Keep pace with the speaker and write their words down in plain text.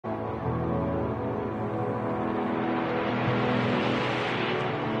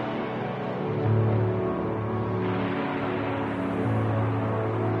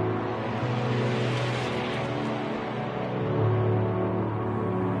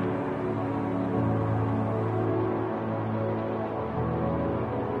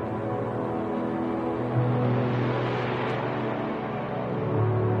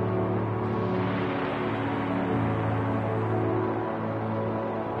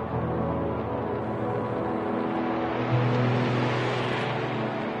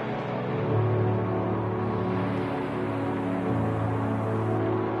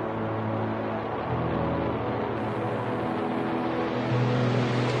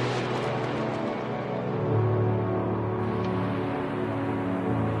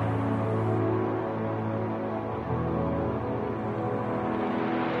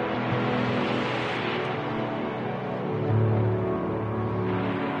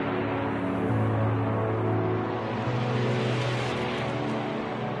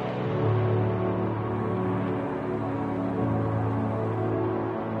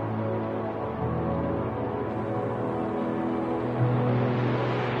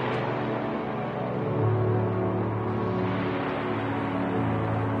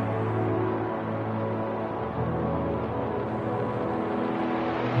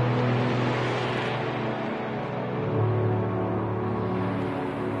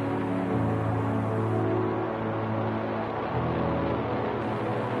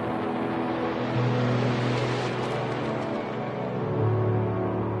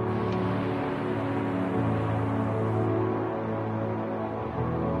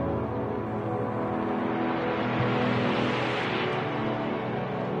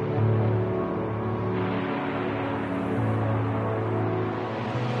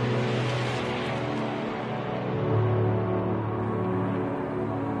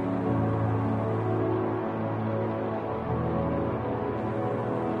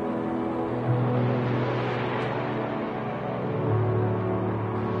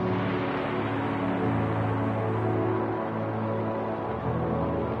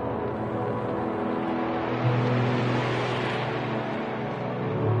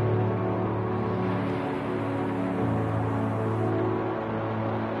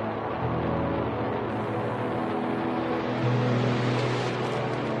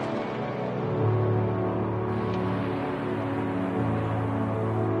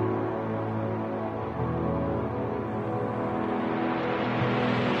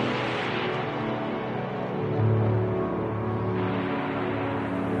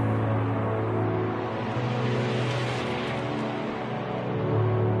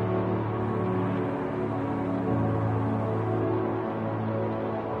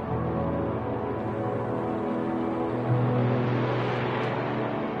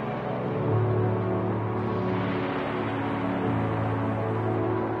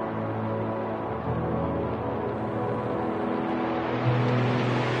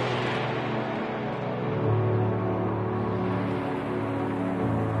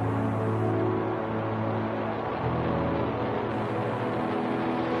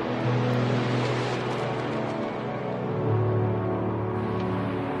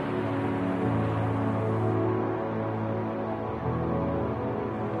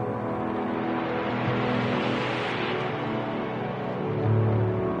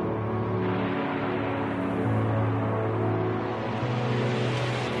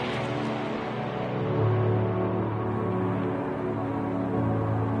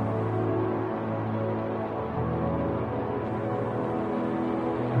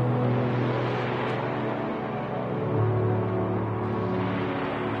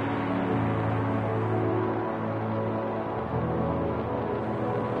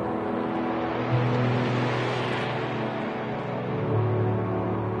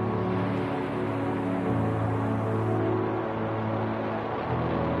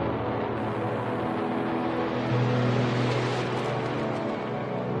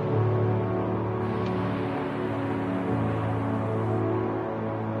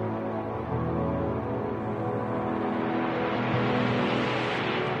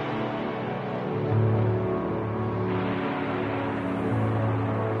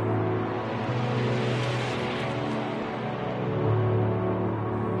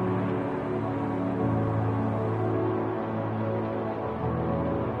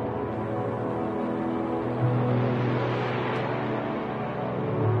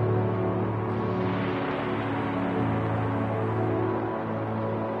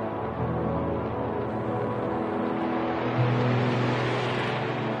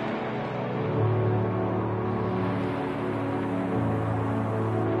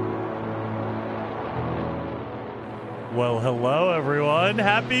Well, hello, everyone.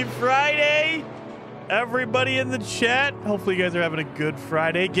 Happy Friday, everybody in the chat. Hopefully, you guys are having a good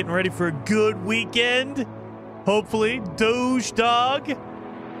Friday, getting ready for a good weekend. Hopefully, Doge Dog,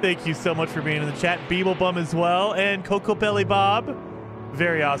 thank you so much for being in the chat. Beeblebum as well, and Coco Belly Bob.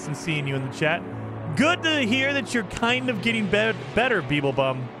 Very awesome seeing you in the chat. Good to hear that you're kind of getting better,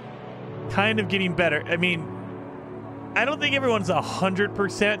 Beeblebum. Kind of getting better. I mean, I don't think everyone's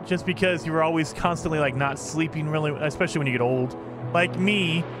 100% just because you were always constantly like not sleeping really, especially when you get old. Like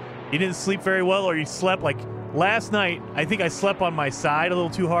me, you didn't sleep very well, or you slept like last night. I think I slept on my side a little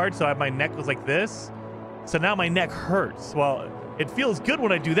too hard, so my neck was like this. So now my neck hurts. Well, it feels good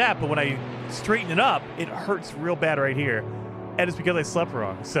when I do that, but when I straighten it up, it hurts real bad right here. And it's because I slept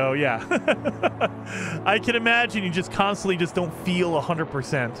wrong. So yeah, I can imagine you just constantly just don't feel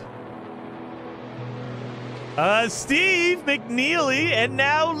 100%. Steve McNeely, and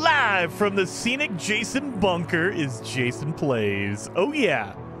now live from the scenic Jason bunker is Jason Plays. Oh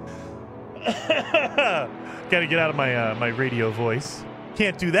yeah. Gotta get out of my my radio voice.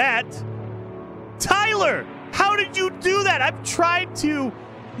 Can't do that. Tyler, how did you do that? I've tried to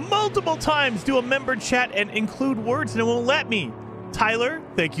multiple times do a member chat and include words and it won't let me. Tyler,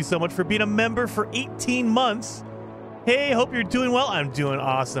 thank you so much for being a member for 18 months. Hey, hope you're doing well. I'm doing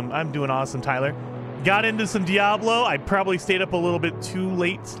awesome. I'm doing awesome, Tyler. Got into some Diablo. I probably stayed up a little bit too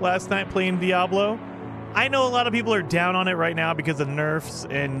late last night playing Diablo. I know a lot of people are down on it right now because of nerfs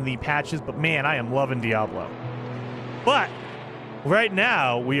and the patches, but man, I am loving Diablo. But right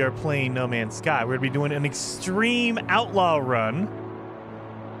now, we are playing No Man's Sky. We're going to be doing an Extreme Outlaw Run.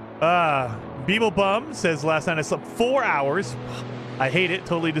 Beeblebum says, last night I slept 4 hours. I hate it.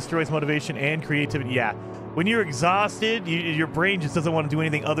 Totally destroys motivation and creativity. Yeah. When you're exhausted, your brain just doesn't want to do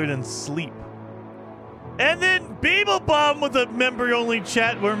anything other than sleep. And then Beeblebum with a member-only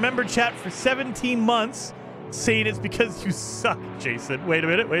chat, or member chat for 17 months, saying it's because you suck, Jason. Wait a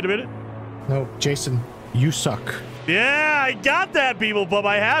minute, wait a minute. No, Jason, you suck. Yeah, I got that, Beeblebum.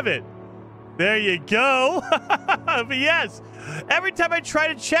 I have it. There you go. But yes, every time I try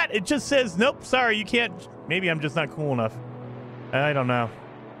to chat, it just says, nope, sorry, you can't. Maybe I'm just not cool enough. I don't know.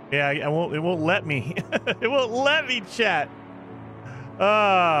 Yeah, it won't let me. It won't let me chat.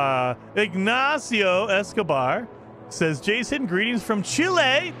 Ignacio Escobar says, Jason, greetings from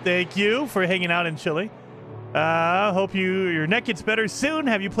Chile. Thank you for hanging out in Chile. Hope your neck gets better soon.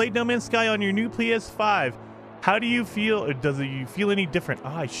 Have you played No Man's Sky on your new PS5? How do you feel? Does you feel any different? Oh,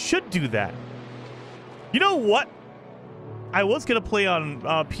 I should do that. You know what? I was going to play on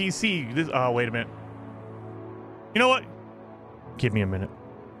PC. Oh, wait a minute. You know what? Give me a minute.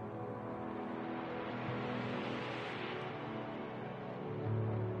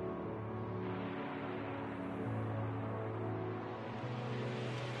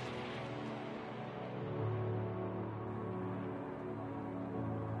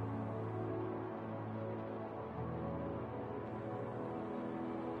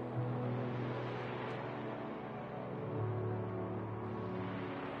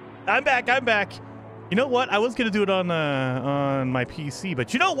 I'm back. I'm back. You know what? I was gonna do it on my PC,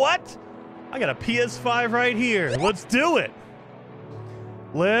 but you know what? I got a PS5 right here. Let's do it.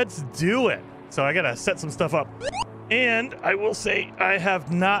 Let's do it. So I gotta set some stuff up, and I will say I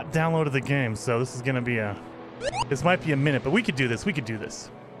have not downloaded the game, so this is gonna be this might be a minute, but we could do this. We could do this.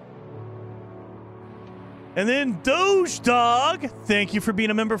 And then Doge Dog, thank you for being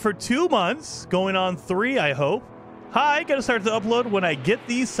a member for 2 months, going on 3, I hope. Hi, gotta start to upload when I get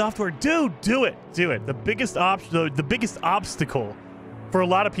these software. Dude, do it. Do it. The biggest obstacle for a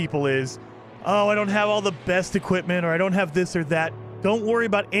lot of people is, oh, I don't have all the best equipment, or I don't have this or that. Don't worry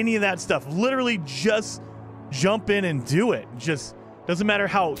about any of that stuff. Literally just jump in and do it. Just doesn't matter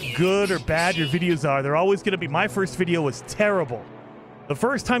how good or bad your videos are. They're always gonna be, my first video was terrible. The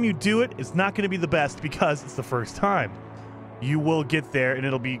first time you do it, it's not gonna be the best because it's the first time. You will get there, and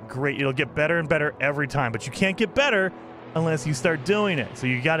it'll be great. It'll get better and better every time, but you can't get better unless you start doing it. So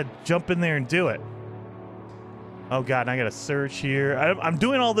you got to jump in there and do it. Oh God, and I got to search here. I'm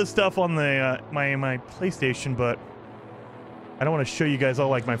doing all this stuff on the my PlayStation, but I don't want to show you guys all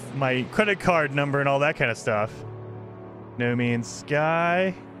like my credit card number and all that kind of stuff. No Man's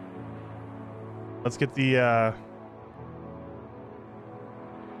Sky. Let's get the.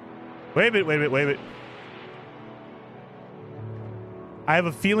 Wait a minute. I have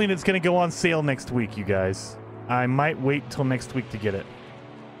a feeling it's going to go on sale next week, you guys. I might wait till next week to get it.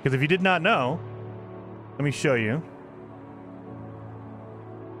 Because if you did not know, let me show you.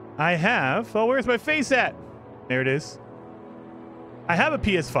 I have... Oh, where's my face at? There it is. I have a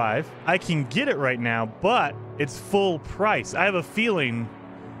PS5. I can get it right now, but it's full price. I have a feeling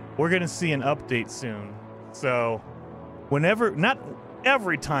we're going to see an update soon. So whenever, not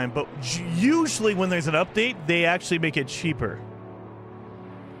every time, but usually when there's an update, they actually make it cheaper.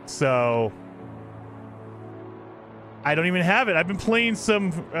 So I don't even have it. I've been playing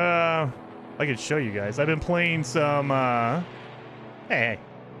some, I could show you guys. I've been playing some, hey,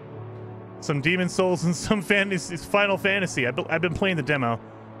 some Demon Souls and some Final Fantasy. I've been playing the demo.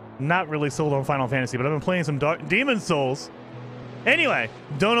 Not really sold on Final Fantasy, but I've been playing some Demon Souls. Anyway,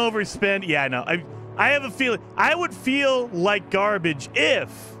 don't overspend. Yeah, I know. I have a feeling I would feel like garbage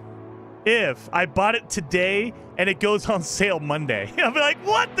if I bought it today and it goes on sale Monday. I'll be like,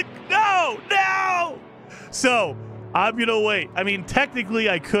 what the? No. So I'm gonna wait. I mean, technically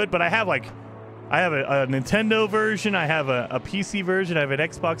I could, but I have a Nintendo version. I have a PC version. I have an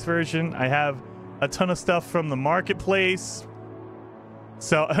Xbox version. I have a ton of stuff from the marketplace.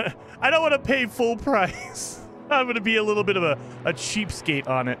 So I don't want to pay full price. I'm going to be a little bit of a cheapskate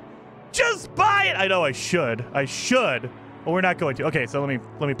on it. Just buy it. I know I should. But we're not going to. Okay, so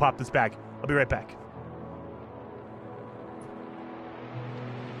let me pop this back. I'll be right back.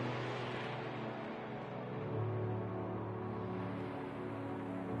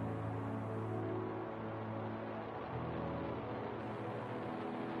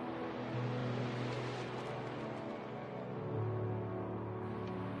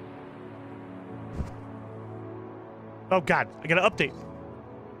 Oh, God. I got to update.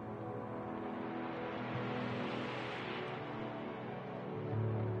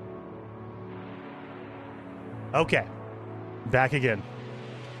 Okay. Back again.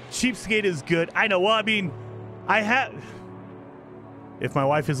 Cheapskate is good. I know. Well, I mean, I have... If my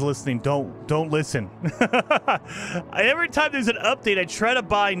wife is listening, don't listen. Every time there's an update, I try to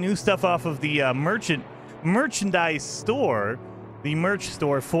buy new stuff off of the merchandise store, the merch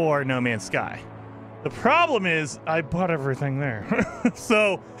store for No Man's Sky. The problem is I bought everything there.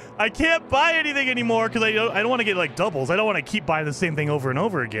 So I can't buy anything anymore because I don't want to get like doubles. I don't want to keep buying the same thing over and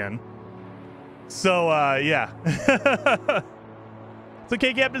over again. So, yeah. It's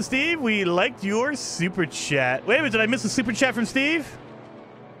okay, Captain Steve. We liked your super chat. Wait a minute, did I miss a super chat from Steve?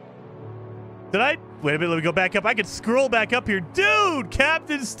 Did I? Wait a minute, let me go back up. I can scroll back up here. Dude,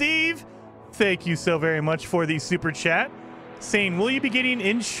 Captain Steve, thank you so very much for the super chat. Saying, will you be getting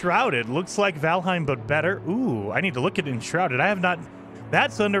Enshrouded? Looks like Valheim, but better. Ooh, I need to look at Enshrouded. I have not...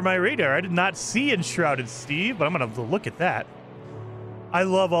 That's under my radar. I did not see Enshrouded, Steve, but I'm going to have to look at that. I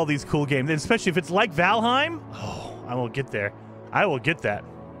love all these cool games, especially if it's like Valheim. Oh, I will get there. I will get that.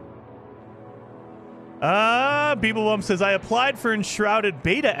 Beeblebum says, I applied for Enshrouded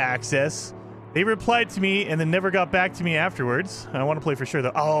beta access. They replied to me and then never got back to me afterwards. I want to play for sure,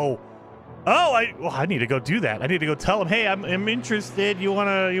 though. I need to go do that. I need to go tell them, hey, I'm interested. You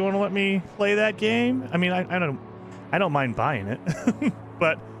wanna let me play that game? I mean, I don't mind buying it,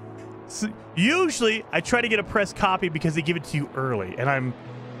 but usually I try to get a press copy because they give it to you early, and I'm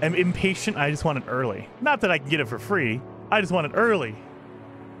impatient. I just want it early. Not that I can get it for free. I just want it early.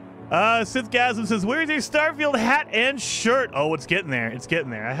 Sithgasm says, where's your Starfield hat and shirt? Oh, it's getting there. It's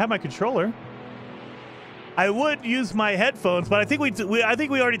getting there. I have my controller. I would use my headphones, but I think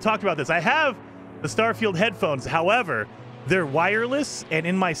we already talked about this. I have the Starfield headphones. However, they're wireless, and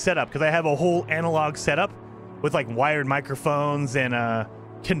in my setup, because I have a whole analog setup with like wired microphones and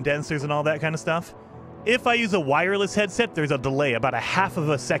condensers and all that kind of stuff. If I use a wireless headset, there's a delay, about a half of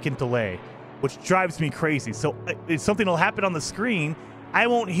a second delay, which drives me crazy. So if something will happen on the screen, I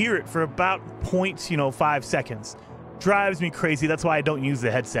won't hear it for about 0.5 seconds. Drives me crazy. That's why I don't use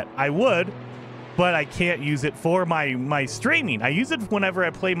the headset. I would, but I can't use it for my streaming. I use it whenever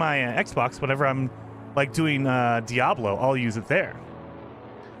I play my Xbox, whenever I'm like doing Diablo, I'll use it there.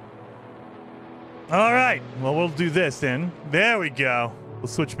 All right, well, we'll do this then. There we go. We'll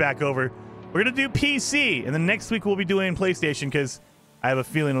switch back over. We're gonna do PC, and then next week we'll be doing PlayStation because I have a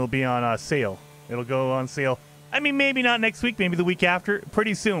feeling it'll be on sale. It'll go on sale. I mean, maybe not next week, maybe the week after.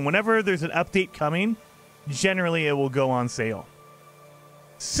 Pretty soon. Whenever there's an update coming, generally it will go on sale.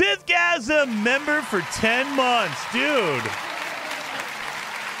 Sithgasm member for 10 months. Dude.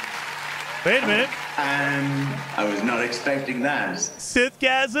 Wait a minute. I was not expecting that.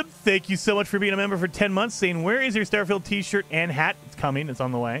 Sithgasm, thank you so much for being a member for 10 months. Saying, where is your Starfield t-shirt and hat? It's coming. It's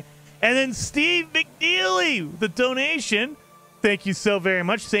on the way. And then Steve McNeely, the donation. Thank you so very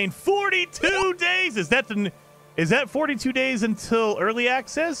much. Saying 42 days. Is that 42 days until early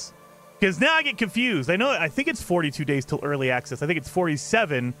access? Because now I get confused. I think it's 42 days till early access. I think it's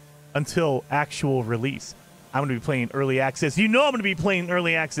 47 until actual release. I'm going to be playing early access. You know I'm going to be playing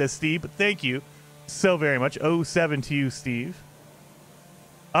early access, Steve, but thank you so very much. 07 to you, Steve.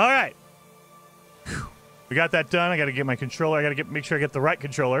 All right. Whew. We got that done. I got to get my controller. I got to make sure I get the right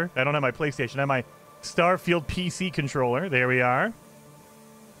controller. I don't have my PlayStation. I have my Starfield PC controller. There we are.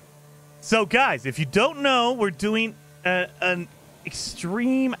 So, guys, if you don't know, we're doing an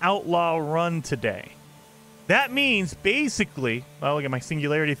Extreme Outlaw Run today. That means, basically... Oh, look at my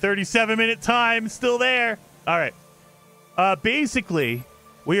Singularity. 37-minute time. Still there. All right. Basically,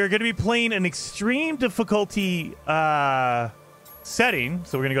 we are going to be playing an extreme difficulty setting.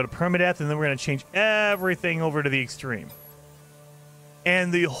 So we're going to go to Permadeath, and then we're going to change everything over to the extreme.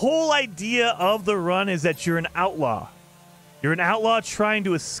 And the whole idea of the run is that you're an outlaw. You're an outlaw trying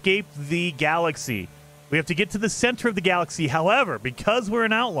to escape the galaxy. We have to get to the center of the galaxy. However, because we're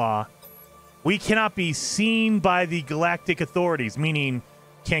an outlaw, we cannot be seen by the galactic authorities, meaning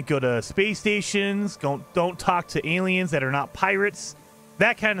can't go to space stations, don't talk to aliens that are not pirates,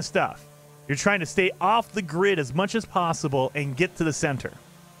 that kind of stuff. You're trying to stay off the grid as much as possible and get to the center.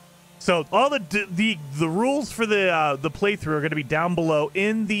 So all the rules for the playthrough are going to be down below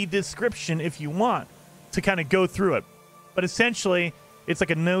in the description if you want to kind of go through it. But essentially, it's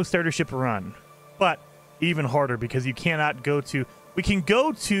like a no starter ship run, but even harder because you cannot go to... We can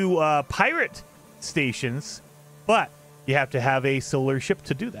go to pirate stations, but you have to have a solar ship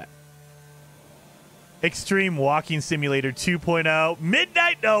to do that. Extreme Walking Simulator 2.0.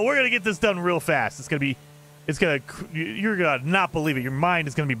 Midnight? No, we're going to get this done real fast. It's going to be... You're going to not believe it. Your mind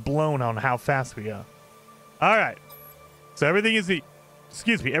is going to be blown on how fast we go. All right. So everything is...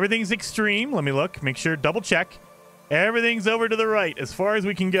 everything's extreme. Let me look. Make sure. Double check. Everything's over to the right as far as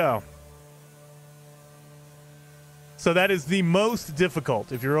we can go. So that is the most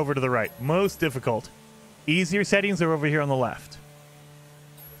difficult if you're over to the right. Most difficult. Easier settings are over here on the left.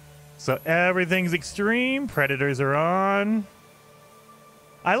 So everything's extreme. Predators are on.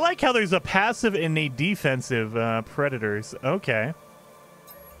 I like how there's a passive and a defensive predators. Okay.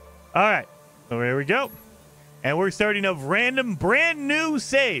 All right. So there we go. And we're starting a random brand new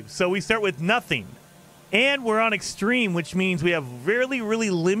save. So we start with nothing. And we're on extreme, which means we have really, really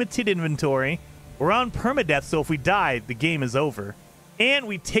limited inventory. We're on permadeath, so if we die, the game is over. And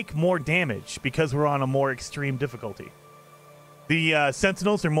we take more damage because we're on a more extreme difficulty. The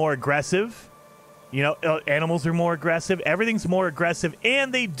sentinels are more aggressive. You know, animals are more aggressive. Everything's more aggressive,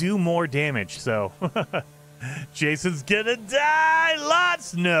 and they do more damage. So, Jason's gonna die.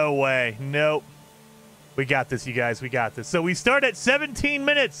 Lots? No way. Nope. We got this, you guys. We got this. So we start at 17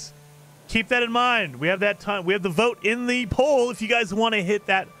 minutes. Keep that in mind. We have that time. We have the vote in the poll if you guys want to hit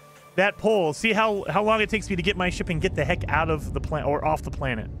that poll. See how long it takes me to get my ship and get the heck out of the planet or off the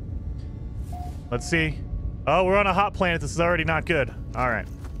planet. Let's see. Oh, we're on a hot planet. This is already not good. All right.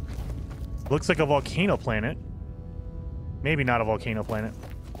 Looks like a volcano planet. Maybe not a volcano planet.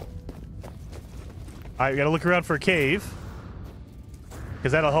 All right, we got to look around for a cave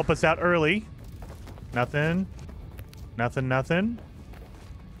because that'll help us out early. Nothing. Nothing, nothing.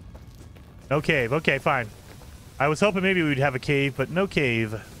 No cave. Okay, fine. I was hoping maybe we'd have a cave, but no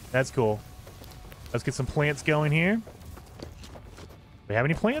cave. That's cool. Let's get some plants going here. Do we have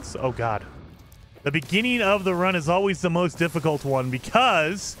any plants? Oh, God. The beginning of the run is always the most difficult one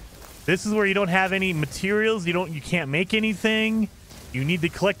because this is where you don't have any materials. You can't make anything. You need to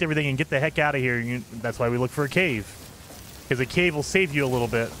collect everything and get the heck out of here. That's why we look for a cave, because a cave will save you a little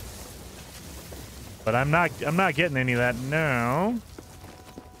bit. But I'm not getting any of that now.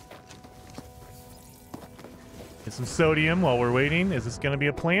 Get some sodium while we're waiting. Is this going to be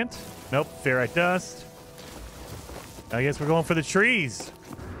a plant? Nope. Ferrite dust. I guess we're going for the trees.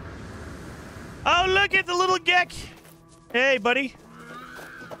 Oh, look at the little geck. Hey, buddy.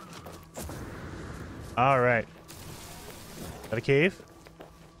 All right. Got a cave?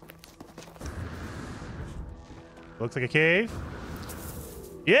 Looks like a cave.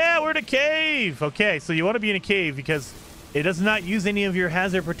 Yeah, we're in a cave. Okay, so you want to be in a cave because it does not use any of your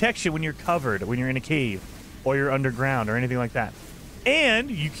hazard protection when you're covered, when you're in a cave or you're underground or anything like that.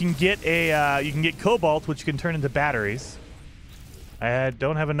 And you can get cobalt, which you can turn into batteries. I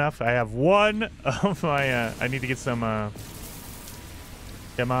don't have enough. I have one of my... I need to get some...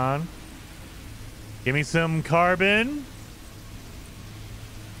 come on. Give me some carbon.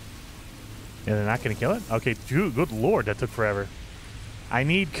 Yeah, they're not going to kill it? Okay, dude, good lord, that took forever. I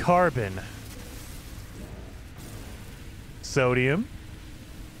need carbon. Sodium.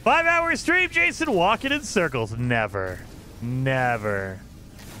 5-hour stream, Jason, walking in circles. Never. Never.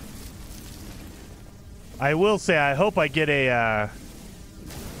 I will say, I hope I get a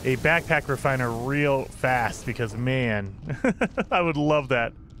backpack refiner real fast because, man, I would love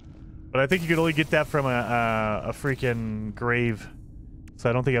that. But I think you could only get that from a freaking grave. So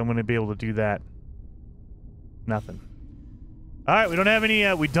I don't think I'm going to be able to do that. Nothing. All right, we don't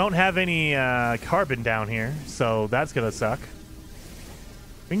have any carbon down here, so that's going to suck.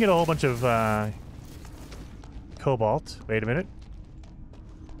 We can get a whole bunch of cobalt. Wait a minute.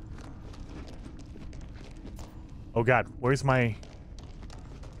 Oh god, where's my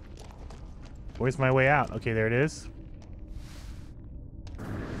way out? Okay, there it is. There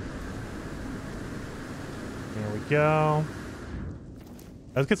we go.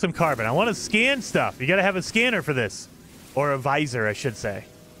 Let's get some carbon. I want to scan stuff. You gotta have a scanner for this. Or a visor, I should say.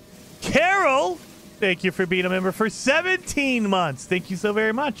 Carol! Thank you for being a member for 17 months. Thank you so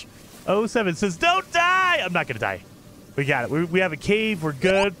very much. 07 says, don't die! I'm not gonna die. We got it. We have a cave. We're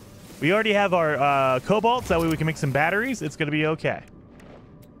good. We already have our cobalt, so that way we can make some batteries. It's gonna be okay.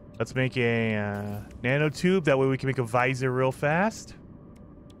 Let's make a nanotube. That way we can make a visor real fast.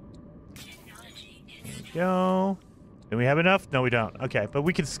 There we go. Do we have enough? No, we don't. Okay, but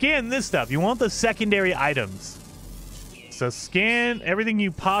we can scan this stuff. You want the secondary items. So scan everything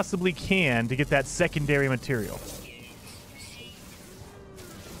you possibly can to get that secondary material.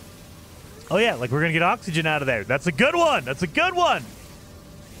 Oh yeah, like we're gonna get oxygen out of there. That's a good one. That's a good one.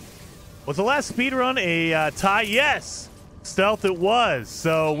 Was the last speed run a tie? Yes. Stealth it was.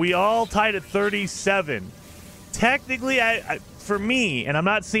 So we all tied at 37. Technically, for me, and I'm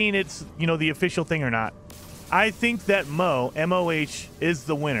not saying it's, you know, the official thing or not, I think that Mo, M-O-H, is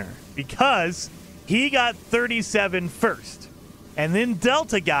the winner because he got 37 first. And then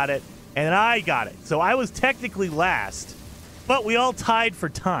Delta got it, and I got it. So I was technically last, but we all tied for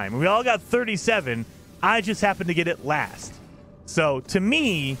time. We all got 37. I just happened to get it last. So to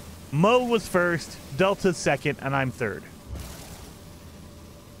me, Mo was first, Delta's second, and I'm third.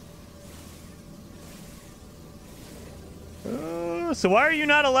 So why are you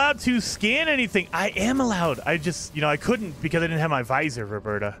not allowed to scan anything? I am allowed. I just, you know, I couldn't because I didn't have my visor,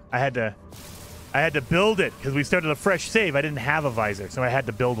 Roberta. I had to build it because we started a fresh save. I didn't have a visor, so I had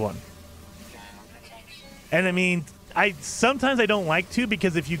to build one. And I mean, sometimes I don't like to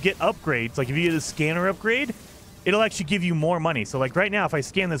because if you get upgrades, like if you get a scanner upgrade, it'll actually give you more money. So like right now, if I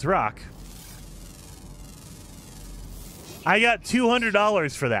scan this rock, I got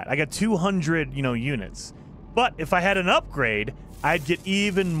 $200 for that. I got 200, you know, units. But if I had an upgrade, I'd get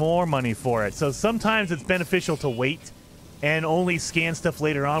even more money for it. So sometimes it's beneficial to wait and only scan stuff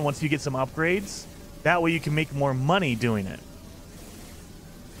later on once you get some upgrades. That way you can make more money doing it.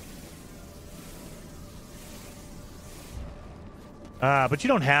 But you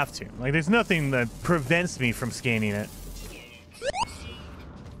don't have to. Like, there's nothing that prevents me from scanning it.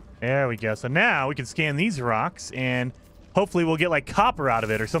 There we go. So now we can scan these rocks, and hopefully we'll get, like, copper out of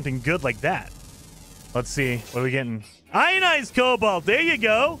it or something good like that. Let's see. What are we getting? Ionized cobalt. There you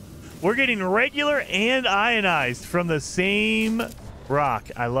go. We're getting regular and ionized from the same rock.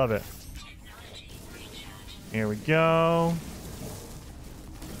 I love it. Here we go.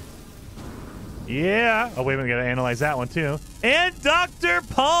 Yeah. Oh, wait a minute. We got to analyze that one, too. And Dr.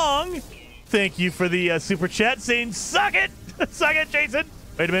 Pong. Thank you for the super chat saying, suck it. Suck it, Jason.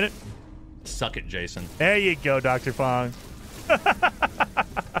 Wait a minute. Suck it, Jason. There you go, Dr. Pong.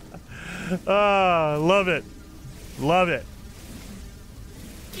 Oh, love it. Love it.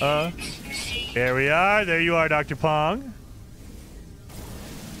 There we are. There you are, Dr. Pong.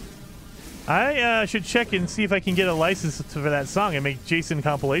 I should check and see if I can get a license for that song and make Jason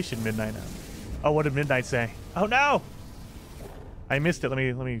compilation Midnight now. Oh, what did Midnight say? Oh no! I missed it. Let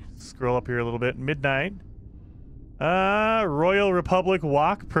me scroll up here a little bit. Midnight. Royal Republic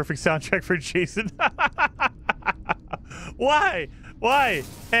Walk. Perfect soundtrack for Jason. Why? Why?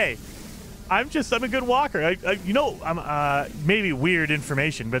 Hey. I'm a good walker. You know, I'm maybe weird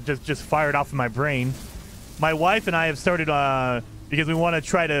information, but just fired off in my brain. My wife and I have started because we want to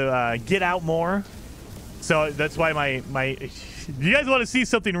try to get out more. So that's why my you guys want to see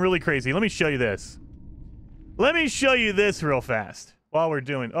something really crazy? Let me show you this. Let me show you this real fast while we're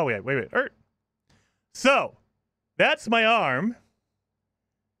doing. Oh wait. So that's my arm.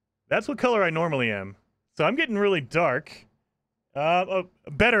 That's what color I normally am. So I'm getting really dark.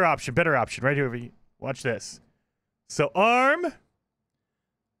 Better option right here. Watch this. So arm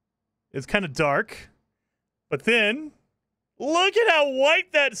is kind of dark, but then look at how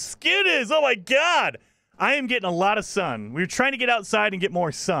white that skin is. Oh my God. I am getting a lot of sun. We're trying to get outside and get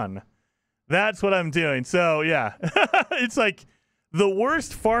more sun. That's what I'm doing. So yeah, it's like the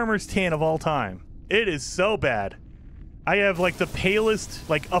worst farmer's tan of all time. It is so bad. I have like the palest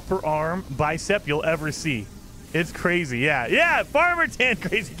like upper arm bicep you'll ever see. It's crazy. Yeah, farmer tan,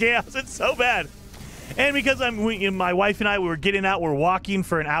 crazy chaos. It's so bad. And because my wife and I, we were getting out, we're walking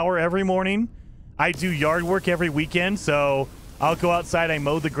for an hour every morning. I do yard work every weekend, so I'll go outside, I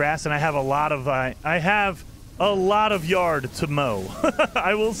mow the grass, and I have a lot of yard to mow.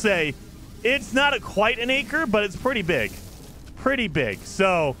 I will say, it's not quite an acre, but it's pretty big. Pretty big.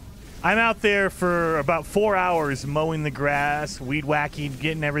 So I'm out there for about 4 hours mowing the grass, weed whacking,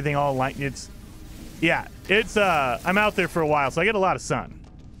 getting everything all like I'm out there for a while, so I get a lot of sun.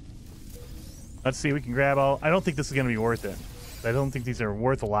 Let's see, we can grab all. I don't think this is going to be worth it. I don't think these are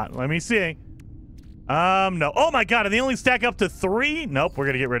worth a lot. Let me see. No. Oh my god, and they only stack up to 3? Nope, we're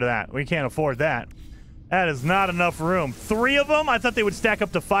going to get rid of that. We can't afford that. That is not enough room. 3 of them? I thought they would stack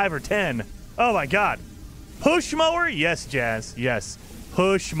up to 5 or 10. Oh my god. Push mower? Yes, Jazz. Yes.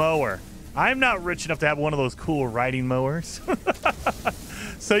 Push mower. I'm not rich enough to have one of those cool riding mowers.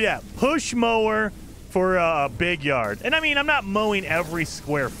 So yeah, push mower for a big yard. And I mean, I'm not mowing every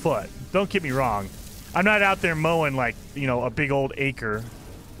square foot. Don't get me wrong. I'm not out there mowing like, you know, a big old acre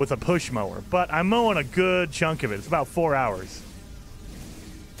with a push mower. But I'm mowing a good chunk of it. It's about 4 hours.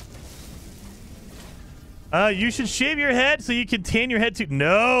 You should shave your head so you can tan your head too.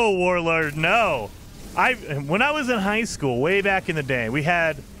 No, Warlord, no. When I was in high school, way back in the day, we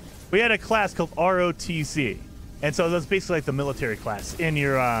had a class called ROTC, and so that's basically like the military class in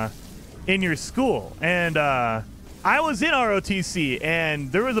your school. And I was in ROTC, and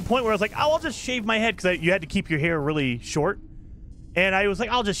there was a point where I was like, oh, I'll just shave my head because you had to keep your hair really short. And I was like,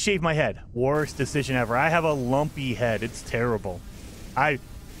 I'll just shave my head. Worst decision ever. I have a lumpy head. It's terrible.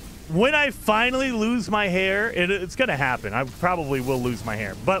 When I finally lose my hair, it's gonna happen. I probably will lose my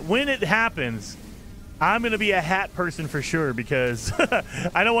hair, but when it happens, I'm going to be a hat person for sure because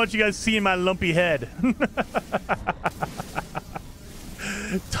I don't want you guys seeing my lumpy head.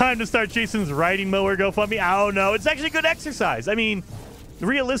 Time to start Jason's riding mower GoFundMe. Oh, no. It's actually good exercise. I mean,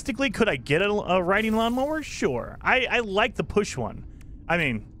 realistically, could I get a riding lawnmower? Sure. I like the push one. I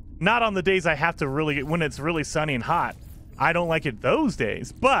mean, not on the days I have to really, when it's really sunny and hot. I don't like it those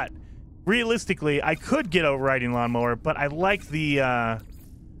days. But realistically, I could get a riding lawnmower, but I like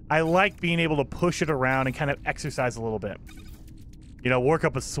I like being able to push it around and kind of exercise a little bit. You know, work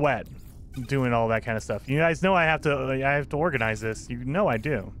up a sweat, doing all that kind of stuff. You guys know I have to organize this. You know I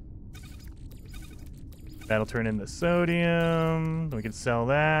do. That'll turn into sodium. We can sell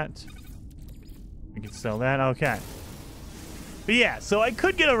that. We can sell that. Okay. But yeah, so I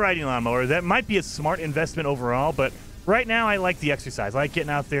could get a riding lawnmower. That might be a smart investment overall, but right now I like the exercise. I like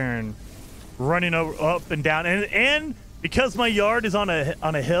getting out there and running up and down. And because my yard is on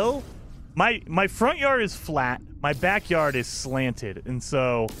a hill, my front yard is flat, my backyard is slanted, and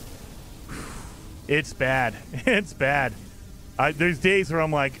so it's bad. It's bad. There's days where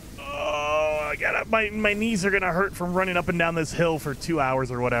I'm like, oh, my knees are gonna hurt from running up and down this hill for 2 hours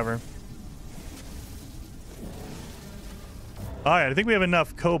or whatever. All right, I think we have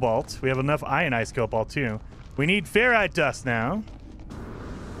enough cobalt. We have enough ionized cobalt too. We need ferrite dust now.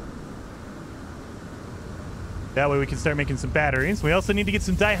 That way we can start making some batteries. We also need to get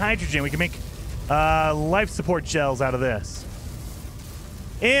some dihydrogen. We can make life support gels out of this.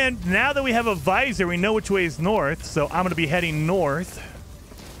 And now that we have a visor, we know which way is north, so I'm going to be heading north.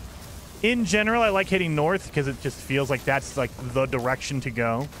 In general, I like heading north because it just feels like that's like the direction to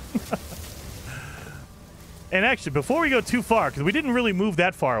go. And actually, before we go too far, because we didn't really move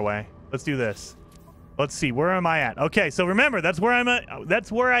that far away, let's do this. Let's see, where am I at? Okay, so remember, that's where I'm at.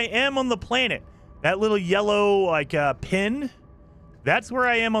 That's where I am on the planet. That little yellow, like, pin, that's where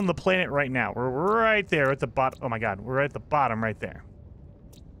I am on the planet right now. We're right there at the bottom. Oh, my God. We're at the bottom right there.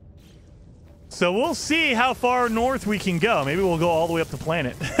 So we'll see how far north we can go. Maybe we'll go all the way up the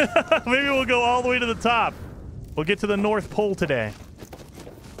planet. Maybe we'll go all the way to the top. We'll get to the North Pole today.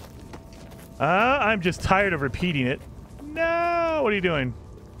 I'm just tired of repeating it. No! What are you doing?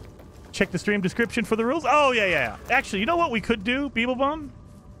 Check the stream description for the rules? Oh, yeah. Actually, you know what we could do, Beeblebum?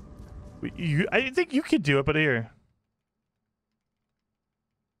 I think you could do it, but here.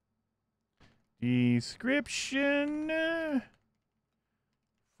 Description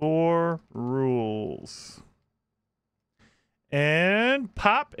for rules. And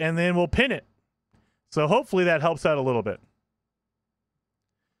pop, and then we'll pin it. So hopefully that helps out a little bit.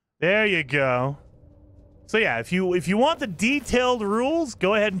 There you go. So yeah, if you want the detailed rules,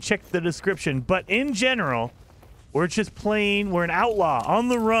 go ahead and check the description. But in general, we're just playing, we're an outlaw on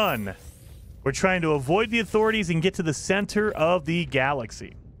the run. We're trying to avoid the authorities and get to the center of the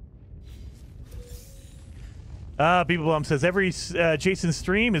galaxy. Beeblebum says every Jason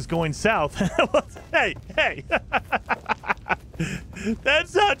stream is going south. Hey.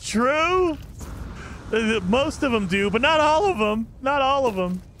 That's not true. Most of them do, but not all of them. Not all of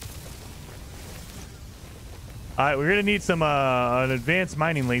them. All right, we're going to need some an advanced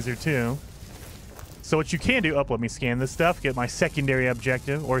mining laser, too. So what you can do... Oh, let me scan this stuff, get my secondary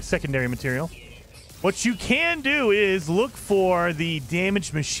objective, or secondary material. What you can do is look for the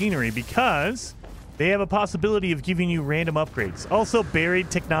damaged machinery, because They have a possibility of giving you random upgrades. Also,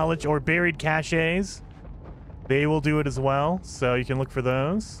 buried technology or buried caches. They will do it as well, so you can look for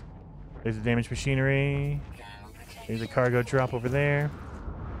those. There's the damaged machinery. There's a cargo drop over there.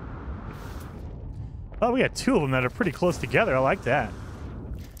 Oh, we got 2 of them that are pretty close together. I like that.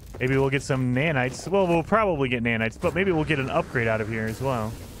 Maybe we'll get some nanites. Well, we'll probably get nanites, but maybe we'll get an upgrade out of here as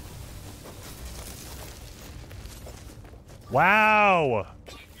well. Wow!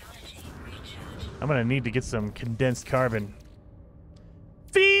 I'm gonna need to get some condensed carbon.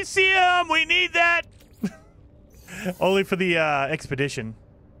 Fecium! We need that! Only for the expedition.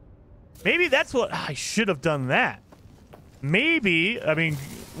 Maybe that's what... I should have done that. Maybe, I mean,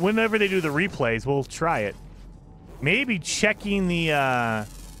 whenever they do the replays, we'll try it. Maybe checking the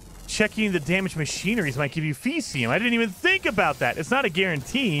damaged machineries might give you Fecium. I didn't even think about that. It's not a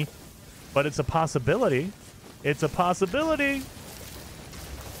guarantee, but it's a possibility. It's a possibility.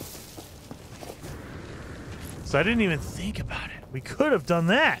 So I didn't even think about it. We could have done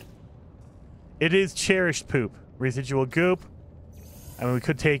that. It is cherished poop. Residual goop. I mean, we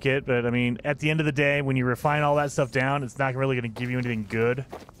could take it, but I mean, at the end of the day, when you refine all that stuff down, it's not really going to give you anything good.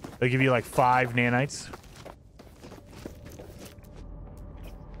 They'll give you like 5 nanites.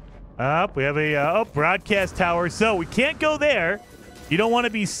 Up, we have a broadcast tower. So we can't go there. You don't want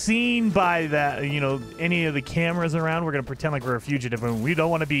to be seen by that, you know, any of the cameras around. We're going to pretend like we're a fugitive, and we don't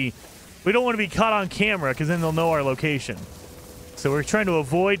want to be caught on camera because then they'll know our location. So we're trying to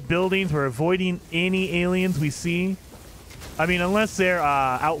avoid buildings. We're avoiding any aliens we see. I mean, unless they're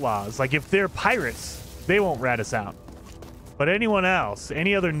outlaws. Like, if they're pirates, they won't rat us out. But anyone else,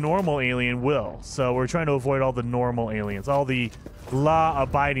 any other normal alien will. So we're trying to avoid all the normal aliens, all the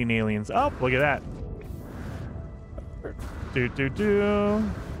law-abiding aliens. Oh, look at that. Do.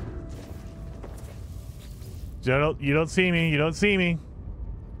 You don't see me. You don't see me.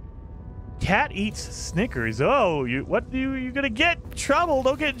 Cat eats Snickers. Oh, you gonna get trouble?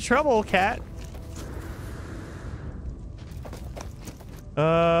 Don't get in trouble, cat.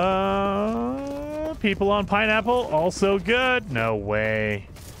 People on pineapple, also good. No way.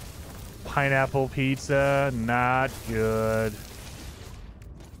 Pineapple pizza, not good.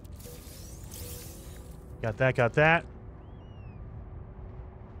 Got that.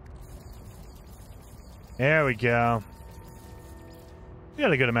 There we go. We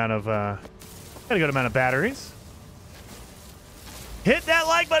got a good amount of batteries. Hit that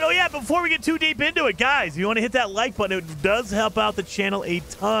like button. Oh yeah, before we get too deep into it, guys, if you want to hit that like button, it does help out the channel a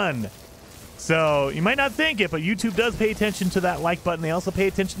ton. So you might not think it, but YouTube does pay attention to that like button. They also pay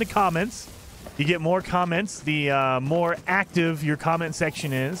attention to comments. You get more comments, the more active your comment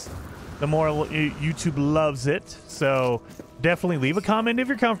section is, the more YouTube loves it. So definitely leave a comment if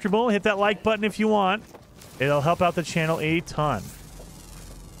you're comfortable. Hit that like button if you want. It'll help out the channel a ton.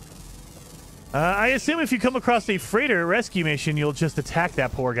 I assume if you come across a freighter rescue mission, you'll just attack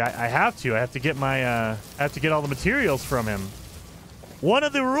that poor guy. I have to get my, I have to get all the materials from him. One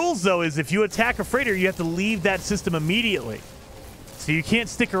of the rules, though, is if you attack a freighter, you have to leave that system immediately. So you can't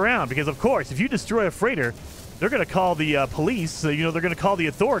stick around because, of course, if you destroy a freighter, they're going to call the police. So, you know, they're going to call the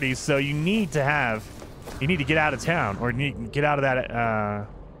authorities. So you need to get out of town or get out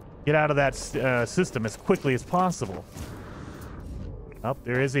of that system as quickly as possible. Oh,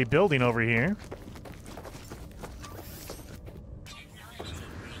 there is a building over here.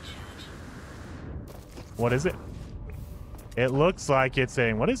 What is it? It looks like it's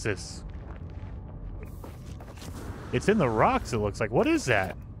a... What is this? It's in the rocks, it looks like. What is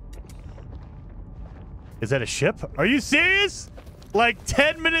that? Is that a ship? Are you serious? Like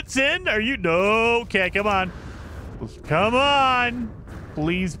 10 minutes in? Are you... No. Okay, come on. Come on.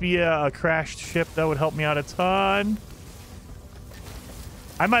 Please be a crashed ship. That would help me out a ton.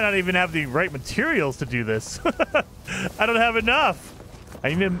 I might not even have the right materials to do this. I don't have enough.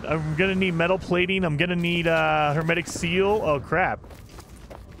 I'm gonna need metal plating. I'm gonna need hermetic seal. Oh crap!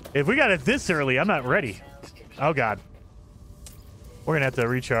 If we got it this early, I'm not ready. Oh god. We're gonna have to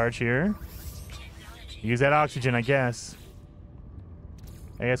recharge here. Use that oxygen, I guess.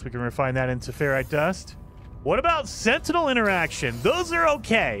 I guess we can refine that into ferrite dust. What about sentinel interaction? Those are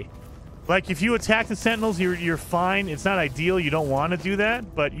okay. Like, if you attack the sentinels, you're fine. It's not ideal. You don't want to do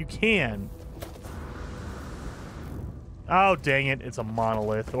that, but you can. Oh, dang it. It's a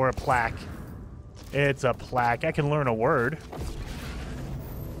monolith or a plaque. It's a plaque. I can learn a word.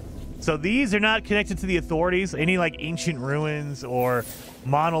 So these are not connected to the authorities. Any, like, ancient ruins or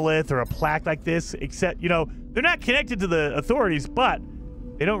monolith or a plaque like this, except, you know, they're not connected to the authorities, but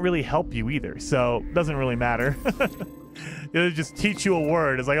they don't really help you either. So it doesn't really matter. It'll just teach you a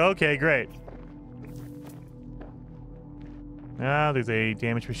word. It's like, okay, great. Ah, there's a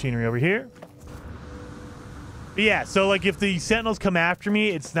damaged machinery over here. But yeah, so like if the sentinels come after me,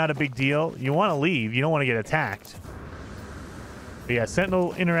 it's not a big deal. You want to leave. You don't want to get attacked. But yeah,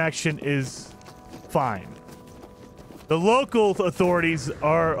 sentinel interaction is fine. The local authorities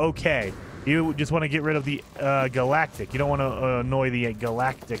are okay. You just want to get rid of the Galactic. You don't want to annoy the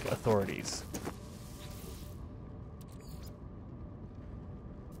Galactic authorities.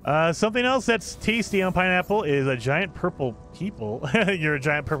 Something else that's tasty on pineapple is a giant purple people. You're a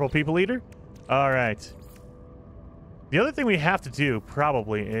giant purple people eater? All right. The other thing we have to do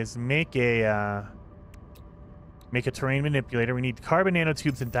probably is make a terrain manipulator. We need carbon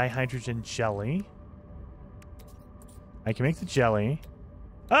nanotubes and dihydrogen jelly. I can make the jelly.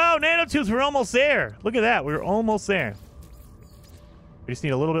 Oh, nanotubes, we're almost there. Look at that, we're almost there. We just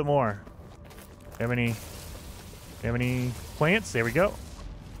need a little bit more. Do you have any plants? There we go.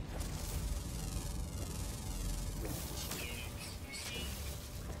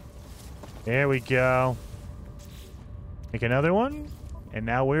 There we go. Make another one. And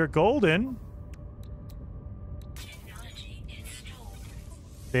now we're golden.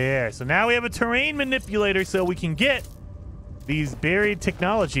 There. So now we have a terrain manipulator so we can get these buried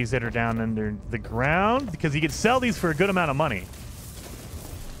technologies that are down under the ground, because you can sell these for a good amount of money.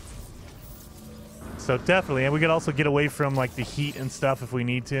 So definitely. And we could also get away from like the heat and stuff if we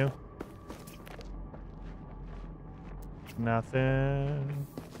need to. Nothing.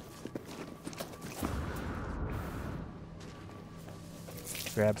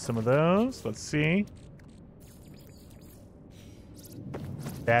 Grab some of those. Let's see.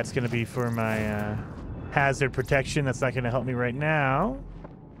 That's going to be for my hazard protection. That's not going to help me right now.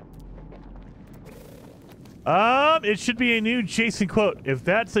 It should be a new Jason quote. If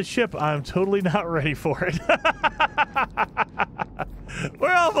that's a ship, I'm totally not ready for it.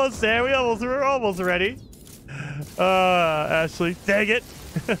 We're almost there. We're almost ready. Ashley, dang it.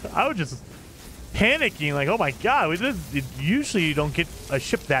 I was just panicking like, oh my god, usually you don't get a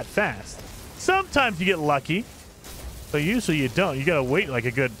ship that fast. Sometimes you get lucky, but usually you don't. You gotta wait like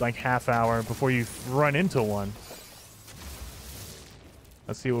a good half hour before you run into one.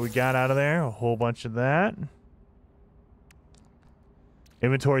 Let's see what we got out of there. A whole bunch of that.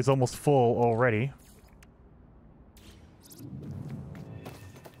 Inventory's almost full already.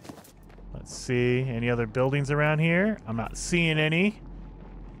 Let's see, any other buildings around here? I'm not seeing any.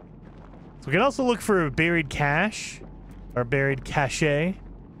 So we can also look for buried cache or buried cache. There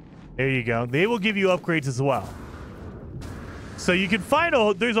you go. They will give you upgrades as well. So you can find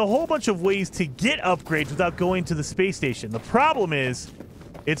there's a whole bunch of ways to get upgrades without going to the space station. The problem is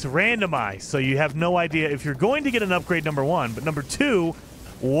it's randomized, so you have no idea if you're going to get an upgrade, number one, but number two,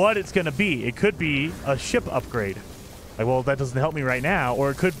 what it's going to be. It could be a ship upgrade. Like, well, that doesn't help me right now.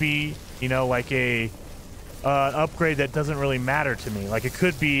 Or it could be, you know, like a upgrade that doesn't really matter to me. Like it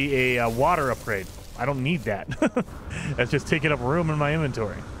could be a water upgrade. I don't need that. That's just taking up room in my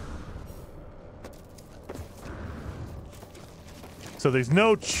inventory. So there's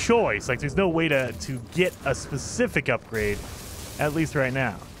no choice. Like there's no way to get a specific upgrade, at least right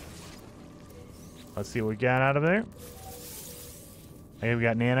now. Let's see what we got out of there. Okay, we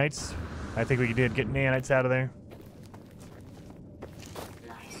got nanites. I think we did get nanites out of there.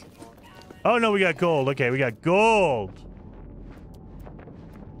 Oh, no, we got gold. Okay, we got gold.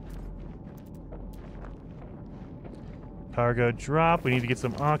 Cargo drop. We need to get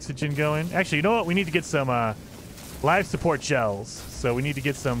some oxygen going. Actually, you know what? We need to get some life support gels. So we need to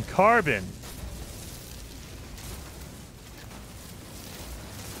get some carbon.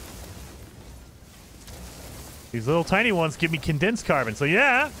 These little tiny ones give me condensed carbon. So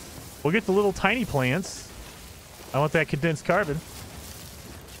yeah, we'll get the little tiny plants. I want that condensed carbon.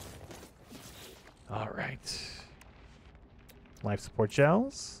 All right. Life support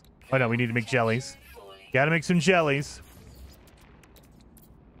gels. Oh, no, we need to make jellies. Gotta make some jellies.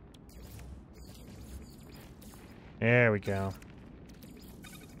 There we go.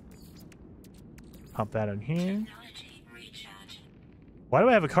 Pump that in here. Why do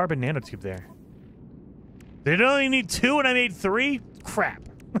I have a carbon nanotube there? Did it only need 2 and I made 3? Crap.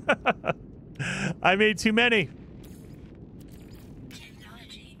 I made too many.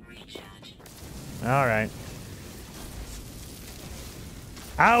 All right.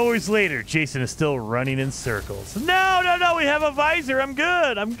 Hours later, Jason is still running in circles. No, we have a visor. I'm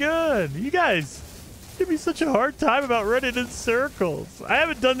good. You guys give me such a hard time about running in circles. I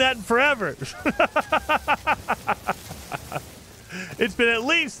haven't done that in forever. It's been at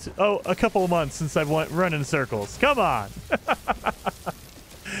least, a couple of months since I've run in circles. Come on.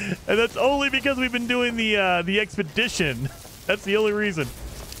 And that's only because we've been doing the expedition. That's the only reason.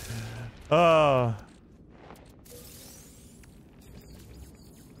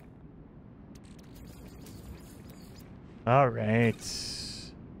 All right.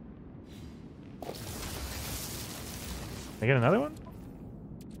 I get another one?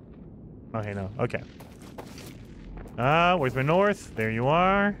 Okay, no. Okay. Where's my north? There you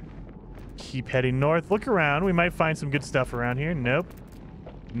are. Keep heading north. Look around. We might find some good stuff around here. Nope.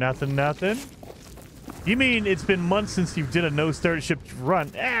 Nothing, nothing. You mean it's been months since you did a no-starship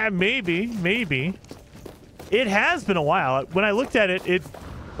run? Maybe. It has been a while. When I looked at it,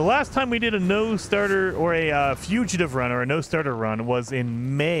 the last time we did a no-starter or a fugitive run or a no-starter run was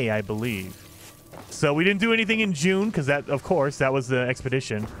in May, I believe. So we didn't do anything in June because that, of course, that was the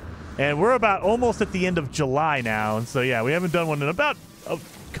expedition. And we're about almost at the end of July now. And so, yeah, we haven't done one in about a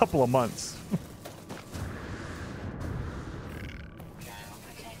couple of months.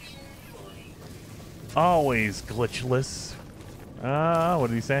 Always glitchless. What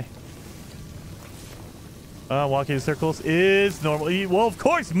did he say? Walking in circles is normal. Well, of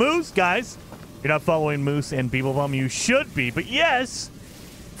course, Moose, guys. You're not following Moose and Beeblebum. You should be. But yes,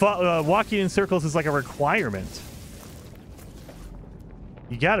 walking in circles is like a requirement.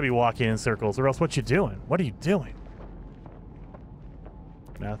 You got to be walking in circles, or else what you doing? What are you doing?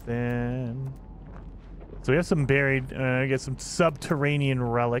 Nothing. So we have some buried, get some subterranean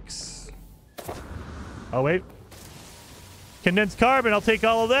relics. Oh, wait. Condensed carbon, I'll take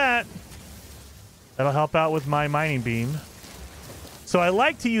all of that. That'll help out with my mining beam. So I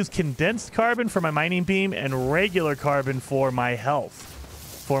like to use condensed carbon for my mining beam and regular carbon for my health,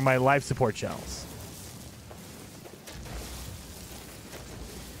 for my life support shells.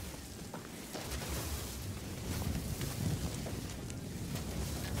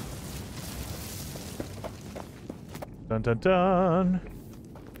 Dun, dun, dun.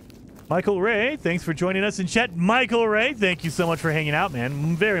 Michael Ray, thanks for joining us in chat. Michael Ray, thank you so much for hanging out,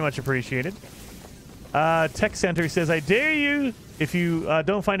 man. Very much appreciated. Tech Center says, I dare you, if you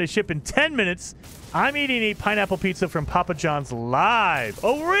don't find a ship in 10 minutes, I'm eating a pineapple pizza from Papa John's live.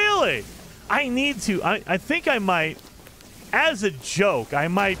 Oh, really? I need to. I think I might, as a joke, I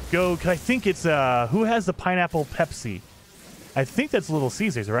might go, because I think it's, who has the pineapple Pepsi? I think that's Little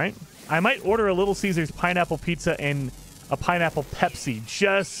Caesars, right? I might order a Little Caesars pineapple pizza and a pineapple Pepsi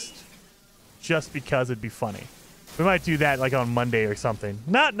just because it'd be funny. We might do that like on Monday or something.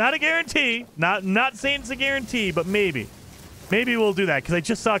 Not a guarantee. Not saying it's a guarantee, but maybe we'll do that because I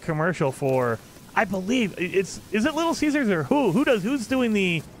just saw a commercial for, I believe is it Little Caesars or who's doing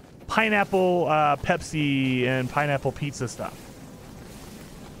the pineapple Pepsi and pineapple pizza stuff?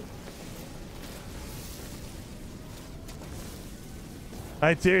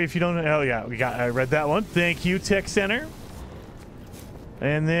 I dare you if you don't know. Oh yeah, I read that one. Thank you, Tech Center.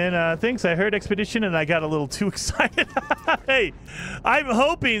 And then, thanks. I heard expedition and I got a little too excited. Hey, I'm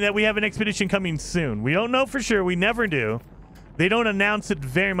hoping that we have an expedition coming soon. We don't know for sure. We never do. They don't announce it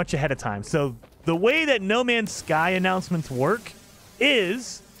very much ahead of time. So the way that No Man's Sky announcements work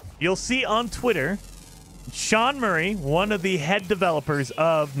is you'll see on Twitter, Sean Murray, one of the head developers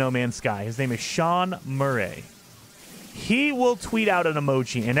of No Man's Sky. His name is Sean Murray. He will tweet out an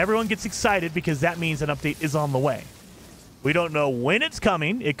emoji and everyone gets excited because that means an update is on the way. We don't know when it's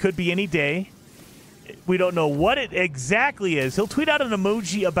coming. It could be any day. We don't know what it exactly is. He'll tweet out an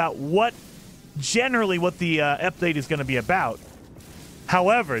emoji about what the update is going to be about.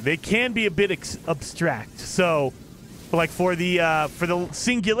 However, they can be a bit abstract. So, like for the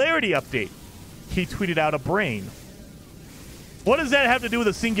Singularity update, he tweeted out a brain. What does that have to do with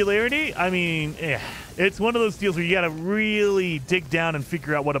a Singularity? I mean, it's one of those deals where you got to really dig down and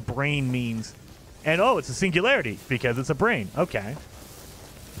figure out what a brain means. And, oh, it's a singularity because it's a brain. Okay.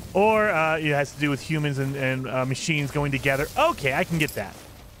 Or it has to do with humans and machines going together. Okay, I can get that.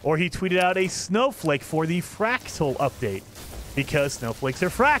 Or he tweeted out a snowflake for the fractal update because snowflakes are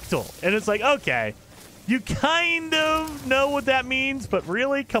fractal. And it's like, okay, you kind of know what that means, but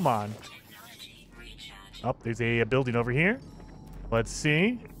really? Come on. Oh, there's a building over here. Let's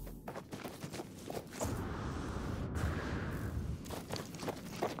see.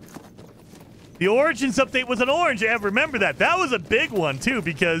 The Origins update was an orange. I remember that. That was a big one, too,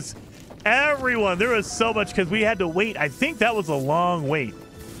 because there was so much, because we had to wait. I think that was a long wait.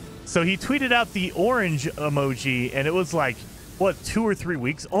 So he tweeted out the orange emoji, and it was like, what, 2 or 3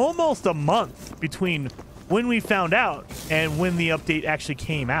 weeks? Almost a month between when we found out and when the update actually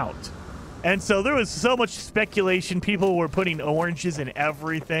came out. And so there was so much speculation. People were putting oranges in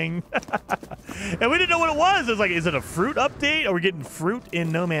everything. And we didn't know what it was. It was like, is it a fruit update? Are we getting fruit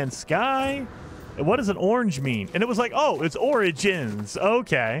in No Man's Sky? What does an orange mean? And it was like, oh, it's Origins.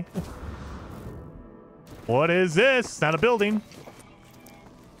 Okay. What is this? It's not a building.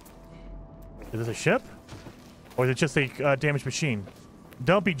 Is this a ship? Or is it just a damaged machine?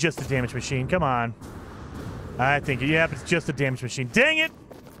 Don't be just a damaged machine. Come on. I think, yep, it's just a damaged machine. Dang it!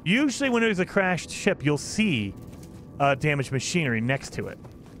 Usually when there's a crashed ship, you'll see damaged machinery next to it.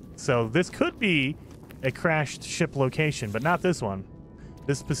 So this could be a crashed ship location, but not this one.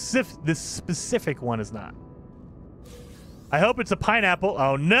 This specific one is not. I hope it's a pineapple.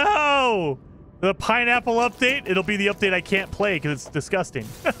 Oh no! The pineapple update? It'll be the update I can't play because it's disgusting.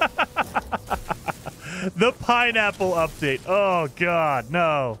 The pineapple update. Oh god,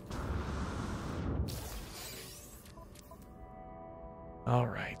 no. All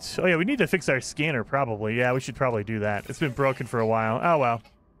right. Oh yeah, we need to fix our scanner probably. Yeah, we should probably do that. It's been broken for a while. Oh well.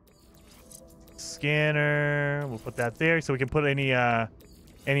 Scanner. We'll put that there so we can put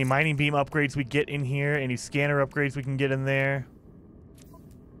any mining beam upgrades we get in here, any scanner upgrades we can get in there.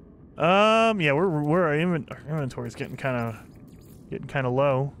 Yeah, our inventory is getting kind of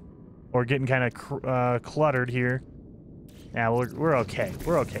low, or getting kind of cluttered here. Yeah, we're okay.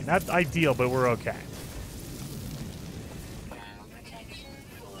 We're okay. Not ideal, but we're okay.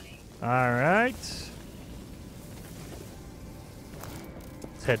 All right.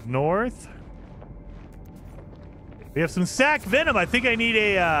 Let's head north. We have some sack venom. I think I need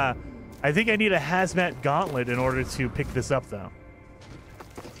a hazmat gauntlet in order to pick this up, though.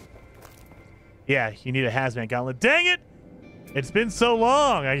 Yeah, you need a hazmat gauntlet. Dang it! It's been so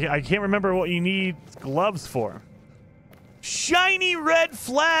long. I can't remember what you need gloves for. Shiny red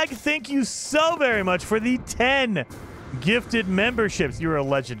flag. Thank you so very much for the 10 gifted memberships. You're a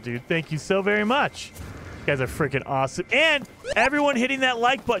legend, dude. Thank you so very much. You guys are freaking awesome. And everyone hitting that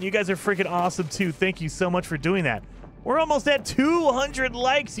like button, you guys are freaking awesome, too. Thank you so much for doing that. We're almost at 200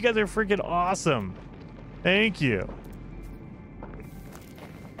 likes. You guys are freaking awesome. Thank you.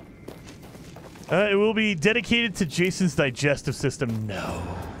 It will be dedicated to Jason's digestive system.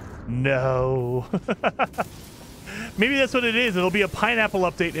 No. No. Maybe that's what it is. It'll be a pineapple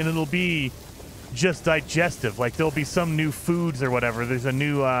update, and it'll be just digestive. Like, there'll be some new foods or whatever. There's a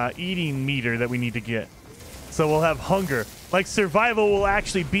new eating meter that we need to get. So we'll have hunger. Like, survival will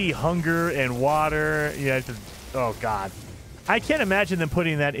actually be hunger and water. Yeah. Oh, God. I can't imagine them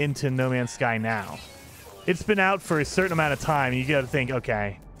putting that into No Man's Sky now. It's been out for a certain amount of time, and you got to think,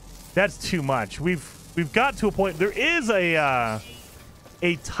 okay, that's too much. We've got to a point. There is a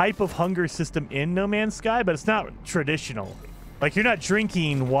type of hunger system in No Man's Sky, but it's not traditional. Like, you're not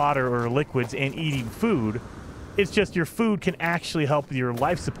drinking water or liquids and eating food. It's just your food can actually help your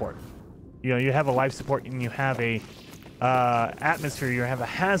life support. You know, you have a life support and you have a atmosphere, you have a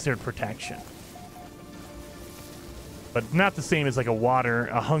hazard protection. But not the same as like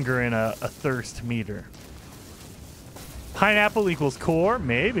a hunger and a thirst meter. Pineapple equals core.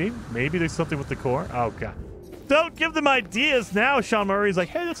 Maybe. Maybe there's something with the core. Oh, God. Don't give them ideas now. Sean Murray's like,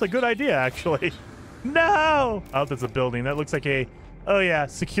 hey, that's a good idea, actually. No! Oh, that's a building. That looks like a... Oh, yeah.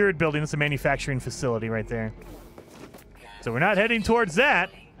 Secured building. That's a manufacturing facility right there. So we're not heading towards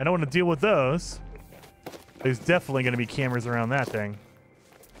that. I don't want to deal with those. There's definitely going to be cameras around that thing.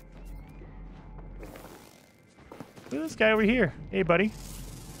 Look at this guy over here. Hey, buddy.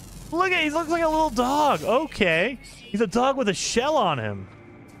 Look at, he looks like a little dog. Okay. He's a dog with a shell on him.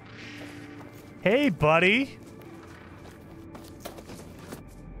 Hey, buddy.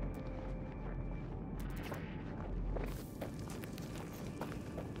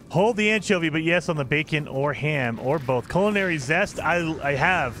 Hold the anchovy, but yes on the bacon or ham or both. Culinary zest, I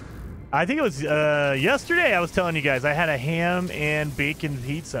have. I think it was yesterday I was telling you guys I had a ham and bacon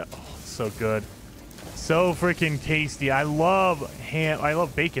pizza. Oh, it's so good. So freaking tasty. I love ham. I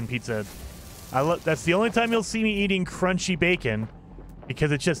love bacon pizza. That's the only time you'll see me eating crunchy bacon,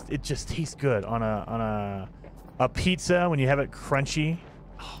 because it just tastes good on a pizza when you have it crunchy.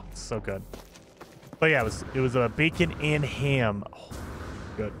 Oh, it's so good. But yeah, it was a bacon and ham. Oh,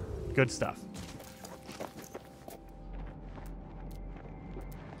 good stuff.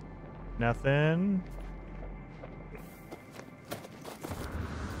 Nothing.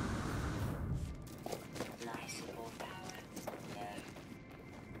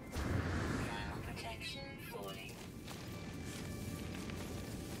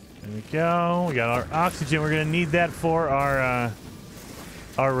 There we go. We got our oxygen. We're gonna need that for our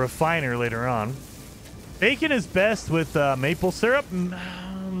refiner later on. Bacon is best with maple syrup.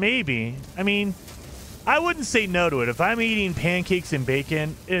 Maybe. I mean, I wouldn't say no to it. If I'm eating pancakes and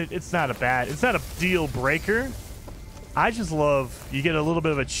bacon, it's not a deal breaker. I just love, you get a little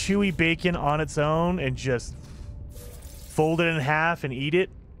bit of a chewy bacon on its own and just fold it in half and eat it.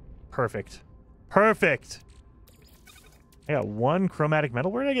 Perfect. Perfect. I got one chromatic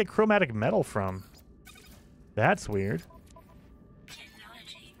metal. Where did I get chromatic metal from? That's weird.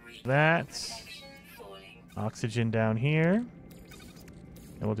 That's oxygen down here.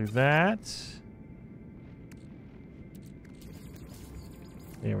 And we'll do that.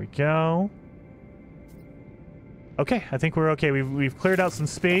 There we go. Okay, I think we're okay. We've cleared out some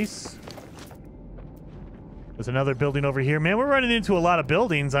space. There's another building over here. Man, we're running into a lot of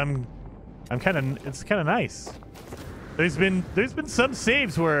buildings. It's kind of nice. There's been some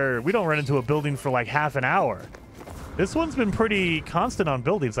saves where we don't run into a building for like half an hour. This one's been pretty constant on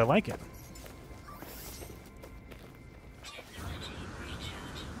buildings. I like it.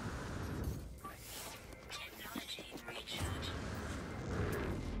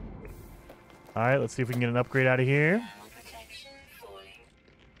 All right, let's see if we can get an upgrade out of here.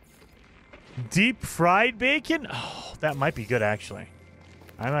 Deep fried bacon? Oh, that might be good, actually.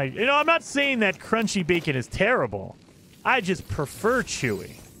 I'm not saying that crunchy bacon is terrible. I just prefer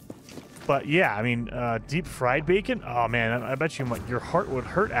chewy. But yeah, I mean, deep fried bacon? Oh man, I bet you your heart would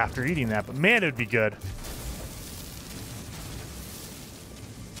hurt after eating that. But man, it would be good.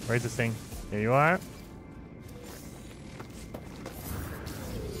 Where's this thing? There you are.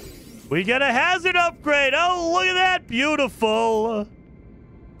 We got a hazard upgrade. Oh, look at that. Beautiful.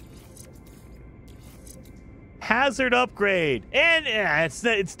 Hazard upgrade. And yeah,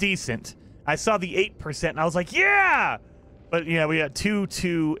 it's decent. I saw the 8% and I was like, yeah. But yeah, we got 2,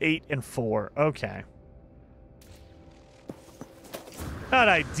 2, 8, and 4. Okay. Not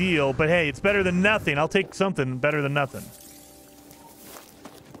ideal, but hey, it's better than nothing. I'll take something better than nothing.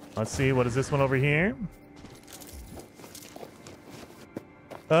 Let's see. What is this one over here?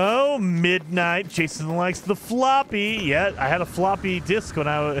 Oh, midnight. Jason likes the floppy. Yeah, I had a floppy disk when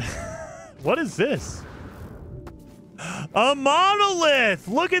I was... What is this? A monolith!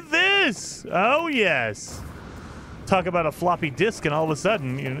 Look at this! Oh, yes. Talk about a floppy disk and all of a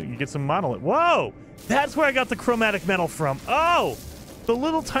sudden, you get some monolith. Whoa! That's where I got the chromatic metal from. Oh! The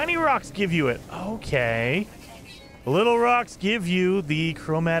little tiny rocks give you it. Okay. The little rocks give you the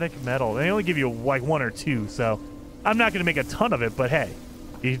chromatic metal. They only give you like 1 or 2, so I'm not going to make a ton of it, but hey.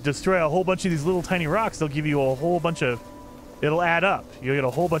 You destroy a whole bunch of these little tiny rocks, they'll give you a whole bunch of... It'll add up. You'll get a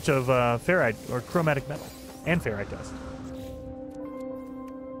whole bunch of ferrite or chromatic metal and ferrite dust.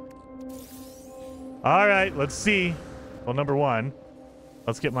 All right, let's see. Well, number 1.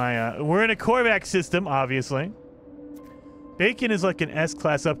 Let's get my... we're in a Korvac system, obviously. Bacon is like an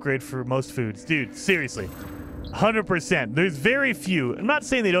S-class upgrade for most foods. Dude, seriously. 100%. There's very few... I'm not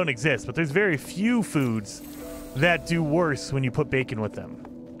saying they don't exist, but there's very few foods that do worse when you put bacon with them.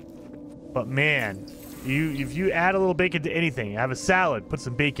 But man, if you add a little bacon to anything, have a salad, put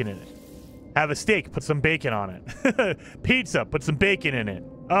some bacon in it. Have a steak, put some bacon on it. Pizza, put some bacon in it.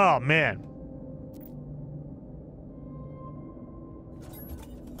 Oh man.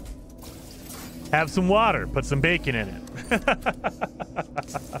 Have some water, put some bacon in it.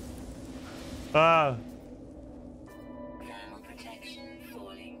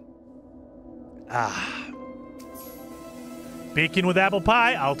 Bacon with apple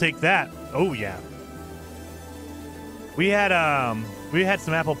pie, I'll take that. Oh yeah. We had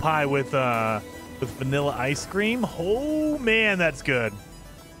some apple pie with vanilla ice cream. Oh man, that's good.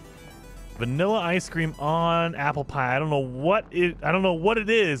 Vanilla ice cream on apple pie. I don't know what it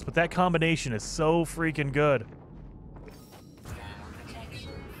is, but that combination is so freaking good.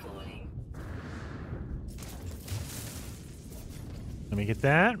 Let me get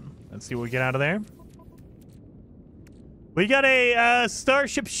that. Let's see what we get out of there. We got a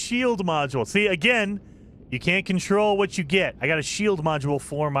Starship shield module. See, again, you can't control what you get. I got a shield module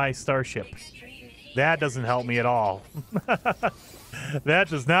for my Starship. That doesn't help me at all. That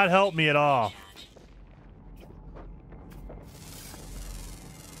does not help me at all.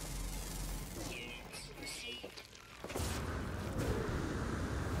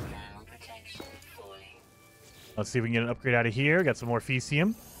 Let's see if we can get an upgrade out of here. Got some more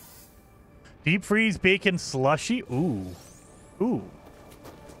Fecium. Deep freeze bacon slushy. Ooh. Ooh.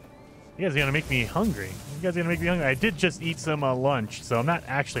 You guys are gonna make me hungry. You guys are gonna make me hungry. I did just eat some lunch, so I'm not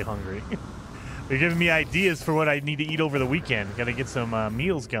actually hungry. They're giving me ideas for what I need to eat over the weekend. Gotta get some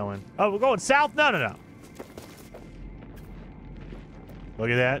meals going. Oh, we're going south? No, no, no. Look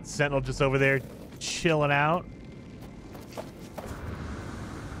at that. Sentinel just over there chilling out.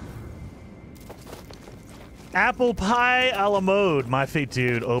 Apple pie a la mode. My fate,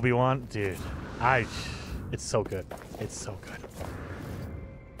 dude. Obi-Wan. Dude. It's so good. It's so good.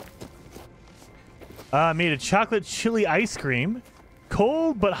 Made a chocolate chili ice cream.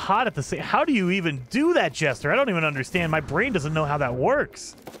 Cold but hot at the same... How do you even do that, Jester? I don't even understand. My brain doesn't know how that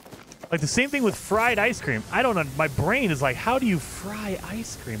works. Like the same thing with fried ice cream. I don't know. My brain is like, how do you fry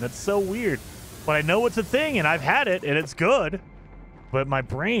ice cream? That's so weird. But I know it's a thing, and I've had it, and it's good. But my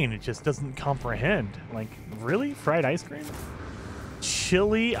brain, it just doesn't comprehend. Like, really? Fried ice cream?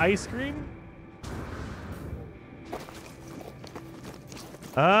 Chili ice cream?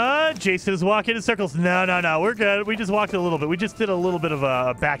 Jason is walking in circles. No, no, no. We're good. We just walked a little bit. We just did a little bit of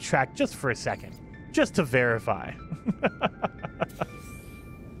a backtrack just for a second. Just to verify.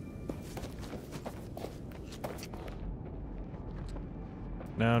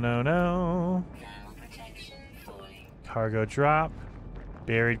 No, no, no. Cargo drop.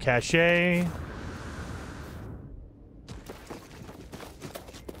 Buried cache. Let's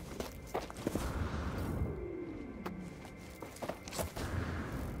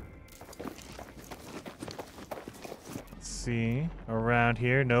see. Around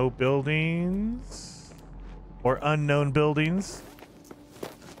here, no buildings. Or unknown buildings.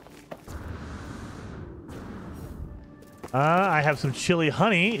 I have some chili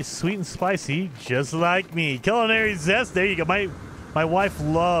honey. It's sweet and spicy, just like me. Culinary zest. There you go. My wife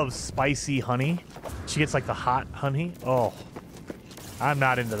loves spicy honey. She gets like the hot honey. Oh, I'm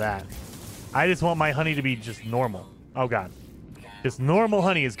not into that. I just want my honey to be just normal. Oh, God. Just normal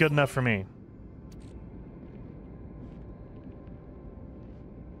honey is good enough for me.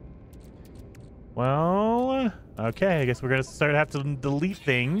 Well, okay. I guess we're going to have to delete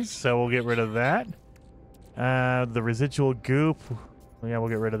things, so we'll get rid of that. The residual goop. Yeah, we'll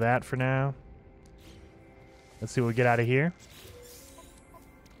get rid of that for now. Let's see what we get out of here.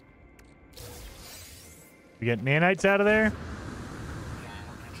 We get nanites out of there.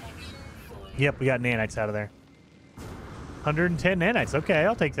 Yep, we got nanites out of there. 110 nanites. Okay,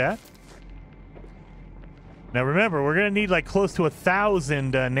 I'll take that. Now remember, we're going to need like close to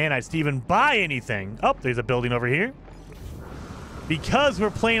 1,000 nanites to even buy anything. Oh, there's a building over here. Because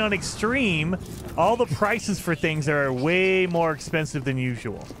we're playing on Extreme, all the prices for things are way more expensive than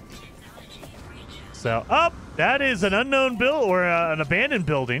usual. So, oh, that is an unknown build or an abandoned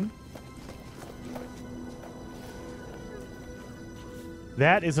building.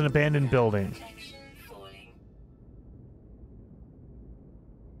 That is an abandoned building.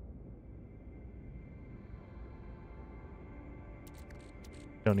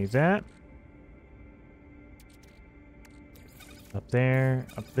 Don't need that. Up there,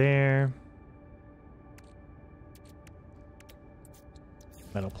 up there.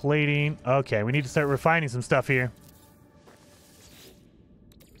 Metal plating. Okay, we need to start refining some stuff here.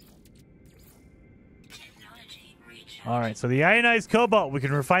 All right, so the ionized cobalt, we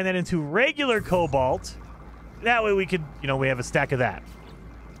can refine that into regular cobalt. That way we could, you know, we have a stack of that.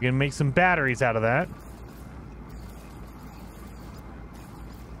 We can make some batteries out of that.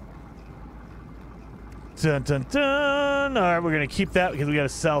 Dun, dun, dun. All right, we're going to keep that because we got to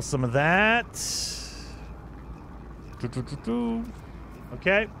sell some of that.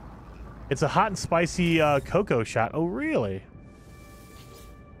 Okay. It's a hot and spicy cocoa shot. Oh, really?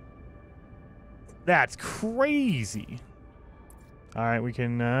 That's crazy. All right, we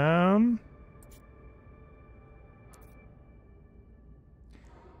can...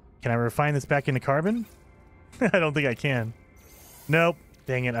 Can I refine this back into carbon? I don't think I can. Nope.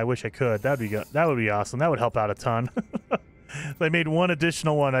 Dang it, I wish I could. That would be awesome. That would help out a ton. I made one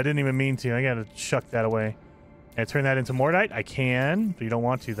additional one. I didn't even mean to. I gotta chuck that away. Can I turn that into Mordite? I can, but you don't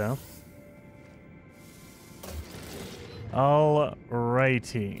want to, though.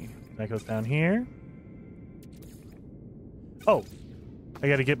 Alrighty. That goes down here. Oh. I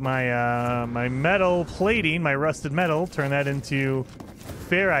gotta get my my metal plating, my rusted metal, turn that into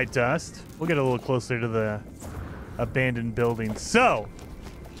ferrite dust. We'll get a little closer to the abandoned building. So,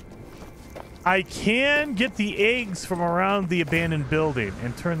 I can get the eggs from around the abandoned building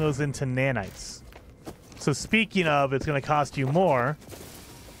and turn those into nanites. So speaking of, it's going to cost you more.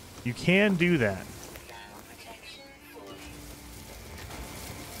 You can do that.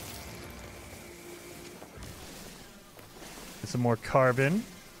 Get some more carbon.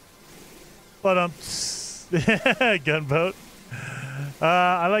 But gunboat.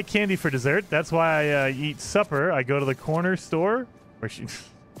 I like candy for dessert. That's why I eat supper. I go to the corner store where she.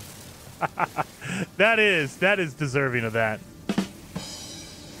 That is deserving of that.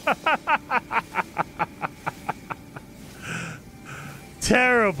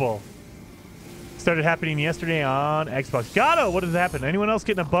 Terrible. Started happening yesterday on Xbox. Gato, what has happened? Anyone else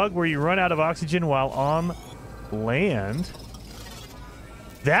getting a bug where you run out of oxygen while on land?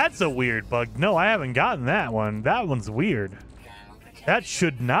 That's a weird bug. No, I haven't gotten that one. That one's weird. That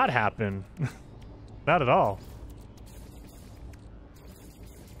should not happen. Not at all.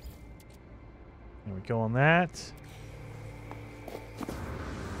 There we go on that.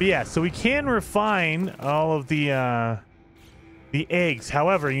 But yeah, so we can refine all of the eggs.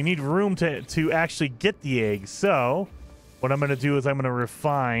 However, you need room to actually get the eggs. So what I'm going to do is I'm going to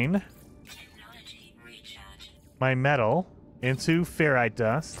refine my metal into ferrite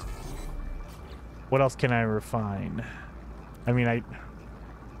dust. What else can I refine? I mean,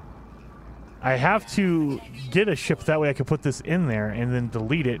 I have to get a ship, that way I can put this in there and then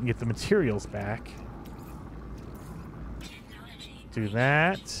delete it and get the materials back. Do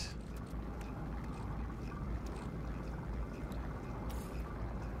that.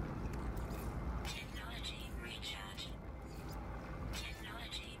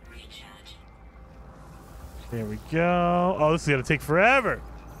 There we go. Oh, this is gonna take forever.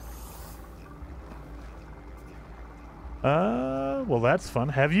 Well, that's fun.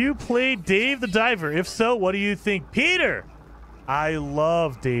 Have you played Dave the Diver? If so, what do you think? Peter! I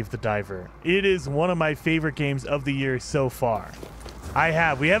love Dave the Diver. It is one of my favorite games of the year so far.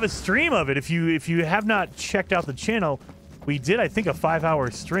 We have a stream of it. If you have not checked out the channel, we did, I think, a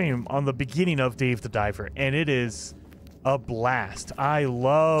 5-hour stream on the beginning of Dave the Diver, and it is a blast. I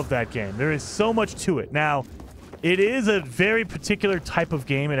love that game. There is so much to it. Now, it is a very particular type of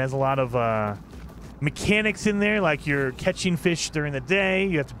game. It has a lot of mechanics in there, like you're catching fish during the day.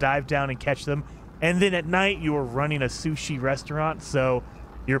 You have to dive down and catch them. And then at night, you are running a sushi restaurant. So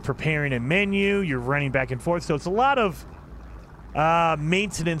you're preparing a menu. You're running back and forth. So it's a lot of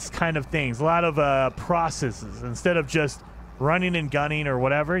maintenance kind of things, a lot of processes. Instead of just running and gunning or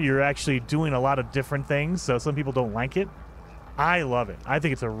whatever, you're actually doing a lot of different things. So some people don't like it. I love it. I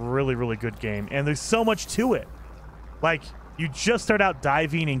think it's a really, really good game. And there's so much to it. Like, you just start out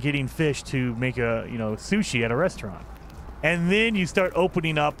diving and getting fish to make a, sushi at a restaurant. And then you start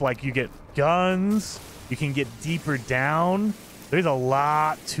opening up, like, you get guns. You can get deeper down. There's a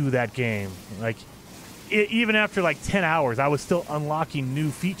lot to that game. Like, even after, like, 10 hours, I was still unlocking new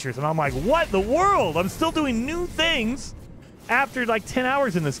features. And I'm like, what in the world? I'm still doing new things after, like, 10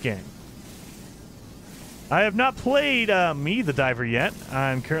 hours in this game. I have not played Me the Diver yet.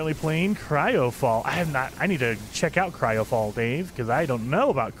 I'm currently playing Cryofall. I need to check out Cryofall, Dave, because I don't know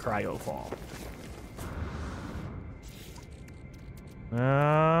about Cryofall.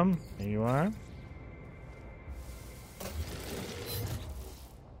 There you are.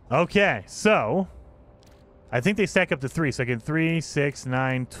 Okay, so I think they stack up to 3. So I get 3, 6,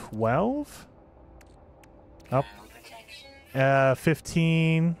 9, 12. Up.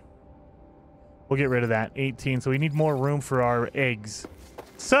 15. We'll get rid of that. 18. So we need more room for our eggs.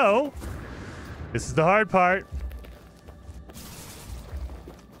 So, this is the hard part.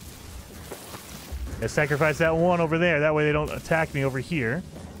 I sacrifice that one over there. That way they don't attack me over here.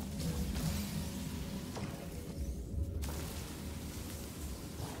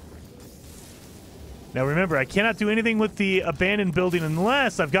 Now remember, I cannot do anything with the abandoned building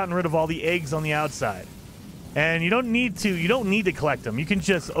unless I've gotten rid of all the eggs on the outside. And you don't need to collect them. You can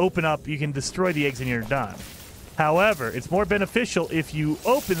just open up, you can destroy the eggs and you're done. However, it's more beneficial if you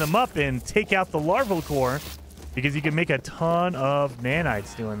open them up and take out the larval core, because you can make a ton of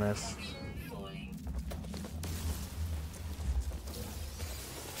nanites doing this.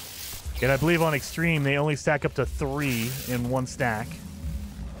 And I believe on Extreme, they only stack up to 3 in one stack.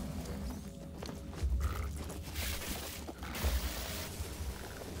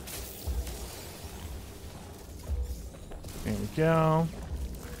 There we go.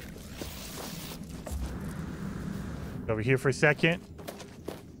 Over here for a second.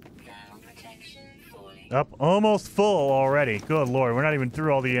 Up, almost full already. Good lord, we're not even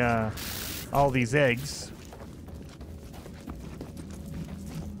through all these eggs.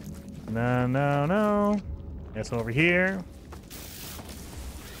 No, no, no. Yes, over here.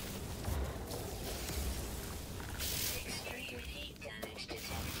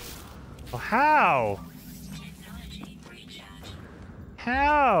 Oh, how?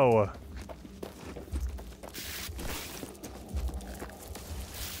 How?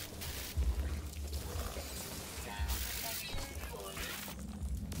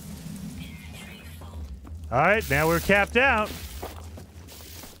 All right, now we're capped out.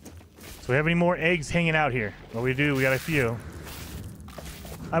 So we have any more eggs hanging out here? Well, we do. We got a few.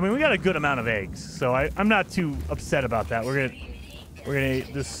 I mean, we got a good amount of eggs, so I'm not too upset about that. We're gonna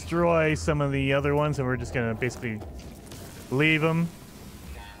destroy some of the other ones, and we're just gonna basically leave them.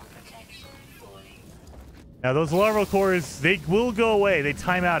 Now, those larval cores, they will go away. They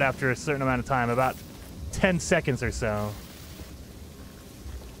time out after a certain amount of time, about 10 seconds or so.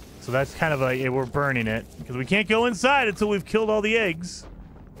 So that's kind of a, we're burning it, because we can't go inside until we've killed all the eggs.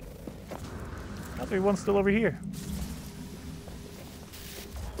 Oh, there's one still over here.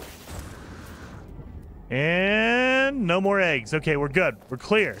 And no more eggs. Okay, we're good. We're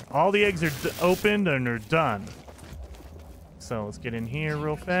clear. All the eggs are opened and are done. So let's get in here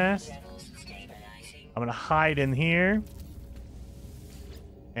real fast. I'm going to hide in here.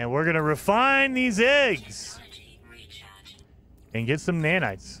 And we're going to refine these eggs. And get some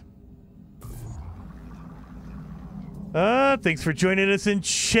nanites. Thanks for joining us in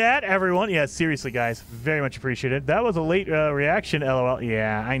chat, everyone. Yeah, seriously, guys. Very much appreciated. That was a late reaction, LOL.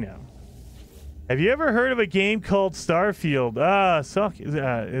 Yeah, I know. Have you ever heard of a game called Starfield?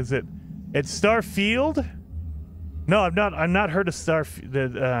 Is it? It's Starfield? No, I've not heard of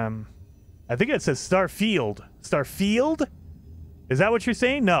Starfield. I think it says Starfield. Starfield? Is that what you're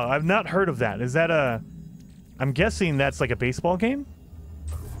saying? No, I've not heard of that. Is that a? I'm guessing that's like a baseball game.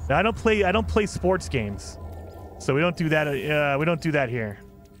 No, I don't play sports games. So we don't do that. We don't do that here.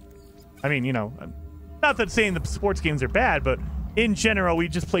 I mean, you know, not that saying the sports games are bad, but in general, we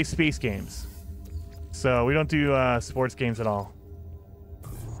just play space games. So we don't do sports games at all.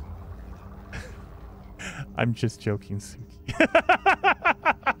 I'm just joking, Suki.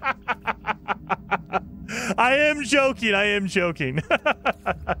 I am joking. I am joking.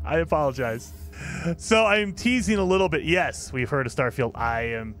 I apologize. So I'm teasing a little bit. Yes, we've heard of Starfield. I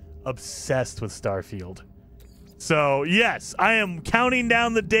am obsessed with Starfield. So, yes, I am counting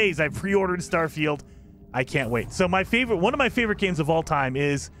down the days. I pre-ordered Starfield. I can't wait. So one of my favorite games of all time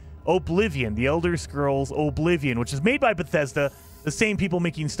is Oblivion, The Elder Scrolls Oblivion, which is made by Bethesda, the same people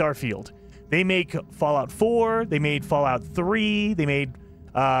making Starfield. They make Fallout 4, they made Fallout 3, they made,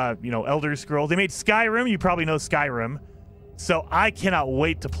 Elder Scrolls. They made Skyrim. You probably know Skyrim. So I cannot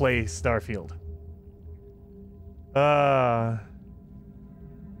wait to play Starfield.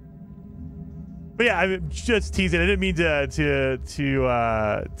 But yeah, I'm just teasing. I didn't mean to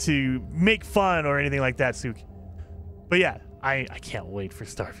make fun or anything like that, Suki. But yeah, I can't wait for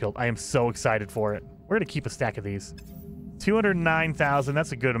Starfield. I am so excited for it. We're gonna keep a stack of these. 209,000.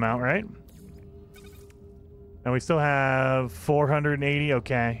 That's a good amount, right? And we still have 480.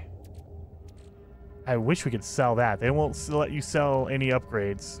 Okay. I wish we could sell that. They won't let you sell any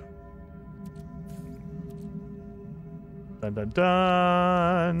upgrades. Dun dun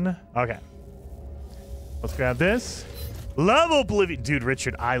dun. Okay. Let's grab this. Love Oblivion. Dude,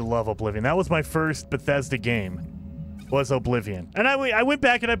 Richard, I love Oblivion. That was my first Bethesda game, was Oblivion. And I went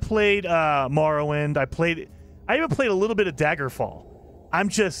back and I played Morrowind. I even played a little bit of Daggerfall. I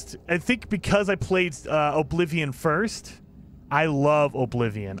think because I played Oblivion first, I love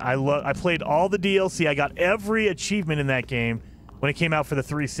Oblivion. I played all the DLC. I got every achievement in that game when it came out for the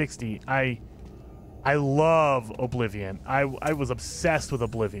 360. I love Oblivion. I was obsessed with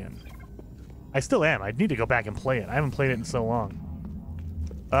Oblivion. I still am. I need to go back and play it. I haven't played it in so long.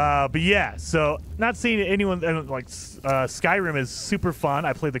 But yeah, so not seeing anyone like Skyrim is super fun.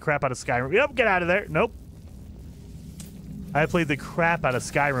 I played the crap out of Skyrim. Yep, get out of there. Nope. I played the crap out of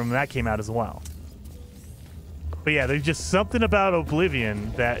Skyrim when that came out as well. But yeah, there's just something about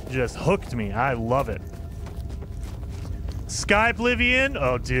Oblivion that just hooked me. I love it. Sky Oblivion?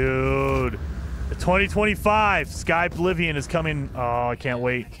 Oh, dude. The 2025 Sky Oblivion is coming. Oh, I can't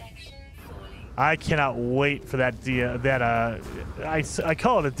wait. I cannot wait for that. I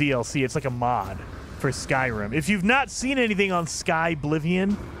call it a DLC. It's like a mod for Skyrim. If you've not seen anything on Sky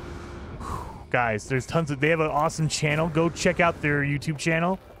Oblivion, guys, there's tons of. They have an awesome channel. Go check out their YouTube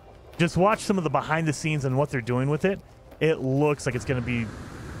channel. Just watch some of the behind the scenes and what they're doing with it. It looks like it's going to be.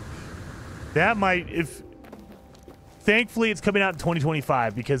 That might Thankfully, it's coming out in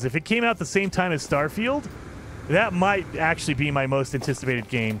 2025 because if it came out the same time as Starfield, that might actually be my most anticipated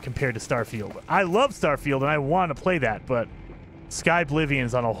game compared to Starfield. I love Starfield and I want to play that, but Sky Oblivion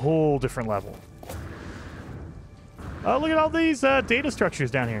is on a whole different level. Oh, look at all these data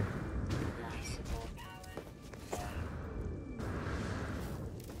structures down here.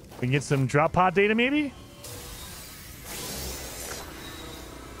 We can get some drop pod data, maybe?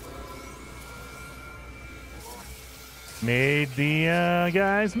 Made the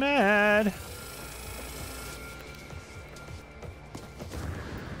guys mad.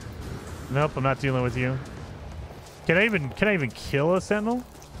 Nope, I'm not dealing with you. Can I even kill a sentinel?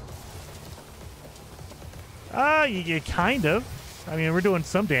 You kind of. I mean, we're doing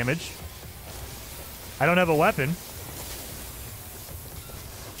some damage. I don't have a weapon.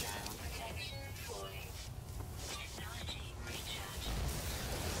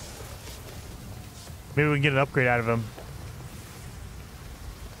 Maybe we can get an upgrade out of him.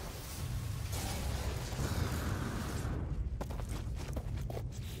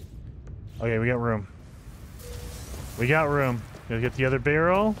 Okay, we got room. We got room. Gonna get the other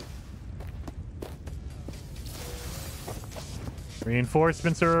barrel.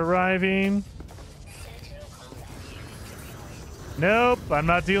 Reinforcements are arriving. Nope, I'm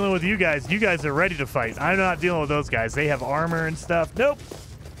not dealing with you guys. You guys are ready to fight. I'm not dealing with those guys. They have armor and stuff. Nope.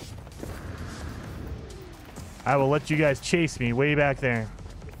 I will let you guys chase me way back there.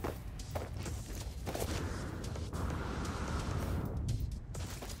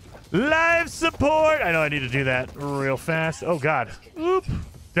 Live support. I know I need to do that real fast. Oh, God. Oop.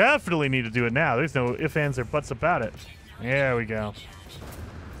 Definitely need to do it now. There's no ifs, ands, or buts about it. There we go.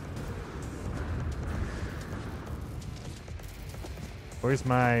 Where's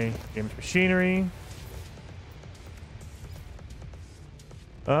my damaged machinery?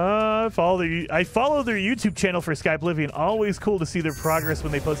 I follow their YouTube channel for Sky Oblivion. Always cool to see their progress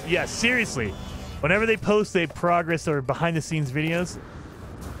when they post. Yeah, seriously. Whenever they post a progress or behind the scenes videos,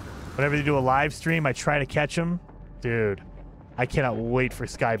 whenever they do a live stream, I try to catch them. Dude, I cannot wait for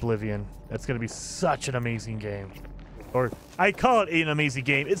Sky Oblivion. That's going to be such an amazing game. Or I call it an amazing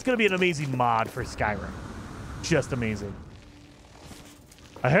game. It's going to be an amazing mod for Skyrim. Just amazing.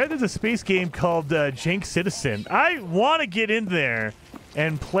 I heard there's a space game called Jank Citizen. I want to get in there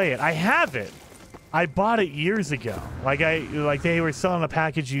and play it. I have it. I bought it years ago. Like they were selling a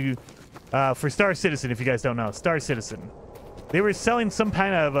package for Star Citizen, if you guys don't know. Star Citizen. They were selling some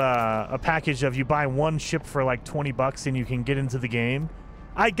kind of a package of you buy one ship for like 20 bucks and you can get into the game.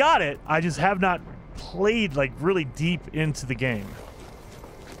 I got it. I just have not played like really deep into the game.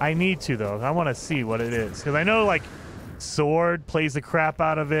 I need to though. I want to see what it is because I know like Sword plays the crap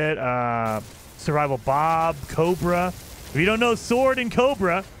out of it. Survival Bob, Cobra. If you don't know Sword and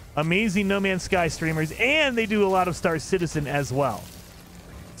Cobra, amazing No Man's Sky streamers, and they do a lot of Star Citizen as well.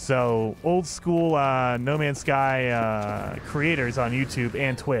 So old school No Man's Sky creators on YouTube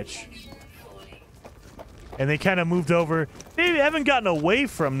and Twitch. And they kind of moved over. They haven't gotten away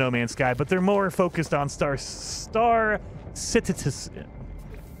from No Man's Sky, but they're more focused on Star Citizen.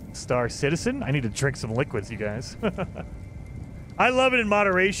 Star Citizen? I need to drink some liquids, you guys. I love it in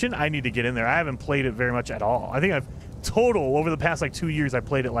moderation. I need to get in there. I haven't played it very much at all. I think I've total over the past like 2 years, I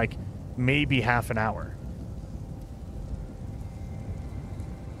played it like maybe half an hour.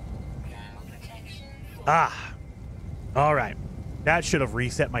 Ah. All right. That should have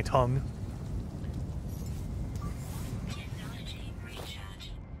reset my tongue.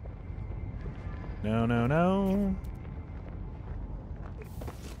 No, no, no.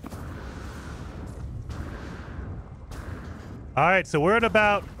 All right, so we're at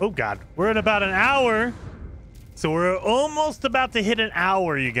about, oh God, we're at about an hour. So we're almost about to hit an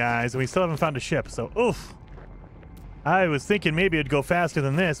hour, you guys, and we still haven't found a ship, so oof. I was thinking maybe it'd go faster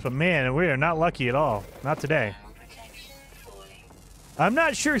than this, but man, we are not lucky at all. Not today. I'm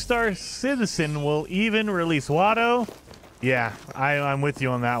not sure Star Citizen will even release Watto. Yeah, I'm with you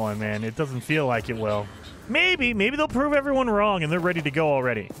on that one, man. It doesn't feel like it will. Maybe they'll prove everyone wrong and they're ready to go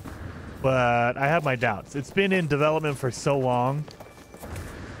already. But I have my doubts. It's been in development for so long.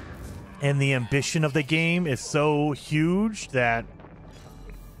 And the ambition of the game is so huge that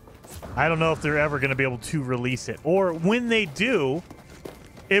I don't know if they're ever going to be able to release it. Or when they do,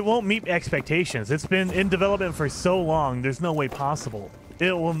 it won't meet expectations. It's been in development for so long, there's no way possible.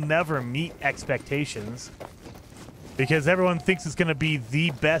 It will never meet expectations. Because everyone thinks it's going to be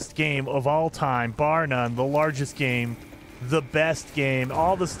the best game of all time, bar none, the largest game, the best game,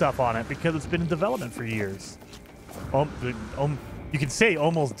 all the stuff on it, because it's been in development for years. You could say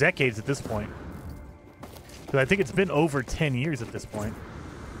almost decades at this point. Because I think it's been over 10 years at this point.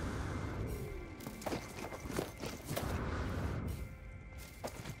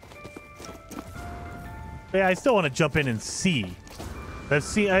 Yeah, I still want to jump in and see.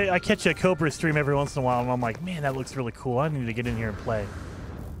 I catch a Cobra stream every once in a while, and I'm like, man, that looks really cool. I need to get in here and play.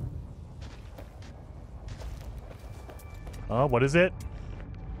 Oh, what is it?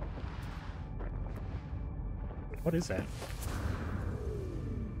 What is that?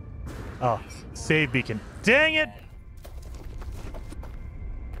 Oh, save beacon. Dang it!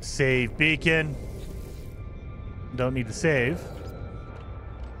 Save beacon. Don't need to save.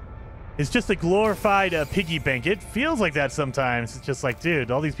 It's just a glorified piggy bank. It feels like that sometimes. It's just like, dude,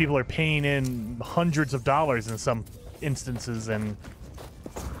 all these people are paying in hundreds of dollars in some instances, and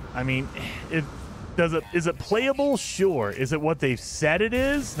I mean, is it playable? Sure. Is it what they've said it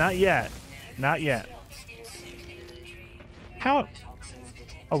is? Not yet. Not yet. How?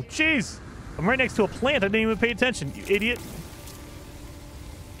 Oh, jeez. I'm right next to a plant. I didn't even pay attention, you idiot.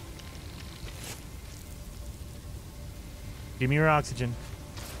 Give me your oxygen.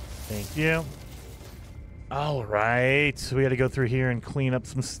 Thank you. All right. So we got to go through here and clean up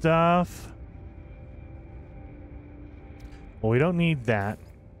some stuff. Well, we don't need that.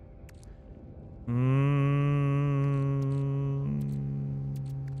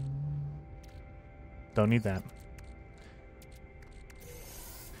 Don't need that.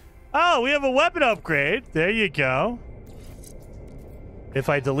 Oh, we have a weapon upgrade. There you go. If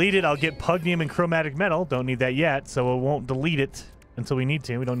I delete it, I'll get pugnium and chromatic metal. Don't need that yet, so it won't delete it until we need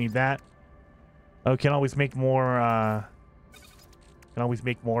to. We don't need that. Oh, can always make more Can always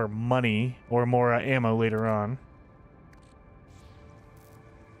make more money or more ammo later on.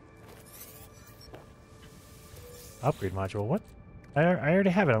 Upgrade module. What? I already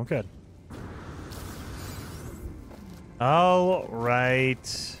have it. I'm good. All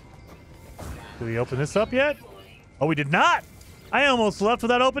right. Did we open this up yet? Oh, we did not. I almost left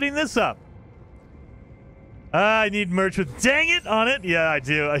without opening this up. I need merch with "dang it" on it. Yeah, I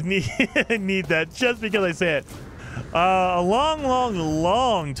do. I need I need that just because I say it. A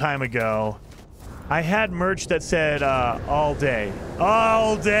long time ago, I had merch that said all day.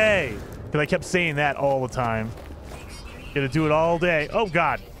 All day. Because I kept saying that all the time. Gonna do it all day. Oh,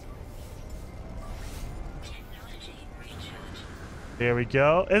 God. There we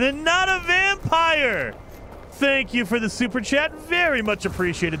go. And then Not a Vampire. Thank you for the super chat. Very much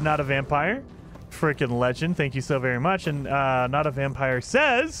appreciated, Not a Vampire. Freaking legend. Thank you so very much. And Not a Vampire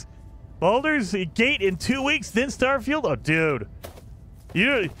says, Baldur's Gate in 2 weeks, then Starfield. Oh, dude.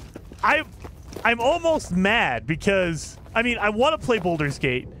 I'm almost mad because, I mean, I want to play Baldur's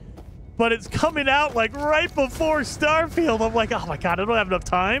Gate, but it's coming out like right before Starfield. I'm like, oh my God, I don't have enough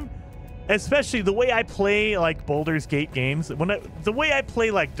time. Especially the way I play like Baldur's Gate games, the way I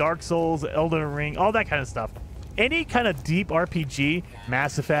play like Dark Souls, Elden Ring, all that kind of stuff. Any kind of deep RPG,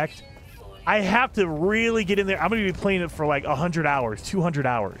 Mass Effect, I have to really get in there. I'm going to be playing it for like 100 hours, 200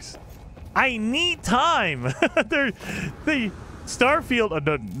 hours. I need time. The Starfield,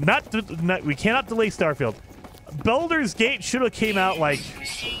 we cannot delay Starfield. Baldur's Gate should have came out like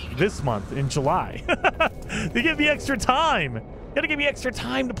this month in July. They give me extra time. Gotta give me extra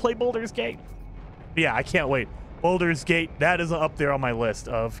time to play Baldur's Gate. But yeah, I can't wait. Baldur's Gate, that is up there on my list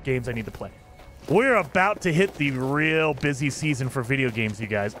of games I need to play. We're about to hit the real busy season for video games, you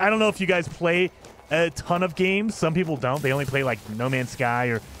guys. I don't know if you guys play a ton of games. Some people don't. They only play like No Man's Sky,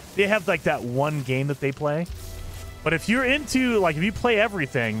 or they have like that one game that they play. But if you're into, like, if you play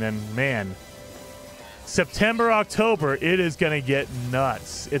everything, then man, September, October, it is going to get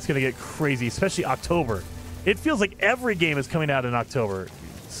nuts. It's going to get crazy, especially October. It feels like every game is coming out in October.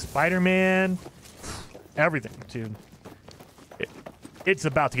 Spider-Man, everything, dude. It's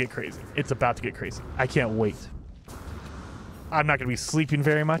about to get crazy. It's about to get crazy. I can't wait. I'm not going to be sleeping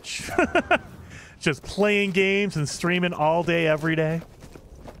very much. Just playing games and streaming all day, every day.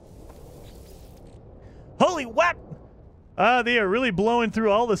 Holy whack! They are really blowing through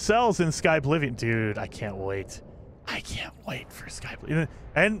all the cells in Skyblivion. Dude, I can't wait. I can't wait for Skyblivion.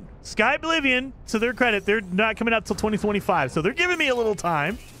 And Skyblivion, to their credit, they're not coming out till 2025, so they're giving me a little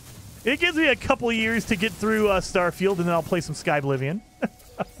time. It gives me a couple years to get through Starfield, and then I'll play some Skyblivion.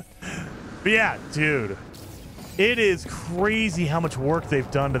 But yeah, dude, it is crazy how much work they've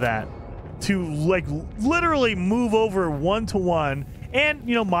done to that. To, like, literally move over one-to-one and,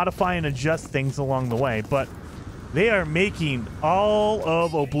 you know, modify and adjust things along the way. But they are making all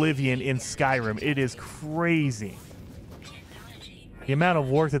of Oblivion in Skyrim. It is crazy. The amount of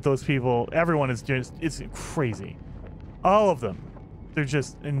work that those people, everyone is just, it's crazy. All of them. They're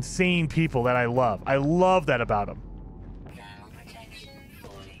just insane people that I love. I love that about them.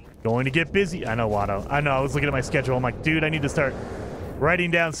 Going to get busy. I know, Watto. I know. I was looking at my schedule. I'm like, dude, I need to start writing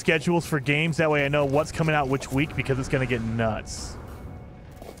down schedules for games. That way I know what's coming out which week, because it's going to get nuts.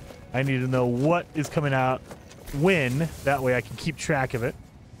 I need to know what is coming out when. That way I can keep track of it.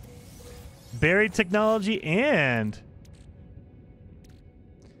 Buried technology and...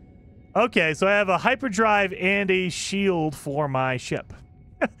 Okay, so I have a hyperdrive and a shield for my ship.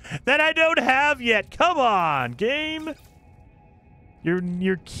 That I don't have yet. Come on, game.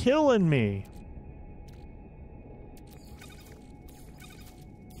 You're killing me.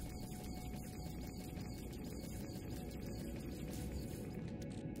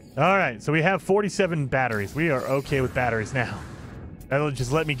 All right, so we have 47 batteries. We are okay with batteries now. That'll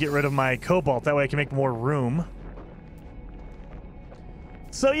just let me get rid of my cobalt. That way I can make more room.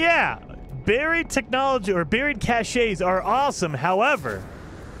 So yeah, buried technology or buried caches are awesome. However,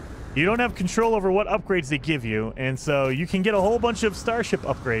 you don't have control over what upgrades they give you, and so you can get a whole bunch of starship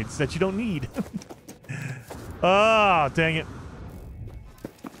upgrades that you don't need. Oh, dang it.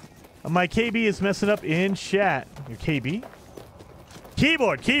 My KB is messing up in chat. Your KB?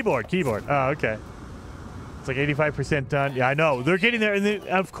 Keyboard. Oh, okay. It's like 85% done. Yeah, I know. They're getting there, and then,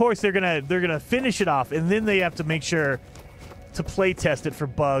 of course they're gonna finish it off, and then they have to make sure to play test it for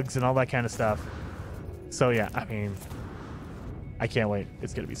bugs and all that kind of stuff. So yeah, I mean, I can't wait.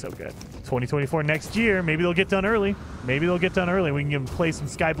 It's gonna be so good. 2024 next year. Maybe they'll get done early. We can play some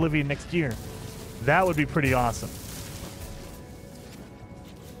Skyblivion next year. That would be pretty awesome.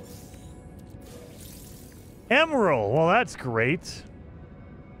 Emerald. Well, that's great.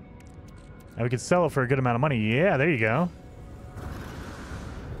 And we could sell it for a good amount of money. Yeah, there you go.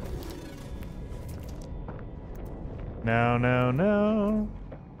 No, no, no.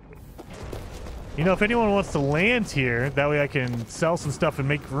 You know, if anyone wants to land here, that way I can sell some stuff and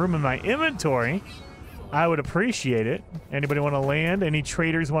make room in my inventory, I would appreciate it. Anybody want to land? Any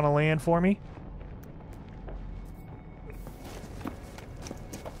traders want to land for me?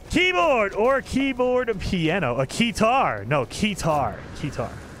 Keyboard or keyboard piano. A keytar. No, keytar.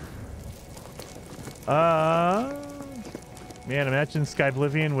 Keytar. Man, imagine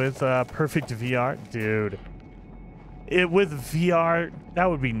Skyblivion with perfect VR. Dude. With VR, that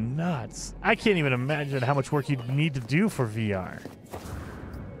would be nuts. I can't even imagine how much work you'd need to do for VR.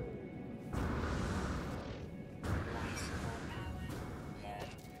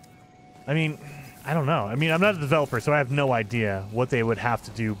 I mean, I don't know. I mean, I'm not a developer, so I have no idea what they would have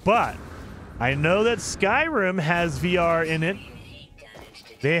to do. But I know that Skyrim has VR in it.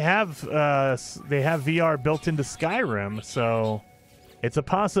 They have VR built into Skyrim, so it's a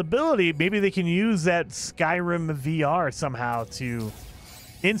possibility. Maybe they can use that Skyrim VR somehow to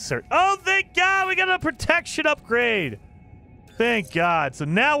insert. Oh, thank God, we got a protection upgrade. Thank God. So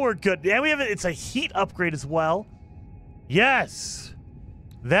now we're good. And we have it's a heat upgrade as well. Yes.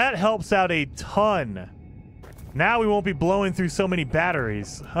 That helps out a ton. Now we won't be blowing through so many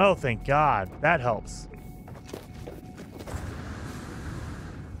batteries. Oh, thank God. That helps.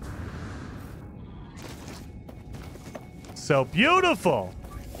 So beautiful.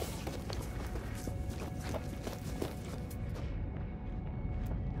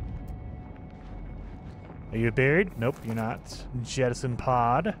 Are you buried? Nope, you're not. Jettison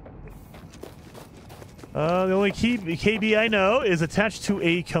pod. The only KB I know is attached to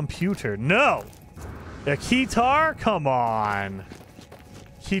a computer. No! A keytar? Come on.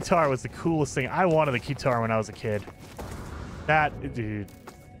 Keytar was the coolest thing. I wanted a keytar when I was a kid. That, dude.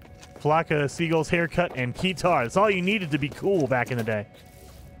 Flock of seagulls haircut and keytar. That's all you needed to be cool back in the day.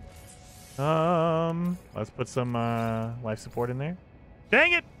 Let's put some life support in there.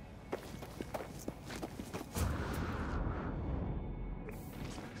 Dang it!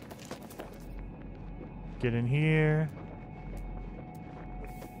 Get in here.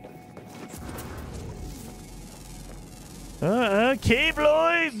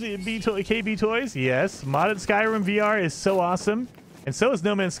 KB Toys, yes. Modded Skyrim VR is so awesome. And so is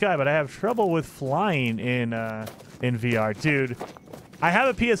No Man's Sky, but I have trouble with flying in VR. Dude, I have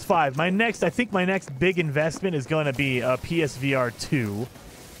a PS5. I think my next big investment is going to be a PSVR 2.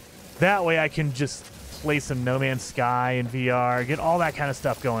 That way I can just play some No Man's Sky in VR, get all that kind of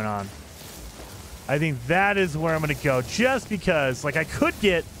stuff going on. I think that is where I'm going to go, just because, like, I could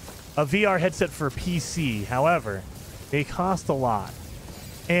get a VR headset for PC. However, they cost a lot.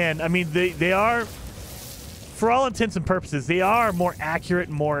 And, I mean, they are, for all intents and purposes, they are more accurate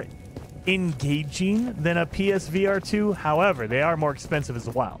and more engaging than a PSVR 2. However, they are more expensive as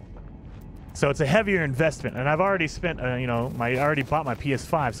well. So it's a heavier investment. And I've already spent, I already bought my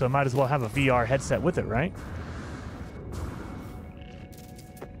PS5, so I might as well have a VR headset with it, right?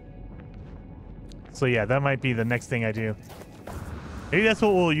 So yeah, that might be the next thing I do. Maybe that's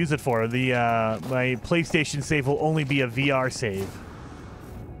what we'll use it for. My PlayStation save will only be a VR save.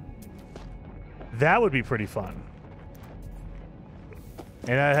 That would be pretty fun.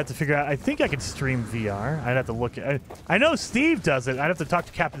 And I'd have to figure out, I think I could stream VR. I'd have to look at, I know Steve does it. I'd have to talk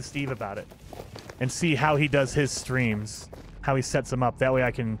to Captain Steve about it and see how he does his streams, how he sets them up. That way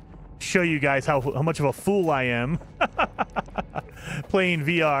I can show you guys how much of a fool I am playing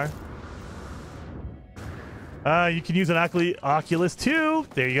VR. You can use an Oculus too.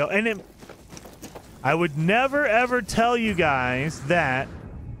 There you go. And I would never, ever tell you guys that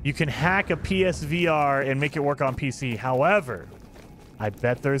you can hack a PSVR and make it work on PC. However, I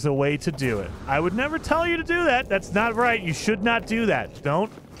bet there's a way to do it. I would never tell you to do that. That's not right. You should not do that.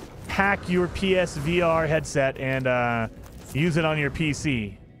 Don't hack your PSVR headset and use it on your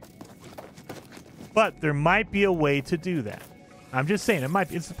PC. But there might be a way to do that. I'm just saying,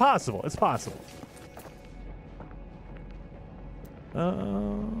 it's possible. It's possible.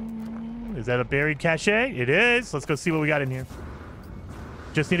 Is that a buried cache? It is. Let's go see what we got in here.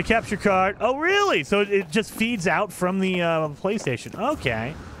 Just need a capture card. Oh, really? So it just feeds out from the PlayStation.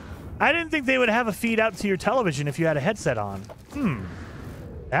 Okay. I didn't think they would have a feed out to your television if you had a headset on.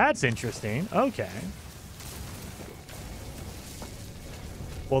 That's interesting. Okay.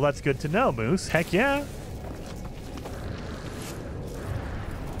 Well, that's good to know, Moose. Heck yeah.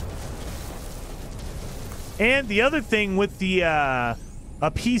 And the other thing with the a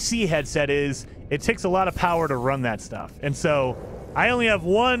PC headset is it takes a lot of power to run that stuff. And so I only have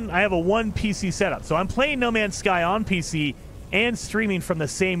I have a one PC setup. So I'm playing No Man's Sky on PC and streaming from the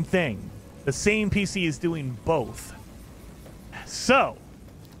same thing. The same PC is doing both. So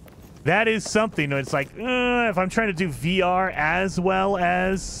That is something. It's like, if I'm trying to do VR as well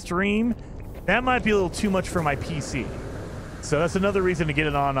as stream, that might be a little too much for my PC. So that's another reason to get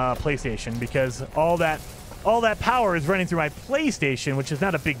it on PlayStation, because all that power is running through my PlayStation, which is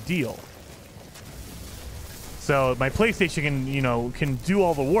not a big deal. So my PlayStation can do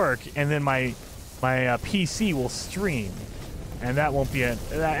all the work, and then my PC will stream, and that won't be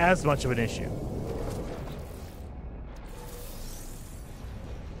as much of an issue.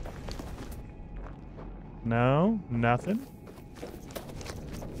 No, nothing.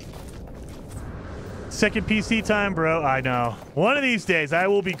 Second PC time, bro. I know. One of these days, I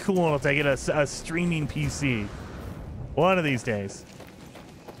will be cool enough to get a streaming PC. One of these days.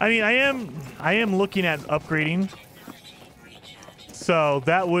 I mean, I am looking at upgrading. So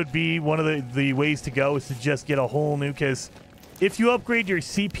that would be one of the ways to go, is to just get a whole new, because if you upgrade your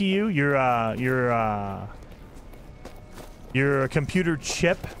CPU, your computer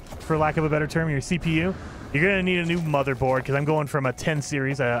chip, for lack of a better term, your CPU, you're going to need a new motherboard, because I'm going from a 10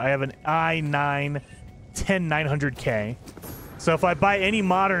 series. I have an i9 10900K. So if I buy any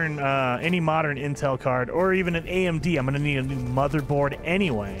modern Intel card, or even an AMD, I'm going to need a new motherboard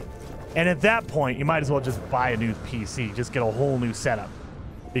anyway. And at that point, you might as well just buy a new PC. Just get a whole new setup,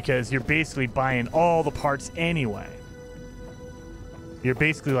 because you're basically buying all the parts anyway. You're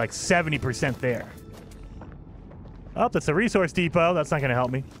basically like 70% there. Oh, that's a resource depot. That's not going to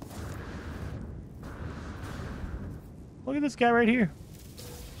help me. Look at this guy right here.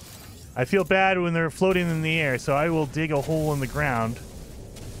 I feel bad when they're floating in the air, so I will dig a hole in the ground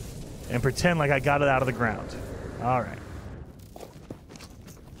and pretend like I got it out of the ground. All right.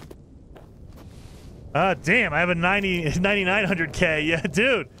 Damn, I have a 9900K. Yeah,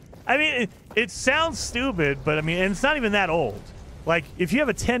 dude. I mean, it sounds stupid, but I mean, and it's not even that old. Like, if you have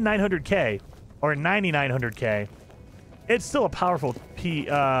a 10900K or a 9900K, it's still a powerful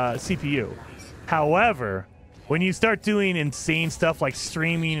CPU. However, when you start doing insane stuff like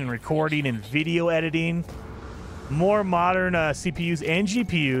streaming and recording and video editing, more modern CPUs and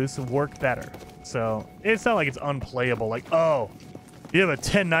GPUs work better. So it's not like it's unplayable. Like, oh, you have a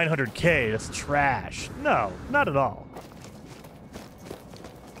 10900K, that's trash. No, not at all.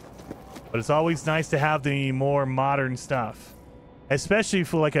 But it's always nice to have the more modern stuff, especially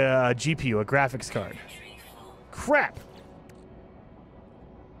for like a GPU, a graphics card. Crap.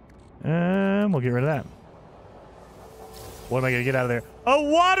 And we'll get rid of that. What am I going to get out of there? A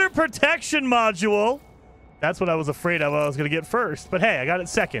water protection module. That's what I was afraid of I was going to get first. But hey, I got it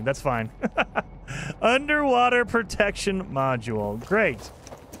second. That's fine. Underwater protection module. Great.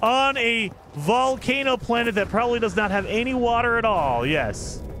 On a volcano planet that probably does not have any water at all.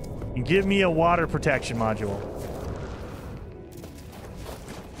 Yes. Give me a water protection module.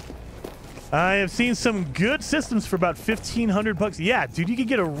 I have seen some good systems for about $1,500. Yeah, dude, you could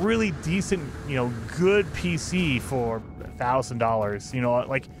get a really decent, good PC for $1,000.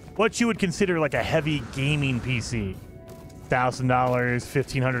 Like what you would consider like a heavy gaming PC. $1,000,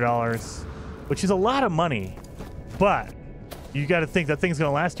 $1,500, which is a lot of money. But you got to think that thing's going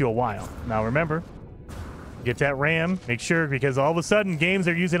to last you a while. Now, remember, get that RAM. Make sure, because all of a sudden games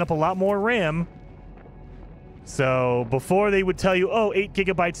are using up a lot more RAM. So before they would tell you, oh, 8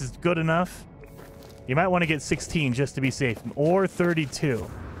 gigabytes is good enough, you might want to get 16 just to be safe, or 32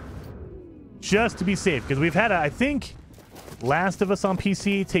 just to be safe, because we've had I think Last of Us on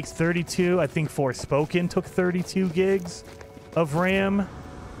PC takes 32. I think Forspoken took 32 gigs of RAM.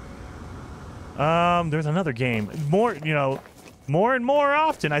 There's another game, more and more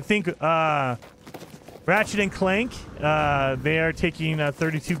often. I think Ratchet and Clank, they are taking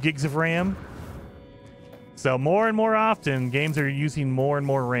 32 gigs of RAM. So more and more often, games are using more and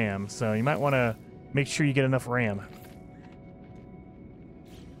more RAM. So you might want to make sure you get enough RAM.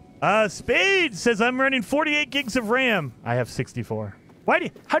 Spade says, I'm running 48 gigs of RAM. I have 64. How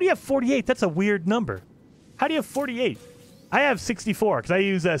do you have 48? That's a weird number. How do you have 48? I have 64 because I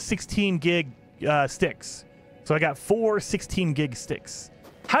use 16 gig sticks. So I got 4 16 gig sticks.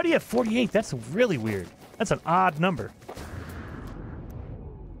 How do you have 48? That's really weird. That's an odd number.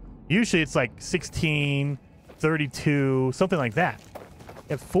 Usually it's like 16, 32, something like that.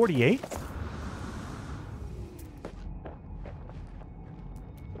 You have 48?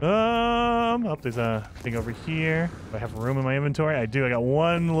 Oh, there's a thing over here. Do I have room in my inventory? I do. I got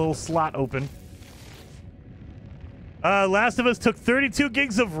one little slot open. Last of Us took 32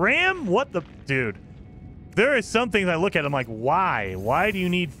 gigs of RAM? What the... Dude. There are some things I look at, I'm like, why? Why do you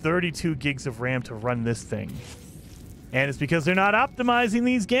need 32 gigs of RAM to run this thing? And it's because they're not optimizing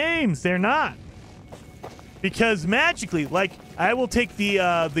these games. They're not. Because magically, like, I will take the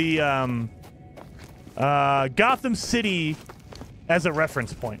Gotham City as a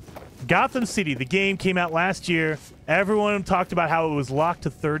reference point. Gotham City, the game came out last year. Everyone talked about how it was locked to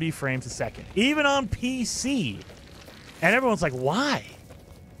 30 frames a second, even on PC. And everyone's like, why?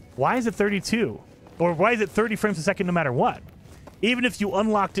 Why is it 32? Or why is it 30 frames a second no matter what? Even if you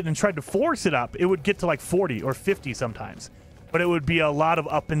unlocked it and tried to force it up, it would get to like 40 or 50 sometimes. But it would be a lot of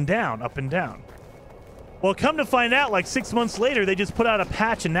up and down, up and down. Well, come to find out, like 6 months later, they just put out a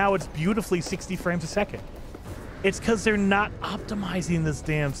patch and now it's beautifully 60 frames a second. It's because they're not optimizing this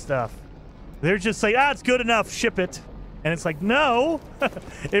damn stuff. They're just like, it's good enough, ship it. And it's like, no,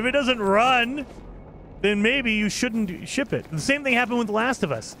 if it doesn't run, then maybe you shouldn't ship it. The same thing happened with The Last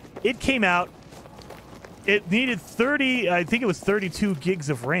of Us. It came out, it needed 30, I think it was 32 gigs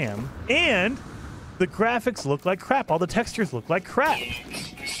of RAM, and the graphics looked like crap. All the textures looked like crap.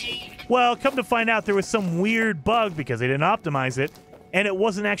 Well, come to find out there was some weird bug because they didn't optimize it, and it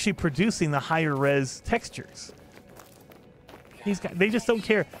wasn't actually producing the higher res textures. These guys, they just don't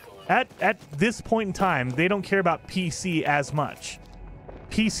care. At this point in time, they don't care about PC as much.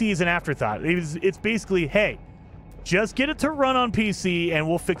 PC is an afterthought. It's basically, hey, just get it to run on PC and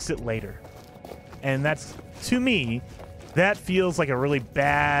we'll fix it later. And that's, to me, that feels like a really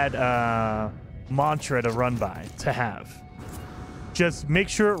bad mantra to run by, to have. Just make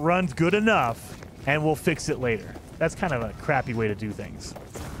sure it runs good enough and we'll fix it later. That's kind of a crappy way to do things.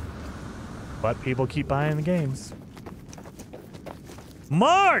 But people keep buying the games.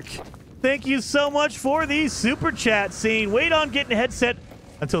 Mark, thank you so much for the super chat saying, wait on getting a headset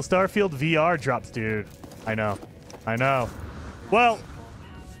until Starfield VR drops, dude. I know. I know. Well,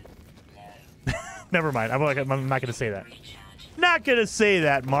 never mind. I'm not going to say that. Not going to say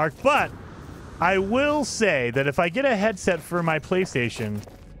that, Mark, but I will say that if I get a headset for my PlayStation,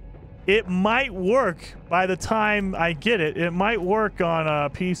 it might work by the time I get it. It might work on a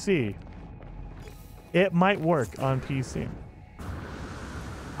PC. It might work on PC.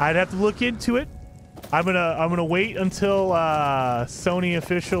 I'd have to look into it. I'm gonna wait until Sony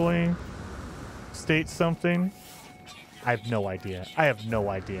officially states something. I have no idea. I have no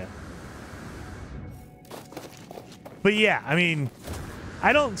idea. But yeah, I mean,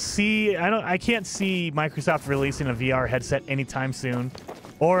 I can't see Microsoft releasing a VR headset anytime soon,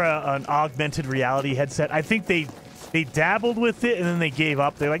 or an augmented reality headset. I think they dabbled with it and then they gave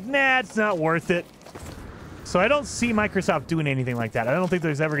up. They're like, nah, it's not worth it. So I don't see Microsoft doing anything like that. I don't think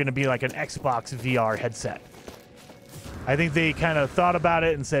there's ever going to be like an Xbox VR headset. I think they kind of thought about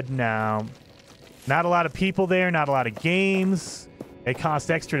it and said, no, not a lot of people there, not a lot of games. It costs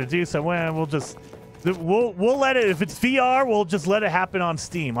extra to do, so well, we'll let it, if it's VR, we'll just let it happen on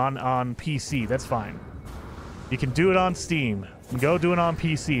Steam, on PC. That's fine. You can do it on Steam. And go do it on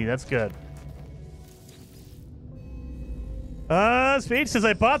PC. That's good. Spade says,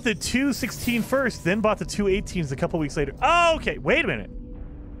 I bought the 216 first, then bought the 218s a couple weeks later. Oh, okay. Wait a minute.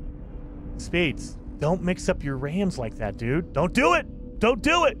 Spades, don't mix up your RAMs like that, dude. Don't do it. Don't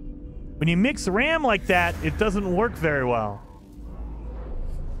do it. When you mix RAM like that, it doesn't work very well.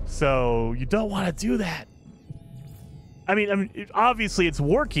 So you don't want to do that. I mean, obviously it's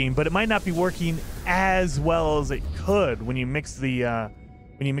working, but it might not be working as well as it could when you mix the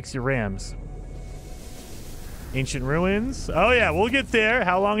when you mix your RAMs. Ancient Ruins. Oh yeah, we'll get there.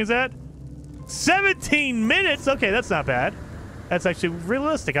 How long is that? 17 minutes. Okay, that's not bad. That's actually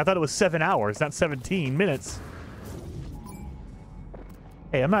realistic. I thought it was 7 hours, not 17 minutes.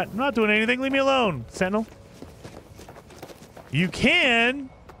 Hey, I'm not doing anything. Leave me alone, Sentinel. You can,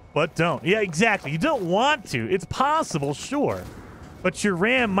 but don't. Yeah, exactly. You don't want to. It's possible, sure. But your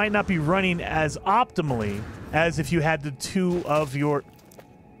RAM might not be running as optimally as if you had the two of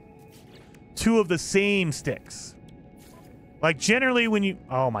the same sticks. Like generally when you...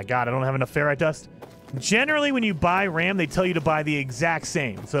 Oh my god, I don't have enough ferrite dust. Generally when you buy RAM, they tell you to buy the exact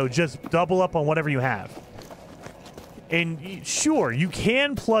same. So just double up on whatever you have. And sure, you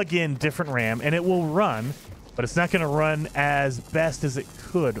can plug in different RAM and it will run, but it's not going to run as best as it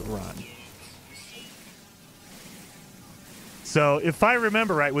could run. So if I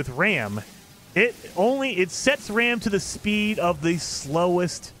remember right with RAM, it sets RAM to the speed of the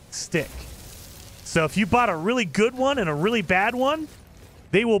slowest stick. So if you bought a really good one and a really bad one,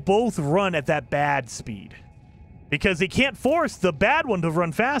 they will both run at that bad speed. Because they can't force the bad one to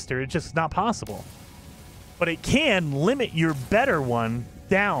run faster. It's just not possible. But it can limit your better one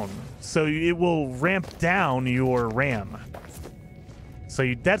down. So it will ramp down your RAM.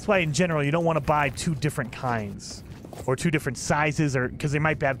 So that's why in general you don't want to buy two different kinds. Or two different sizes, or because they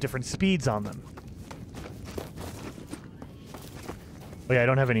might have different speeds on them. Oh yeah, I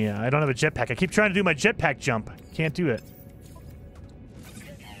don't have any. I don't have a jetpack. I keep trying to do my jetpack jump. Can't do it.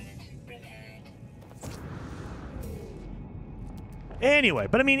 Anyway,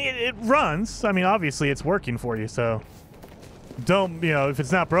 but I mean, it runs. I mean, obviously it's working for you, so don't, you know, if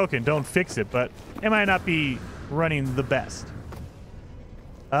it's not broken, don't fix it, but it might not be running the best.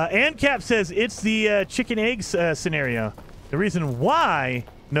 AnCap says it's the chicken eggs scenario. The reason why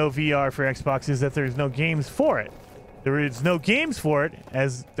no VR for Xbox is that there's no games for it. There is no games for it,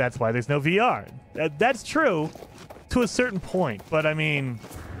 as that's why there's no VR. That's true to a certain point, but I mean,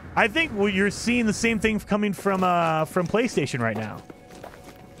 I think you're seeing the same thing coming from PlayStation right now.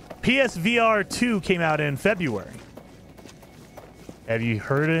 PSVR 2 came out in February. Have you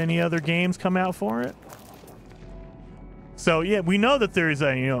heard of any other games come out for it? So yeah, we know that there's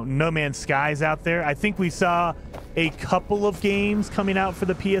No Man's Skies out there. I think we saw a couple of games coming out for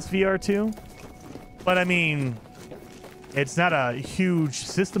the PSVR 2, but I mean, it's not a huge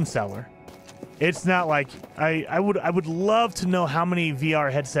system seller. It's not like I would love to know how many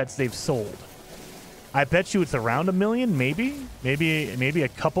VR headsets they've sold. I bet you it's around 1 million, maybe a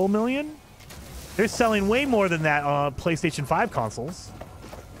couple million. They're selling way more than that on PlayStation 5 consoles.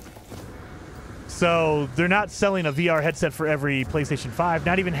 So they're not selling a VR headset for every PlayStation 5,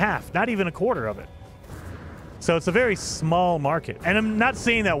 not even half, not even a quarter of it. So it's a very small market. And I'm not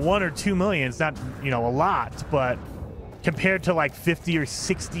saying that 1 or 2 million is not, a lot, but compared to like 50 or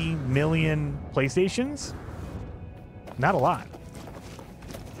 60 million PlayStations, not a lot.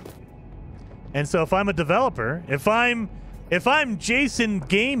 And so if I'm a developer, if I'm Jason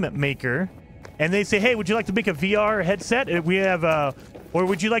Game Maker, and they say, hey, would you like to make a VR headset? We have or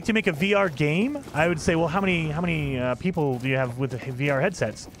would you like to make a VR game? I would say, well, how many people do you have with VR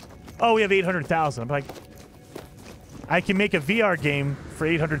headsets? Oh, we have 800,000. I'm like, I can make a VR game for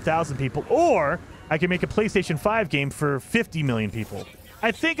 800,000 people, or I can make a PlayStation 5 game for 50 million people.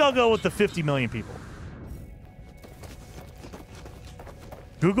 I think I'll go with the 50 million people.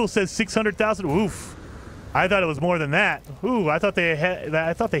 Google says 600,000. Oof. I thought it was more than that. Ooh, I thought they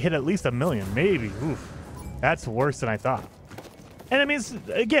hit at least 1 million, maybe. Oof. That's worse than I thought. And I mean,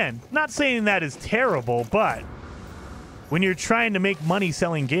 again, not saying that is terrible, but when you're trying to make money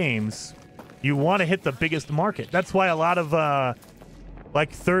selling games, you want to hit the biggest market. That's why a lot of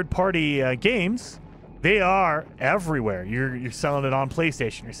like third-party games, they are everywhere. You're selling it on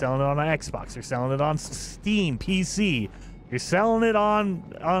PlayStation, you're selling it on Xbox, you're selling it on Steam, PC, you're selling it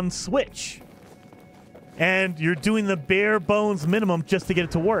on Switch. And you're doing the bare bones minimum just to get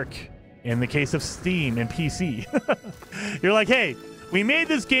it to work. In the case of Steam and PC. You're like, hey, we made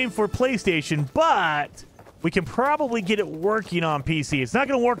this game for PlayStation, but we can probably get it working on PC. It's not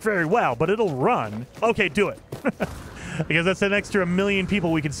going to work very well, but it'll run. Okay, do it. Because that's an extra 1 million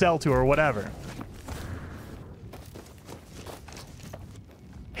people we can sell to or whatever.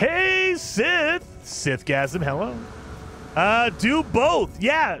 Hey, Sithgasm, hello. Do both.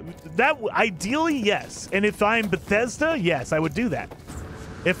 Yeah, that ideally, yes. And if I'm Bethesda, yes, I would do that.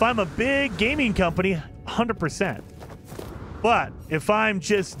 If I'm a big gaming company, 100%. But if I'm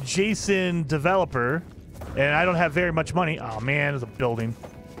just Jason developer and I don't have very much money, oh man, there's a building.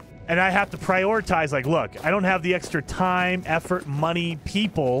 And I have to prioritize, like, look, I don't have the extra time, effort, money,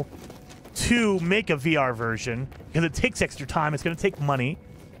 people to make a VR version because it takes extra time. It's going to take money.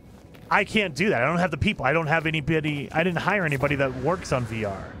 I can't do that. I don't have the people. I don't have anybody. I didn't hire anybody that works on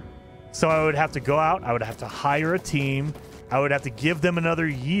VR. So I would have to go out. I would have to hire a team. I would have to give them another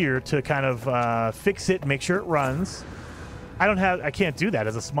year to kind of fix it, make sure it runs. I can't do that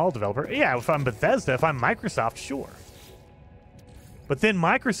as a small developer. Yeah, if I'm Bethesda, if I'm Microsoft, sure. But then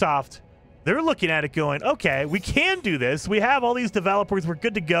Microsoft, they're looking at it going, okay, we can do this. We have all these developers. We're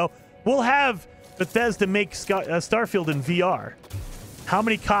good to go. We'll have Bethesda make Starfield in VR. How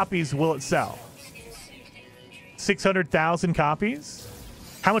many copies will it sell? 600,000 copies?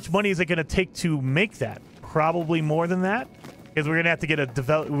 How much money is it going to take to make that? Probably more than that, because we're going to have to get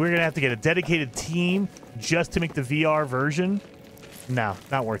a dedicated team just to make the VR version. No,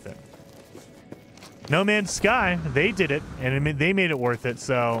 not worth it. No Man's Sky, they did it, and they made it worth it.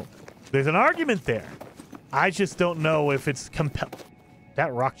 So there's an argument there. I just don't know if it's compelling.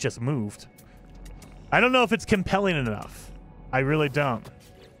 That rock just moved. I don't know if it's compelling enough. I really don't.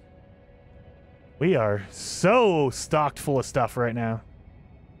 We are so stocked full of stuff right now.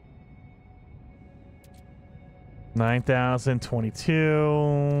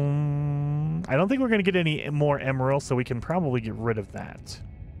 9,022. I don't think we're going to get any more emeralds, so we can probably get rid of that.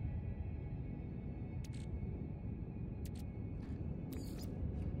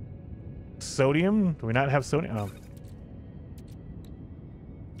 Sodium? Do we not have sodium? Oh.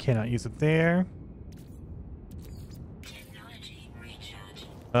 Cannot use it there.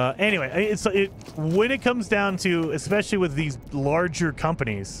 Anyway, when it comes down to, especially with these larger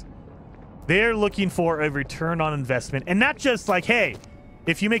companies, They're looking for a return on investment, and not just like, hey,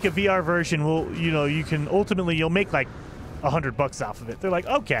 if you make a VR version, well, you know, you can ultimately you'll make like $100 off of it. They're like,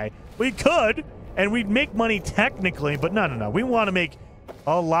 okay, we could, and we'd make money technically, but no. We want to make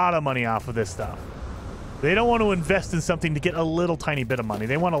a lot of money off of this stuff. They don't want to invest in something to get a little tiny bit of money.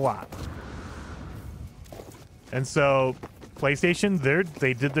 They want a lot. And so PlayStation,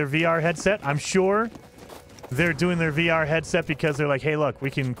 they did their VR headset. I'm sure they're doing their VR headset because they're like, hey, look,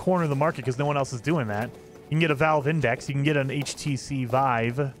 we can corner the market because no one else is doing that. You can get a Valve Index. You can get an HTC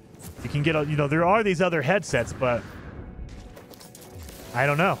Vive. You can get a, you know, there are these other headsets, but I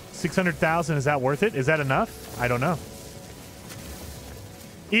don't know. 600,000, is that worth it? Is that enough? I don't know.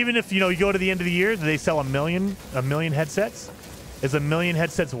 Even if, you know, you go to the end of the year, do they sell a million headsets? Is a million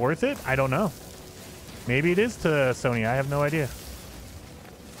headsets worth it? I don't know. Maybe it is to Sony. I have no idea.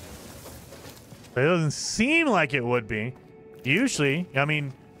 But it doesn't seem like it would be. Usually, I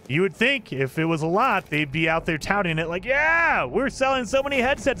mean, you would think if it was a lot, they'd be out there touting it like, yeah, we're selling so many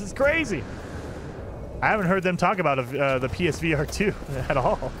headsets, it's crazy. I haven't heard them talk about the PSVR 2 at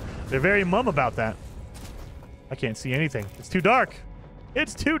all. They're very mum about that. I can't see anything. It's too dark.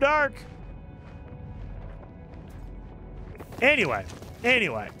 It's too dark. Anyway.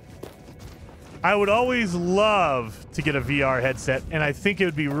 I would always love to get a VR headset, and I think it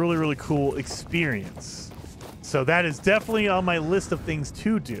would be a really, really cool experience. So that is definitely on my list of things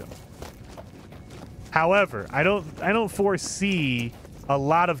to do. However, I don't foresee a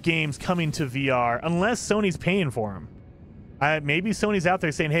lot of games coming to VR unless Sony's paying for them. Maybe Sony's out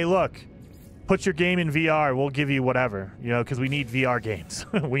there saying, hey, look, put your game in VR. We'll give you whatever, you know, because we need VR games.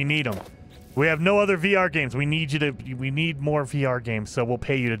 We need them. We have no other VR games. We need more VR games, so we'll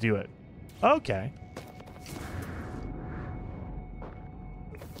pay you to do it. Okay.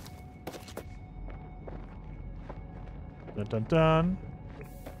 Dun, dun, dun.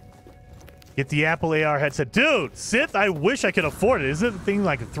 Get the Apple AR headset. Dude, Sith, I wish I could afford it. Isn't the thing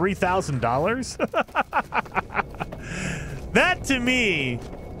like $3,000? That to me,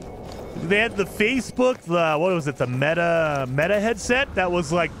 they had the Facebook, what was it, the Meta headset that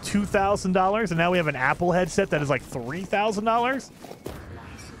was like $2,000, and now we have an Apple headset that is like $3,000.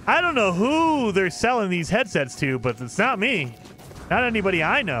 I don't know who they're selling these headsets to, but it's not me. Not anybody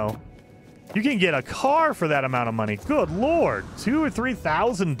I know. You can get a car for that amount of money. Good Lord. $2,000 or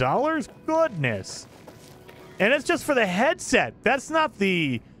 $3,000? Goodness. And it's just for the headset. That's not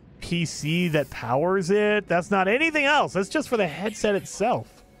the PC that powers it. That's not anything else. That's just for the headset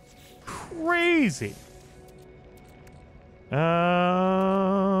itself. Crazy. We'll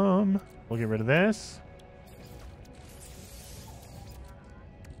get rid of this.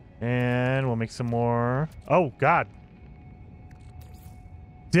 And we'll make some more. Oh, God.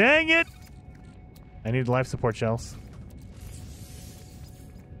 Dang it. I need life support shells.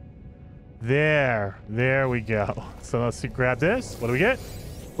 There we go. So let's grab this. What do we get?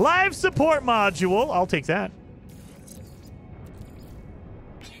 Life support module. I'll take that.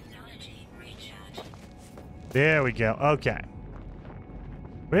 There we go. Okay.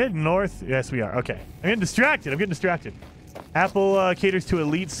 We're heading north. Yes, we are. Okay. I'm getting distracted. Apple caters to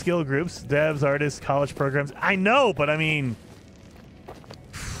elite skill groups, devs, artists, college programs. I know, but I mean,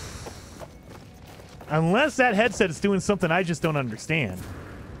 unless that headset is doing something I just don't understand.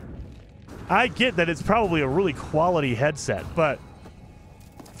 I get that it's probably a really quality headset, but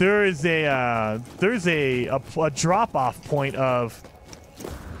there's a drop-off point of,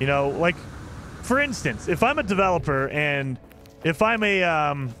 you know, like, for instance, if I'm a developer and if I'm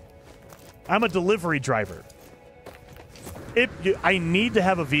a delivery driver, I need to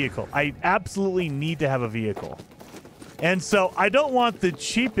have a vehicle. I absolutely need to have a vehicle. And so I don't want the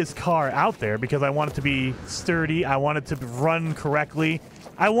cheapest car out there because I want it to be sturdy. I want it to run correctly.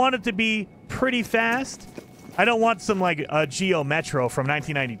 I want it to be pretty fast. I don't want some like a Geo Metro from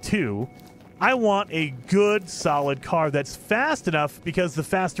 1992. I want a good, solid car that's fast enough because the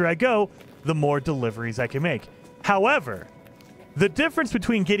faster I go, the more deliveries I can make. However, the difference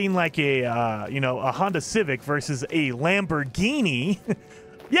between getting like a Honda Civic versus a Lamborghini,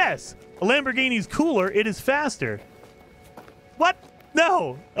 yes, a Lamborghini's cooler, it is faster. What?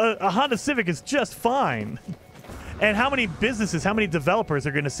 No, a Honda Civic is just fine. And how many businesses, how many developers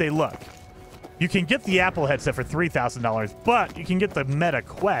are going to say, look, you can get the Apple headset for $3,000, but you can get the Meta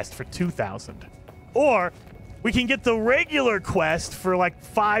Quest for $2,000. Or we can get the regular Quest for like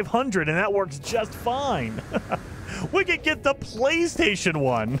 $500, and that works just fine. We could get the PlayStation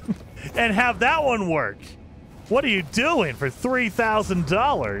one and have that one work. What are you doing for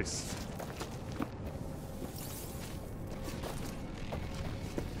 $3,000?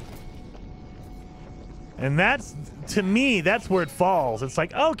 And that's, to me, that's where it falls. It's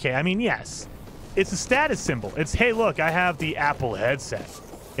like, okay, I mean, yes, it's a status symbol. It's, hey, look, I have the Apple headset,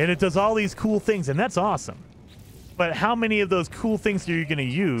 and it does all these cool things, and that's awesome. But how many of those cool things are you going to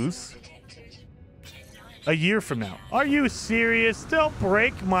use a year from now? Are you serious? Don't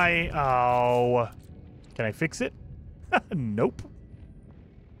break my... Oh. Can I fix it? Nope.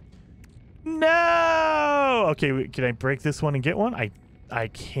 No! Okay, can I break this one and get one? I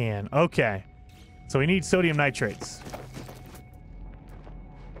can. Okay. So we need sodium nitrates.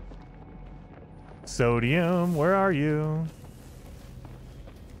 Sodium, where are you?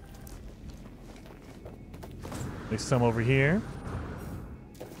 There's some over here.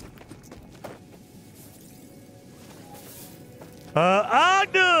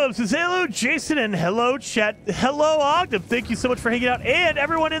 Ogdom says hello, Jason, and hello, chat. Hello, Ogdom. Thank you so much for hanging out, and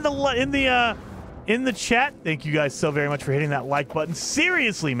everyone in the chat. Thank you guys so very much for hitting that like button.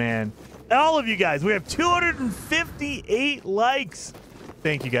 Seriously, man, all of you guys. We have 258 likes.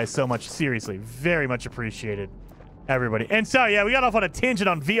 Thank you guys so much. Seriously, very much appreciated, everybody. And sorry, yeah, we got off on a tangent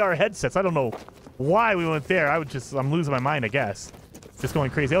on VR headsets. I don't know why we went there. I'm losing my mind, I guess. Just going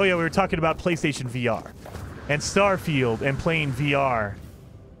crazy. Oh yeah, we were talking about PlayStation VR. And Starfield and playing VR.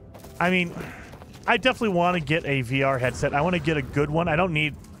 I mean, I definitely want to get a VR headset. I want to get a good one. I don't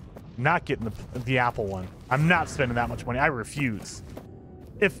need... Not getting the Apple one. I'm not spending that much money. I refuse.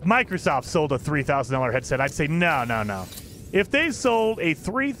 If Microsoft sold a $3,000 headset, I'd say no, no, no. If they sold a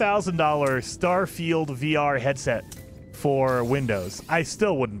 $3,000 Starfield VR headset for Windows, I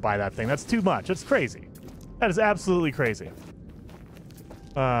still wouldn't buy that thing. That's too much. That's crazy. That is absolutely crazy.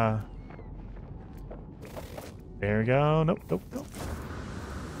 There we go. Nope, nope, nope.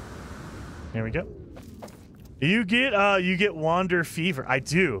 There we go. You get Wander Fever. I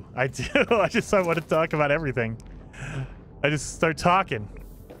do. I do. I just want to talk about everything. I just start talking.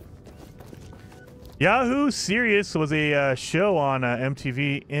 Yahoo Serious was a show on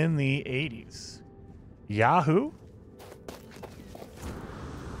MTV in the 80s. Yahoo?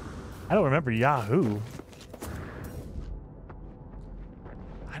 I don't remember Yahoo.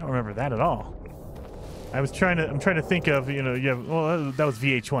 I don't remember that at all. I'm trying to think of, well, that was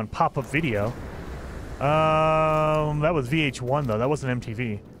VH1, pop-up video. That was VH1 though. That wasn't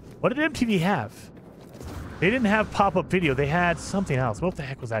MTV. What did MTV have? They didn't have pop-up video. They had something else. What the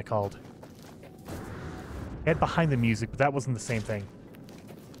heck was that called? They had Behind the Music, but that wasn't the same thing.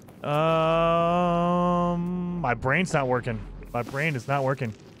 My brain's not working. My brain is not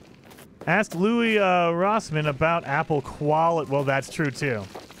working. Asked Louis Rossman about Apple quality. Well, that's true too.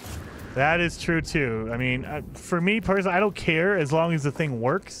 That is true too. I mean, for me personally, I don't care as long as the thing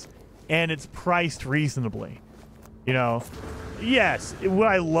works and it's priced reasonably. You know, yes, would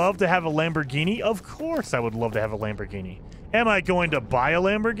I love to have a Lamborghini? Of course I would love to have a Lamborghini. Am I going to buy a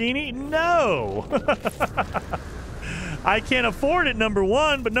Lamborghini? No. I can't afford it, number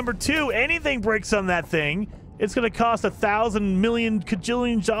one, but number two, anything breaks on that thing, it's going to cost $1,000,000,000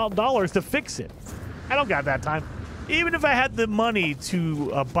 cajillion dollars to fix it. I don't got that time. Even if I had the money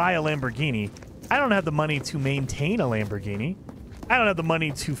to buy a Lamborghini, I don't have the money to maintain a Lamborghini. I don't have the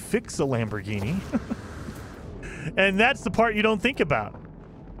money to fix a Lamborghini. And that's the part you don't think about.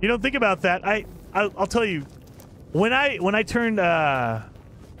 You don't think about that. I'll tell you, when I turned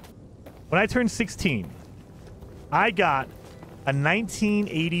 16, I got a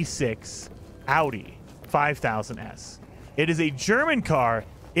 1986 Audi 5000S. It is a German car.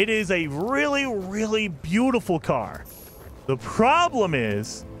 It is a really, really beautiful car. The problem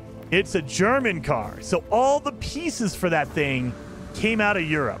is, it's a German car. So all the pieces for that thing came out of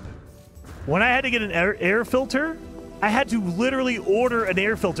Europe. When I had to get an air filter, I had to literally order an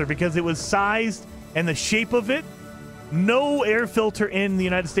air filter because it was sized and the shape of it. No air filter in the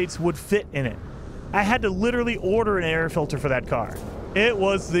United States would fit in it. I had to literally order an air filter for that car. It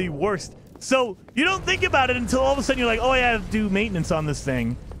was the worst. So you don't think about it until all of a sudden you're like, oh, I have to do maintenance on this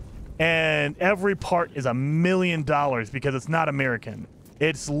thing. And every part is $1 million because it's not American.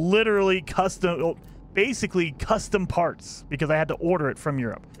 It's literally custom, basically custom parts because I had to order it from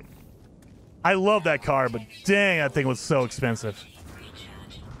Europe. I love that car, but dang, that thing was so expensive.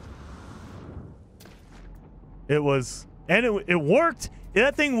 It was, and it worked.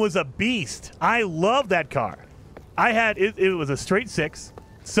 That thing was a beast. I love that car. I had, it was a straight 6.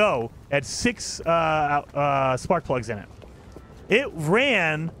 So, it had 6 spark plugs in it. It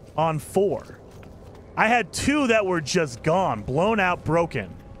ran on 4. I had 2 that were just gone, blown out, broken.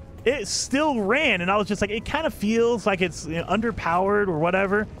 It still ran, and I was just like, it kind of feels like it's underpowered or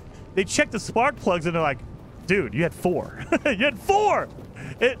whatever. They checked the spark plugs, and they're like, dude, you had 4. You had 4!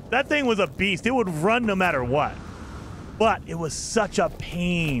 That thing was a beast. It would run no matter what. But it was such a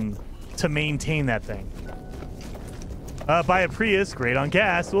pain to maintain that thing. Buy a Prius, great on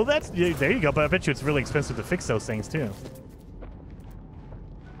gas. Well, there you go. But I bet you it's really expensive to fix those things too.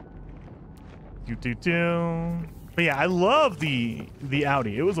 But yeah, I love the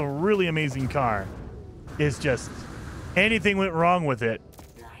Audi. It was a really amazing car. It's just anything went wrong with it.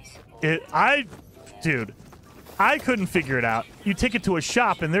 Dude, I couldn't figure it out. You take it to a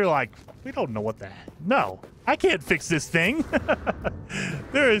shop and they're like, we don't know what the heck. No, I can't fix this thing.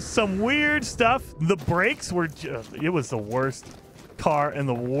 There is some weird stuff. The brakes were just, it was the worst car in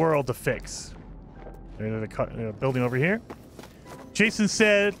the world to fix. There's a building over here. Jason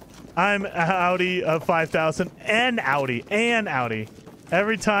said, I'm Audi of 5,000 and Audi.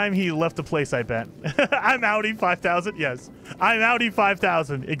 Every time he left the place, I bet. I'm Audi 5,000. Yes, I'm Audi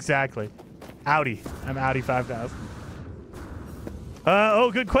 5,000. Exactly. Audi. I'm Audi 5,000.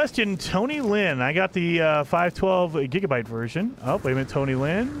 Oh, good question. Tony Lynn. I got the 512 gigabyte version. Oh, wait a minute. Tony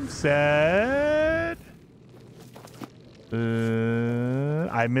Lynn said...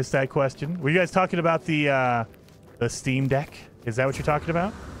 I missed that question. Were you guys talking about the Steam Deck? Is that what you're talking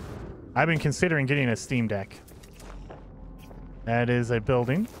about? I've been considering getting a Steam Deck. That is a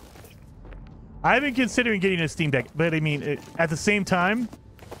building. I've been considering getting a Steam Deck, but I mean, at the same time...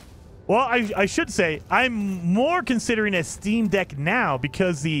 Well, I should say, I'm more considering a Steam Deck now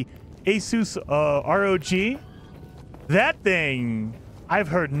because the Asus ROG, that thing, I've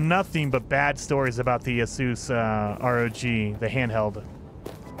heard nothing but bad stories about the Asus ROG, the handheld.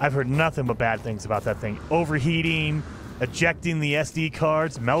 I've heard nothing but bad things about that thing. Overheating, ejecting the SD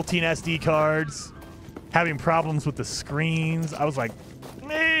cards, melting SD cards, having problems with the screens. I was like,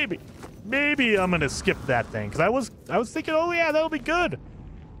 maybe I'm going to skip that thing because I was thinking, oh yeah, that'll be good.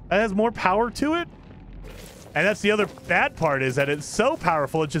 It has more power to it. And that's the other bad part is that it's so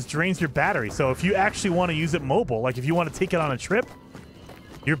powerful, it just drains your battery. So if you actually want to use it mobile, like if you want to take it on a trip,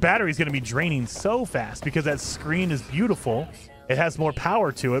 your battery is going to be draining so fast because that screen is beautiful. It has more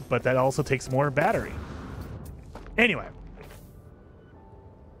power to it, but that also takes more battery. Anyway.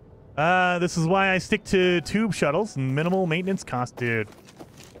 This is why I stick to tube shuttles and minimal maintenance cost, dude.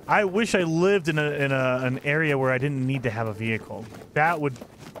 I wish I lived in an area where I didn't need to have a vehicle. That would...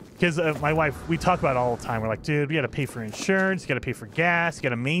 Because my wife, we talk about it all the time. We're like, dude, we got to pay for insurance. You got to pay for gas. You got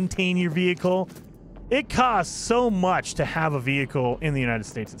to maintain your vehicle. It costs so much to have a vehicle in the United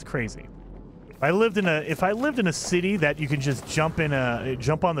States. It's crazy. If I lived in a city that you can just jump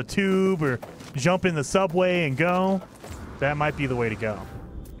on the tube or jump in the subway and go, that might be the way to go.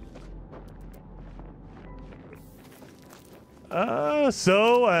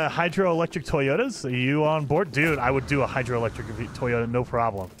 Hydroelectric Toyotas, are you on board? Dude, I would do a hydroelectric Toyota, no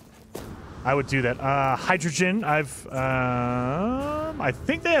problem. I would do that. Hydrogen, I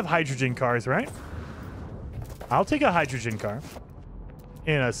think they have hydrogen cars, right? I'll take a hydrogen car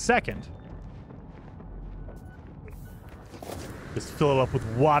in a second. Just fill it up with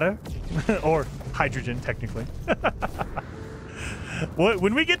water or hydrogen, technically.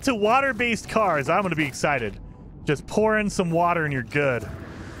 When we get to water-based cars, I'm going to be excited. Just pour in some water and you're good.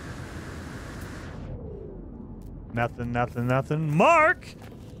 Nothing. Mark,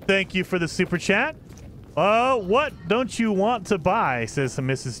 thank you for the super chat. What don't you want to buy, says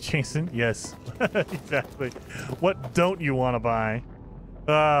Mrs. Jason. Yes, exactly. What don't you want to buy?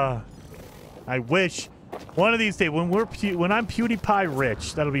 I wish one of these days when I'm PewDiePie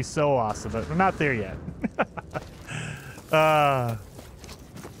rich, that'll be so awesome, but we're not there yet.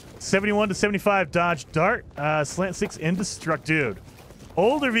 71 to 75 Dodge Dart, slant 6 indestructible. Dude,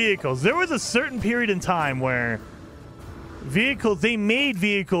 older vehicles. There was a certain period in time where they made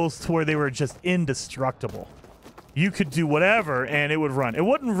vehicles to where they were just indestructible. You could do whatever and it would run. It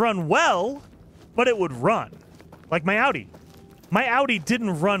wouldn't run well, but it would run. Like my Audi. My Audi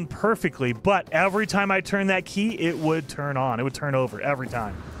didn't run perfectly, but every time I turned that key, it would turn on. It would turn over every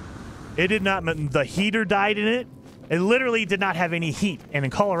time. It did not, the heater died in it. It literally did not have any heat, and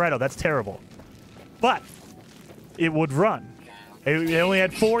in Colorado, that's terrible. But it would run. It only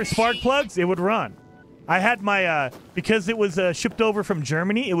had 4 spark plugs. It would run. I had my, because it was shipped over from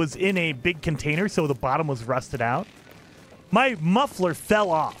Germany, it was in a big container, so the bottom was rusted out. My muffler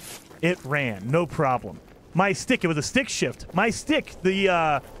fell off. It ran, no problem. My stick, it was a stick shift. My stick,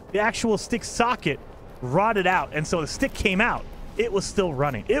 the actual stick socket rotted out, and so the stick came out. It was still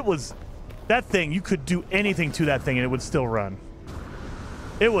running. It was... That thing, you could do anything to that thing and it would still run.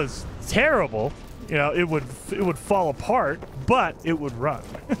 It was terrible. You know, it would fall apart, but it would run.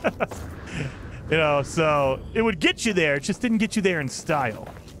 You know, so it would get you there. It just didn't get you there in style.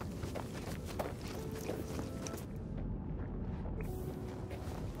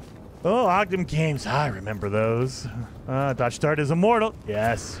 Oh, Ogden Games. I remember those. Dodge Dart is immortal.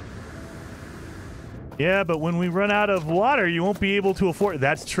 Yes. Yeah, but when we run out of water, you won't be able to afford.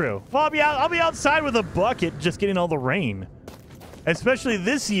 That's true. Well, I'll be outside with a bucket, just getting all the rain. Especially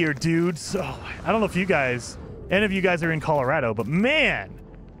this year, dude. So I don't know if you guys, any of you guys are in Colorado, but man,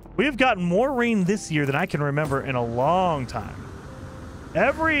 we've gotten more rain this year than I can remember in a long time.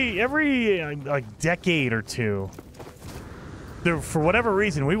 Every like decade or two, for whatever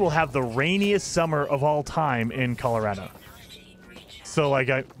reason, we will have the rainiest summer of all time in Colorado. So like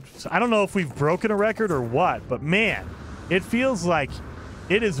I don't know if we've broken a record or what, but man, it feels like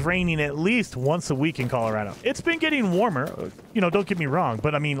it is raining at least once a week in Colorado. It's been getting warmer, you know, don't get me wrong,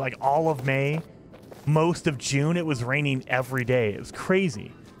 but I mean, like all of May, most of June, it was raining every day. It was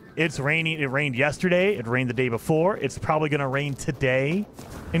crazy. It's raining. It rained yesterday. It rained the day before. It's probably going to rain today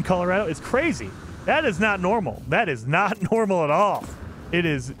in Colorado. It's crazy. That is not normal. That is not normal at all. It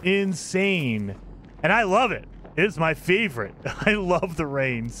is insane. And I love it. It's my favorite. I love the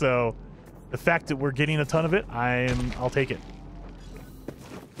rain. So the fact that we're getting a ton of it, I'll take it.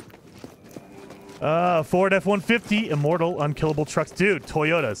 Ford F-150, immortal, unkillable trucks. Dude,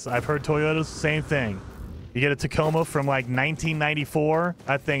 Toyotas. I've heard Toyotas, same thing. You get a Tacoma from like 1994.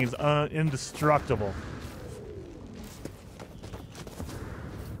 That thing is indestructible.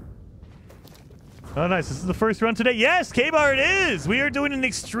 Oh, nice. This is the first run today. Yes, K-Bar, it is. We are doing an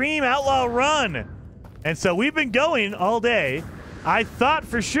Extreme Outlaw Run. And so we've been going all day. I thought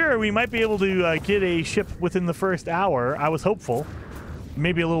for sure we might be able to get a ship within the first hour. I was hopeful.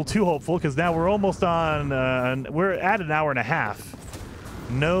 Maybe a little too hopeful because now we're almost on, we're at an hour and a half.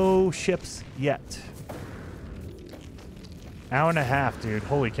 No ships yet. Hour and a half, dude.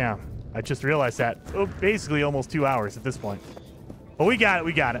 Holy cow. I just realized that. Oh, basically almost 2 hours at this point. But we got it.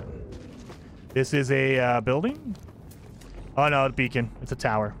 We got it. This is a building. Oh, no, a beacon. It's a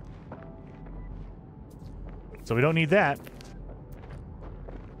tower. So we don't need that.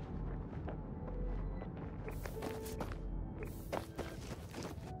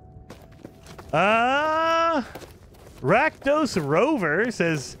 Rakdos Rover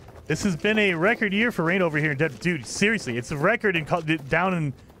says, this has been a record year for rain over here in Denver. Dude, seriously, it's a record down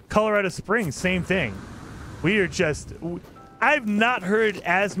in Colorado Springs. Same thing. We are just... I've not heard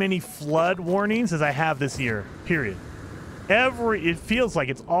as many flood warnings as I have this year, period. It feels like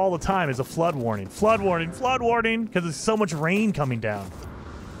it's all the time is a flood warning. Flood warning, because there's so much rain coming down.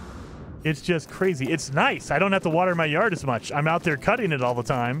 It's just crazy. It's nice. I don't have to water my yard as much. I'm out there cutting it all the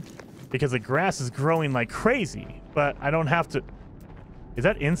time because the grass is growing like crazy, but I don't have to... Is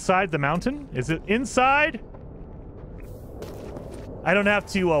that inside the mountain? Is it inside? I don't have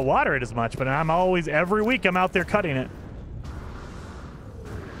to water it as much, but I'm always, every week, I'm out there cutting it.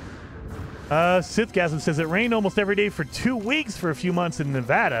 Sithgasm says it rained almost every day for 2 weeks for a few months in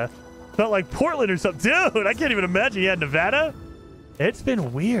Nevada. Felt like Portland or something. Dude, I can't even imagine. Yeah, Nevada? It's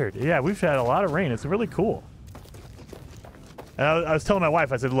been weird. Yeah, we've had a lot of rain. It's really cool. And I was telling my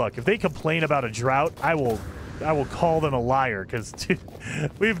wife, I said, look, if they complain about a drought, I will call them a liar because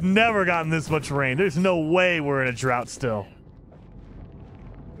we've never gotten this much rain. There's no way we're in a drought still.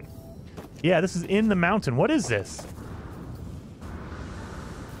 Yeah, this is in the mountain. What is this?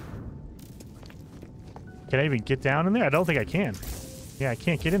 Can I even get down in there? I don't think I can. Yeah, I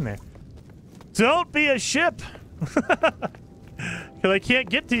can't get in there. Don't be a ship! Because I can't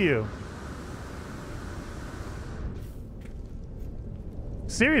get to you.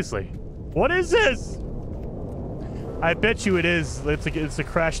 Seriously. What is this? I bet you it is. It's a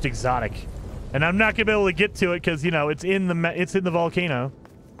crashed exotic. And I'm not going to be able to get to it because, you know, it's in the volcano.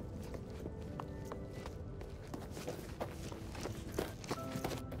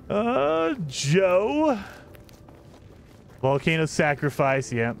 Joe. Volcano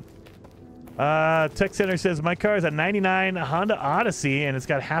sacrifice, yeah. Tech Center says, my car is a 99 Honda Odyssey, and it's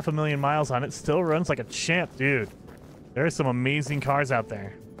got 500,000 miles on it. Still runs like a champ, dude. There are some amazing cars out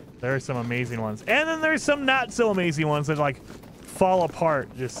there. There are some amazing ones. And then there's some not so amazing ones that, like, fall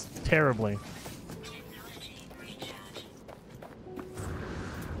apart just terribly.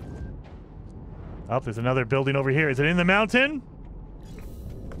 Oh, there's another building over here. Is it in the mountain?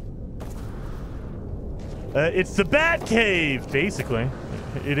 It's the Bat Cave, basically.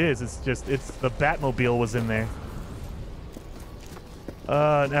 It is. It's the Batmobile was in there.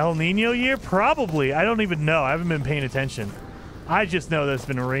 An El Nino year? Probably. I don't even know. I haven't been paying attention. I just know that it's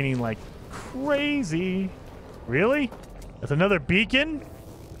been raining like crazy. Really? That's another beacon?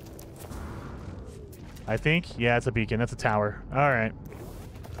 I think. Yeah, it's a beacon. That's a tower. All right.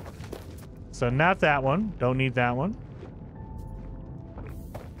 So not that one. Don't need that one.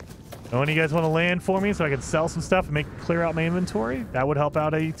 One of you guys want to land for me so I can sell some stuff and clear out my inventory? That would help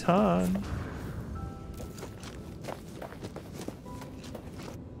out a ton.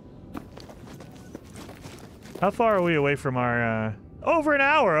 How far are we away from our, over an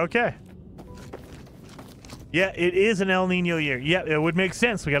hour, okay. Yeah, it is an El Nino year. Yeah, it would make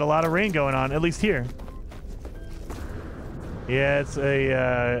sense. We got a lot of rain going on, at least here. Yeah, it's a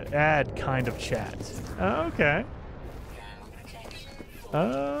ad kind of chat. Okay.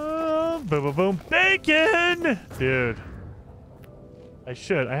 Boom, boom, boom. Bacon! Dude. I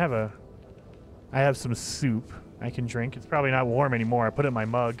have some soup I can drink. It's probably not warm anymore. I put it in my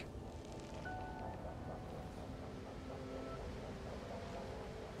mug.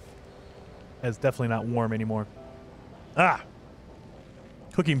 It's definitely not warm anymore. Ah!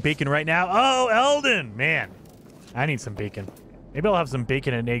 Cooking bacon right now. Oh, Eldon! Man, I need some bacon. Maybe I'll have some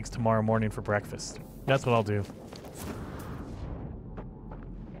bacon and eggs tomorrow morning for breakfast. That's what I'll do.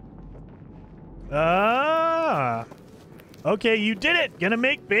 Ah! Okay, you did it! Gonna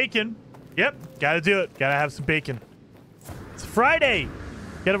make bacon. Yep, gotta do it. Gotta have some bacon. It's Friday!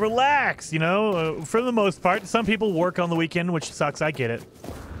 Gotta relax, you know? For the most part. Some people work on the weekend, which sucks. I get it.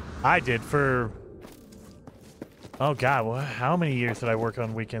 I did for... Oh, God. How many years did I work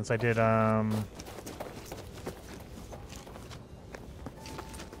on weekends? I did,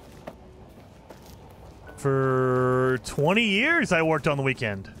 For 20 years, I worked on the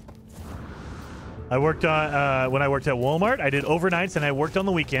weekend. I worked on... when I worked at Walmart, I did overnights, and I worked on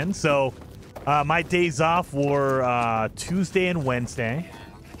the weekend. So, my days off were Tuesday and Wednesday.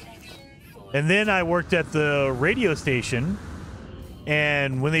 And then I worked at the radio station...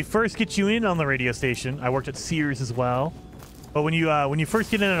 And when they first get you in on the radio station, I worked at Sears as well. But when you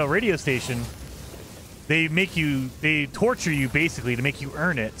first get in on a radio station, they torture you basically to make you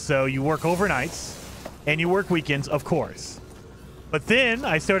earn it. So you work overnights and you work weekends, of course. But then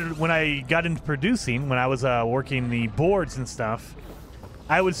when I got into producing, when I was working the boards and stuff,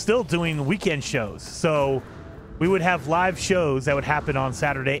 I was still doing weekend shows. So we would have live shows that would happen on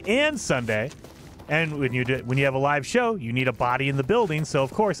Saturday and Sunday. And when you have a live show, you need a body in the building. So,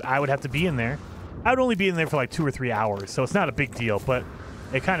 of course, I would have to be in there. I would only be in there for like 2 or 3 hours. So it's not a big deal. But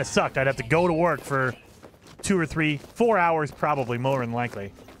it kind of sucked. I'd have to go to work for 2 or 3, 4 hours probably, more than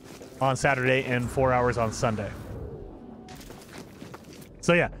likely, on Saturday and 4 hours on Sunday.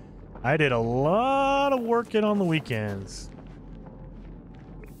 So, yeah, I did a lot of working on the weekends.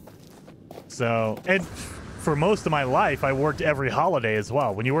 So, and for most of my life, I worked every holiday as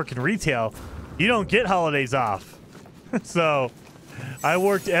well. When you work in retail... You don't get holidays off. So I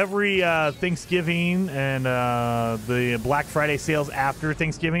worked every Thanksgiving and the Black Friday sales after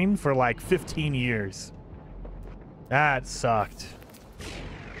Thanksgiving for like 15 years. That sucked.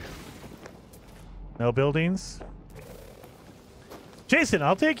 No buildings. Jason,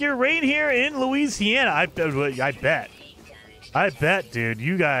 I'll take your reign here in Louisiana. I bet. I bet, dude.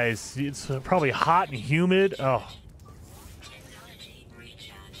 You guys, it's probably hot and humid. Oh.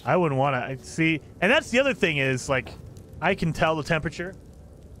 I wouldn't want to see, and that's the other thing is like, I can tell the temperature.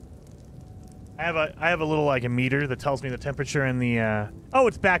 I have a little like a meter that tells me the temperature and the oh,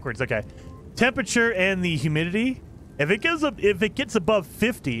 it's backwards. Okay, temperature and the humidity. If it gets above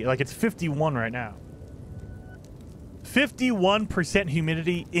 50, like it's 51 right now. 51%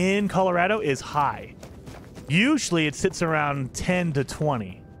 humidity in Colorado is high. Usually it sits around 10 to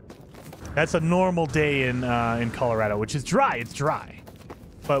 20. That's a normal day in Colorado, which is dry. It's dry.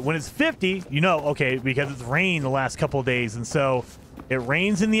 But when it's 50, you know, okay, because it's rained the last couple of days. And so it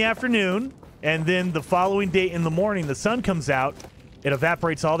rains in the afternoon. And then the following day in the morning, the sun comes out. It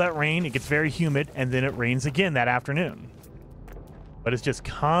evaporates all that rain. It gets very humid. And then it rains again that afternoon. But it's just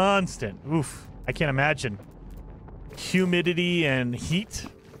constant. Oof. I can't imagine. Humidity and heat.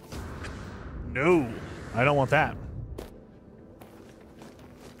 No, I don't want that.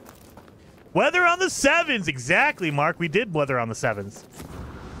 Weather on the 7s. Exactly, Mark. We did weather on the 7s.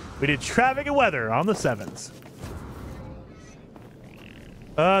 We did traffic and weather on the 7s.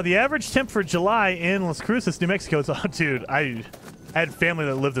 The average temp for July in Las Cruces, New Mexico. Is, oh, dude, I had family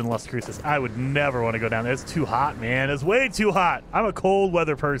that lived in Las Cruces. I would never want to go down there. It's too hot, man. It's way too hot. I'm a cold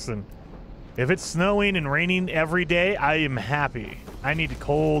weather person. If it's snowing and raining every day, I am happy. I need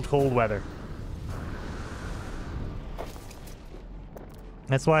cold, cold weather.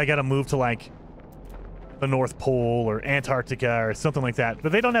 That's why I got to move to, like, the North Pole or Antarctica or something like that.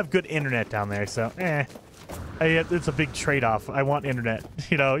 But they don't have good internet down there, so it's a big trade-off. I want internet.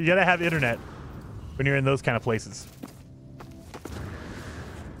 You know, you gotta have internet when you're in those kind of places.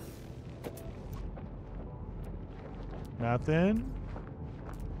 Nothing.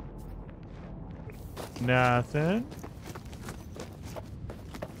 Nothing.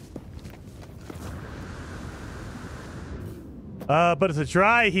 But it's a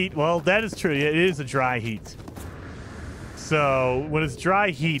dry heat. Well, that is true. It is a dry heat. So when it's dry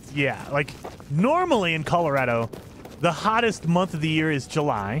heat, yeah. Like normally in Colorado, the hottest month of the year is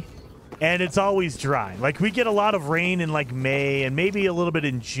July, and it's always dry. Like we get a lot of rain in like May and maybe a little bit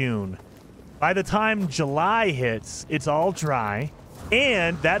in June. By the time July hits, it's all dry,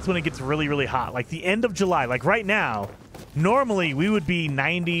 and that's when it gets really, really hot. Like the end of July, like right now, normally we would be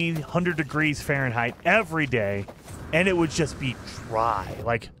 90, 100 degrees Fahrenheit every day, and it would just be dry,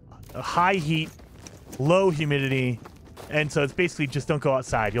 like high heat, low humidity, and so it's basically just don't go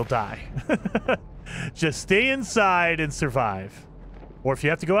outside, you'll die. Just stay inside and survive. Or if you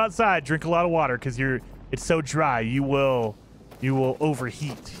have to go outside, drink a lot of water because it's so dry, you will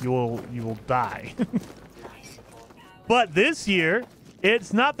overheat. You will die. But this year,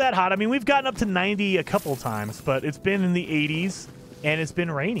 it's not that hot. I mean, we've gotten up to 90 a couple times, but it's been in the 80s and it's been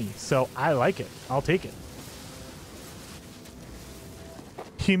rainy, so I like it. I'll take it.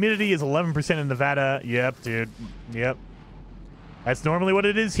 Humidity is 11% in Nevada. Yep, dude. Yep. That's normally what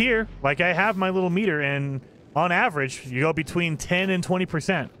it is here. Like I have my little meter, and on average, you go between 10 and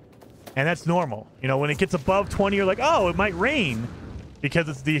 20%. And that's normal. You know, when it gets above 20, you're like, oh, it might rain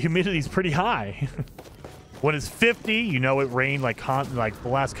because the humidity is pretty high. When it's 50, you know it rained like the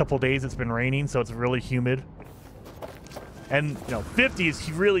last couple days it's been raining, so it's really humid. And, 50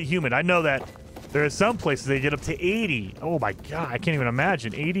 is really humid. I know that there are some places they get up to 80. Oh, my God. I can't even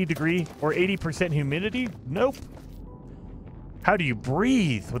imagine. 80 degree or 80% humidity? Nope. How do you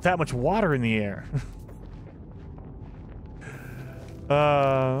breathe with that much water in the air?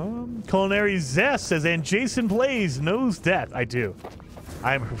 Culinary Zest says, and Jason Blaze knows death. I do.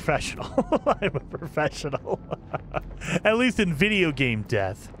 I'm a professional. I'm a professional. At least in video game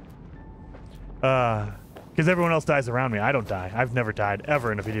death. Because everyone else dies around me. I don't die. I've never died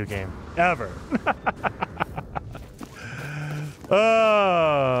ever in a video game. Ever.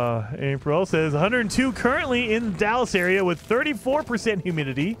 April says 102 currently in the Dallas area with 34%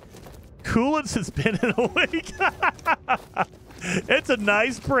 humidity. Coolest has been in a week. It's a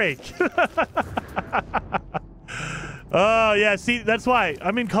nice break. Oh, yeah. See, that's why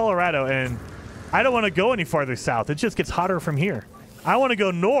I'm in Colorado, and I don't want to go any farther south. It just gets hotter from here. I want to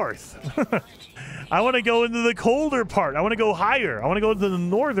go north. I want to go into the colder part. I want to go higher. I want to go to the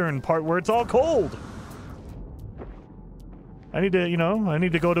northern part where it's all cold. I need to, I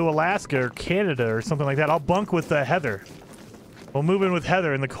need to go to Alaska or Canada or something like that. I'll bunk with Heather. We'll move in with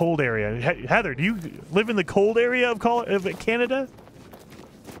Heather in the cold area. Heather, do you live in the cold area of Canada?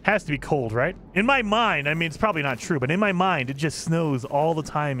 Has to be cold, right? In my mind, I mean, it's probably not true, but in my mind, it just snows all the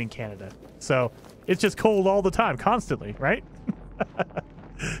time in Canada. So it's just cold all the time, constantly, right?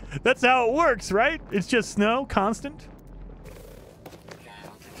 That's how it works, right? It's just snow, constant.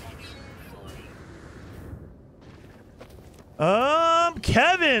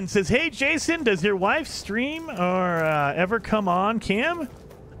 Kevin says, hey, Jason, does your wife stream or ever come on cam?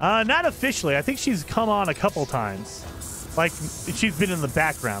 Not officially. I think she's come on a couple times. Like, she's been in the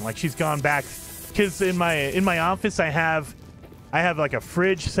background. Like, she's gone back. Because in my office, I have like a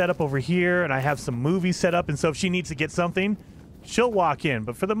fridge set up over here, and I have some movies set up. And so if she needs to get something, she'll walk in.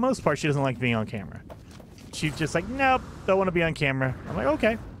 But for the most part, she doesn't like being on camera. She's just like, nope, don't want to be on camera. I'm like,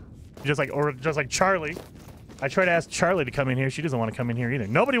 okay. Just like Charlie. I try to ask Charlie to come in here. She doesn't want to come in here either.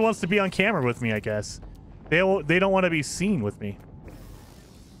 Nobody wants to be on camera with me, I guess. They don't want to be seen with me.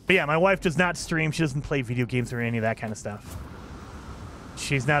 But yeah, my wife does not stream. She doesn't play video games or any of that kind of stuff.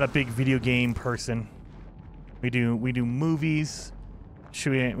 She's not a big video game person. We do movies.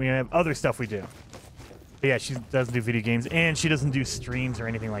 We have other stuff we do. But yeah, she doesn't do video games, and she doesn't do streams or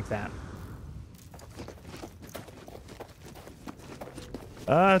anything like that.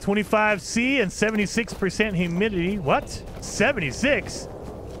 25C and 76% humidity. What? 76?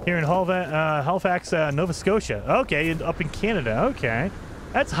 Here in Halifax, Nova Scotia. Okay, up in Canada. Okay.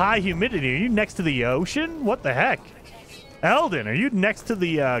 That's high humidity. Are you next to the ocean? What the heck? Eldon, are you next to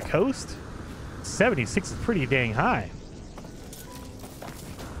the coast? 76 is pretty dang high.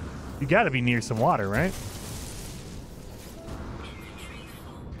 You gotta be near some water, right?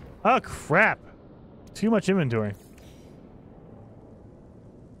 Oh, crap. Too much inventory.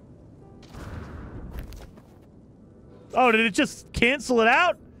 Oh, did it just cancel it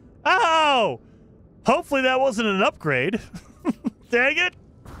out? Oh! Hopefully that wasn't an upgrade. Dang it.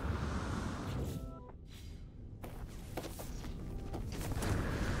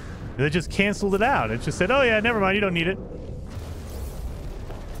 They just canceled it out. It just said, oh yeah, never mind, you don't need it.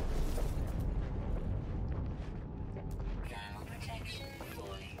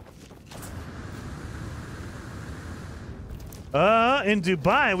 In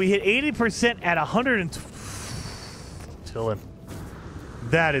Dubai, we hit 80% at 100 Dylan.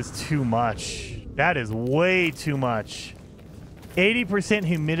 That is too much. That is way too much. 80%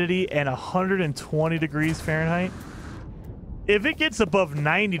 humidity and 120 degrees Fahrenheit. If it gets above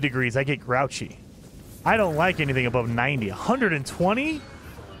 90 degrees, I get grouchy. I don't like anything above 90. 120?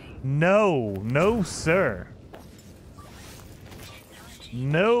 No. No, sir.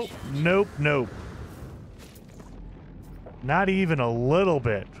 Nope. Nope. Nope. Not even a little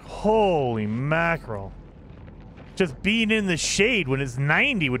bit. Holy mackerel. Just being in the shade when it's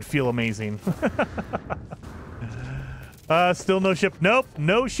 90 would feel amazing. Still no ship. Nope,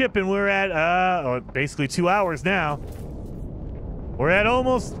 no shipping. We're at basically 2 hours now.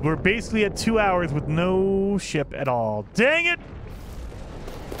 We're basically at 2 hours with no ship at all. Dang it!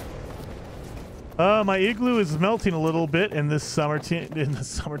 My igloo is melting a little bit in this summertime.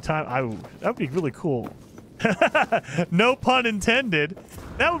 That would be really cool. No pun intended.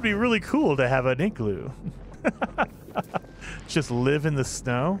 That would be really cool to have an igloo. Just live in the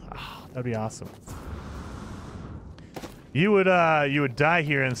snow. Oh, that'd be awesome. You would die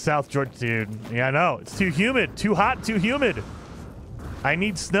here in South Georgia, dude. Yeah, I know. It's too humid, too hot, too humid. I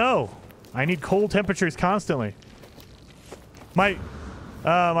need snow. I need cold temperatures constantly. My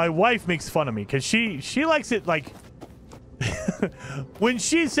wife makes fun of me because she likes it like when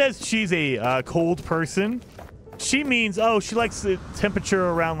she says she's a cold person, she means she likes the temperature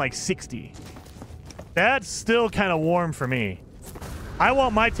around like 60. That's still kind of warm for me. I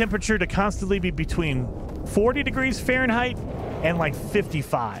want my temperature to constantly be between 40 degrees Fahrenheit and like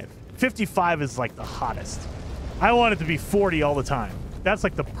 55. 55 is like the hottest. I want it to be 40 all the time. That's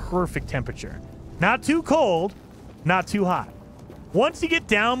like the perfect temperature. Not too cold, not too hot. Once you get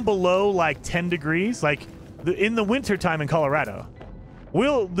down below like 10 degrees, like in the winter time in Colorado,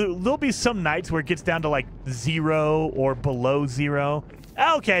 there'll be some nights where it gets down to like 0 or below 0.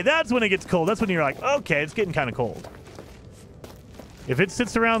 Okay, that's when it gets cold. That's when you're like, okay, it's getting kind of cold. If it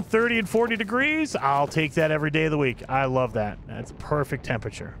sits around 30 and 40 degrees, I'll take that every day of the week. I love that. That's perfect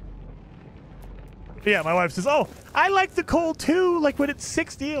temperature. Yeah, my wife says, oh, I like the cold too. Like when it's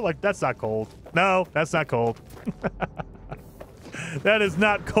 60. I'm like, that's not cold. No, that's not cold. That is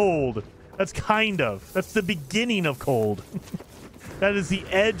not cold. That's kind of. That's the beginning of cold. That is the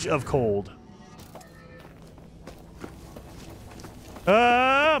edge of cold.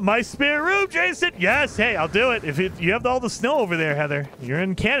 My spare room, Jason. Yes, hey, I'll do it. If you have all the snow over there, Heather. You're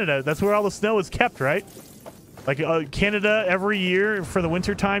in Canada. That's where all the snow is kept, right? Like Canada, every year for the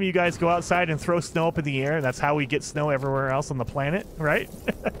winter time, you guys go outside and throw snow up in the air. That's how we get snow everywhere else on the planet, right?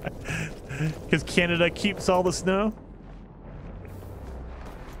 Because Canada keeps all the snow.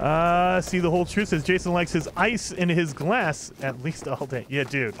 See the whole truth says Jason likes his ice in his glass at least all day. Yeah,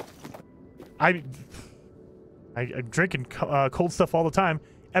 dude. I'm drinking cold stuff all the time.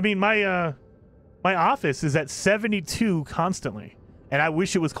 I mean, my office is at 72 constantly, and I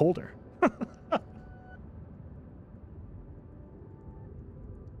wish it was colder.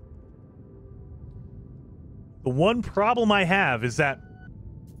 The one problem I have is that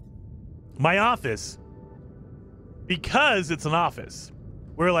my office, because it's an office,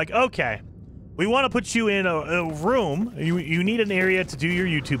 we're like, okay, we want to put you in a room. You need an area to do your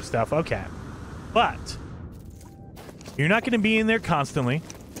YouTube stuff. Okay. But you're not going to be in there constantly.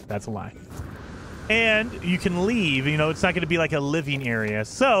 That's a lie. And you can leave. You know, it's not going to be like a living area.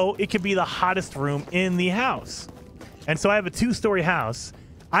 So it could be the hottest room in the house. And so I have a 2-story house.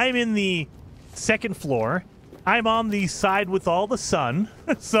 I'm in the 2nd floor. I'm on the side with all the sun.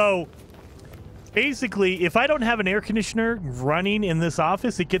 So basically, if I don't have an air conditioner running in this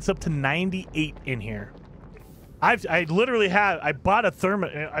office, it gets up to 98 in here. I literally have, I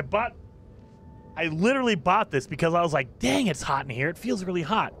literally bought this because I was like, dang, it's hot in here. It feels really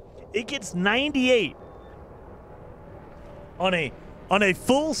hot. It gets 98 on a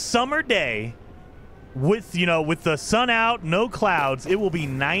full summer day with, you know, with the sun out, no clouds. It will be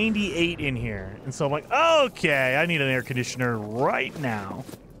 98 in here. And so I'm like, okay, I need an air conditioner right now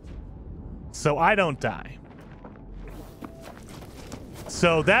so I don't die.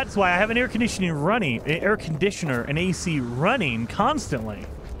 So that's why I have an air conditioner, an AC running constantly.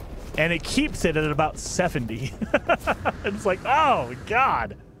 And it keeps it at about 70. It's like, oh,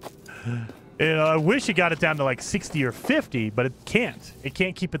 God. You know, I wish it got it down to like 60 or 50, but it can't. It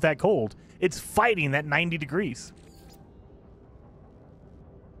can't keep it that cold. It's fighting that 90 degrees.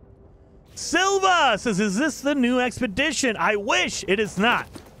 Silva says, is this the new expedition? I wish. It is not.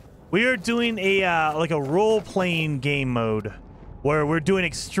 We are doing a like a role-playing game mode where we're doing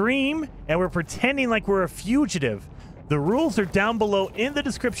extreme and we're pretending like we're a fugitive. The rules are down below in the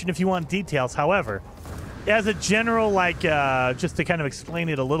description if you want details. However, as a general, like, just to kind of explain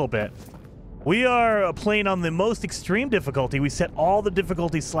it a little bit, we are playing on the most extreme difficulty. We set all the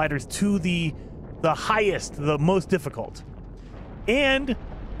difficulty sliders to the highest, the most difficult. And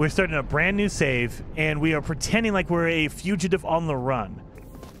we're starting a brand new save, and we are pretending like we're a fugitive on the run.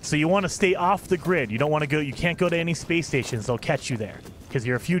 So you want to stay off the grid. You don't want to go. You can't go to any space stations. They'll catch you there because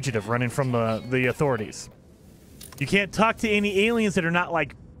you're a fugitive running from the authorities. You can't talk to any aliens that are not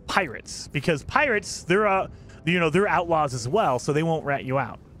like pirates, because pirates, they're they're outlaws as well, so they won't rat you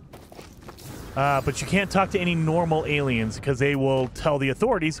out. But you can't talk to any normal aliens because they will tell the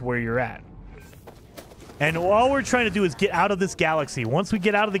authorities where you're at. And all we're trying to do is get out of this galaxy. Once we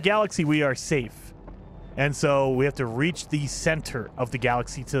get out of the galaxy, we are safe. And so we have to reach the center of the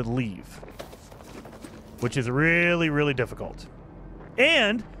galaxy to leave, which is really, really difficult.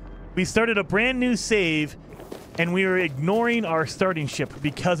 And we started a brand new save, and we are ignoring our starting ship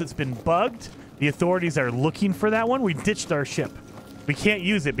because it's been bugged. The authorities are looking for that one. We ditched our ship. We can't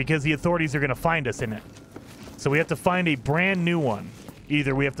use it because the authorities are going to find us in it. So we have to find a brand new one.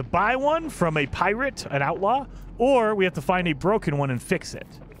 Either we have to buy one from a pirate, an outlaw, or we have to find a broken one and fix it.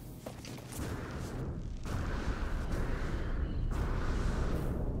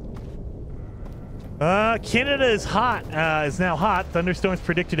 Canada is hot. Is now hot. Thunderstorms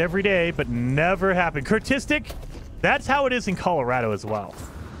predicted every day, but never happen. Kurtistic, that's how it is in Colorado as well.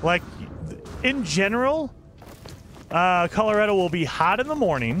 Like, in general, Colorado will be hot in the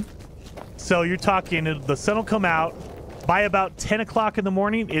morning. So you're talking, the sun will come out. By about 10 o'clock in the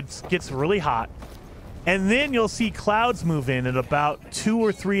morning, it gets really hot. And then you'll see clouds move in at about 2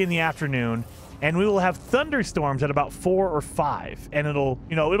 or 3 in the afternoon. And we will have thunderstorms at about 4 or 5. And it'll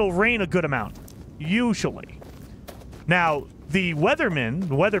rain a good amount. Usually. Now, the weathermen,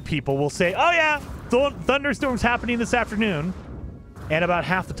 the weather people will say, oh yeah, thunderstorms happening this afternoon. And about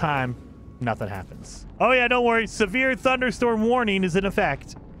half the time, nothing happens. Oh yeah, don't worry, severe thunderstorm warning is in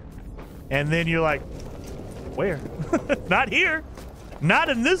effect. And then you're like, where? Not here. Not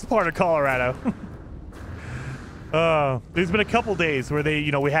in this part of Colorado. There's been a couple days where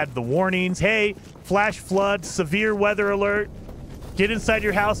we had the warnings. Hey, flash flood, severe weather alert. Get inside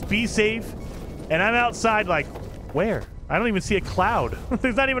your house, be safe. And I'm outside like, where? I don't even see a cloud.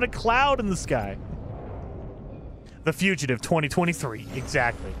 There's not even a cloud in the sky. The Fugitive 2023,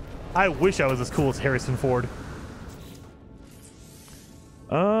 exactly. I wish I was as cool as Harrison Ford.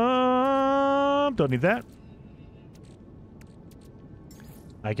 Don't need that.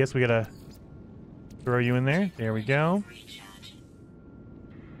 I guess we gotta throw you in there. There we go.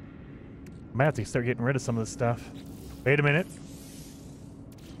 I might have to start getting rid of some of this stuff. Wait a minute.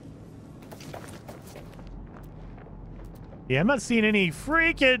 Yeah, I'm not seeing any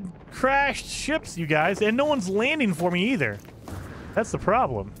freaking crashed ships, you guys, and no one's landing for me either. That's the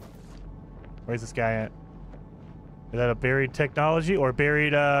problem. Where's this guy at? Is that a buried technology or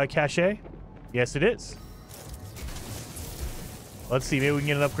buried cache? Yes, it is. Let's see, maybe we can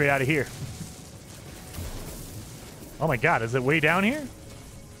get an upgrade out of here. Oh my god, is it way down here?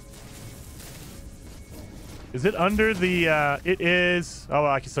 Is it under the, it is... Oh,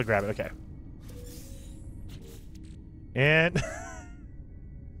 well, I can still grab it, okay. And...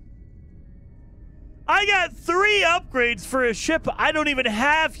 I got 3 upgrades for a ship I don't even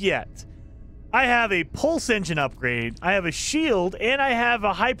have yet. I have a pulse engine upgrade, I have a shield, and I have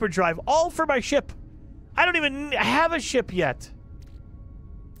a hyperdrive, all for my ship. I don't even have a ship yet.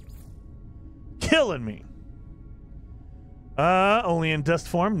 Killing me. Only in dust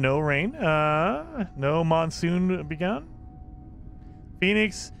form, no rain. No monsoon begun.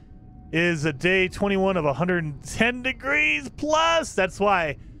 Phoenix is a day 21 of 110 degrees plus. That's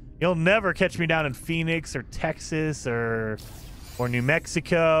why you'll never catch me down in Phoenix or Texas or New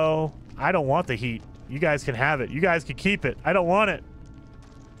Mexico. I don't want the heat. You guys can have it. You guys can keep it. I don't want it.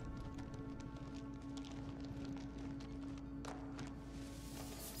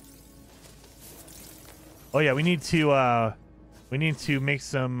 Oh yeah, we need to make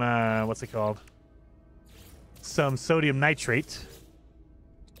some what's it called? Some sodium nitrate.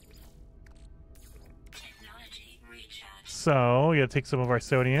 So we gotta take some of our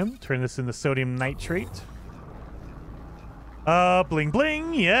sodium, turn this into sodium nitrate. Bling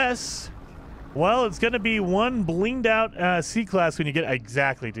bling, yes. Well, it's gonna be one blinged out C-class when you get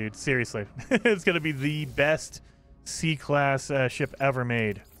exactly, dude. Seriously, it's gonna be the best C-class ship ever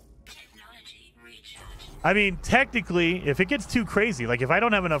made. I mean, technically, if it gets too crazy, like if I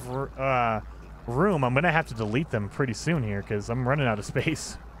don't have enough room, I'm gonna have to delete them pretty soon here because I'm running out of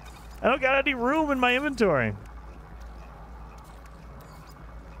space. I don't got any room in my inventory.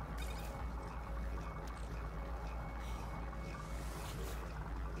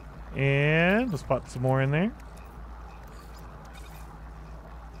 And let's put some more in there.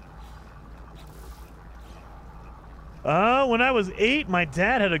 when I was 8, my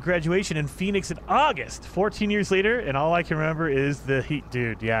dad had a graduation in Phoenix in August. 14 years later, and all I can remember is the heat.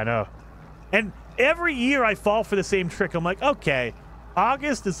 Dude, yeah, I know. And every year I fall for the same trick. I'm like, okay,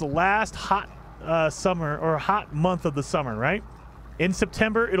 August is the last hot summer or hot month of the summer, right? In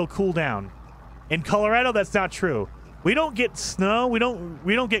September, it'll cool down. In Colorado, that's not true. We don't get snow. We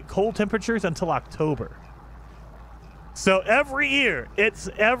don't get cold temperatures until October. So every year,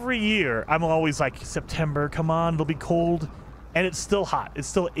 I'm always like, September, come on, it'll be cold. And it's still hot. It's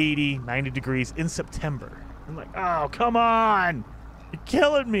still 80, 90 degrees in September. I'm like, oh, come on. You're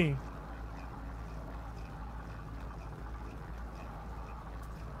killing me.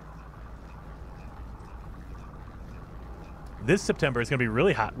 This September is going to be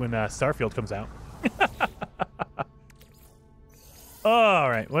really hot when Starfield comes out. All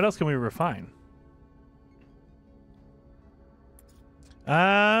right, what else can we refine?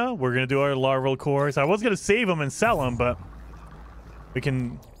 We're going to do our larval cores. I was going to save them and sell them, but we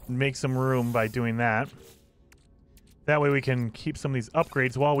can make some room by doing that. That way we can keep some of these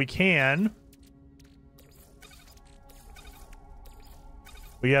upgrades while we can.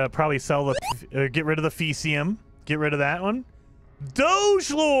 We got to probably sell the... get rid of the Fecium. Get rid of that one.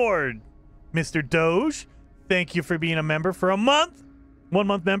 Doge Lord! Mr. Doge, thank you for being a member for a month. 1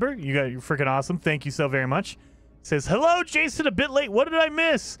 month member. You're freaking awesome. Thank you so very much. Says, hello, Jason, a bit late. What did I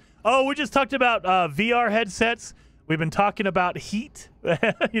miss? Oh, we just talked about VR headsets. We've been talking about heat.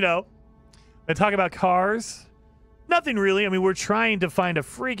 You know, been talking about cars. Nothing really. I mean, we're trying to find a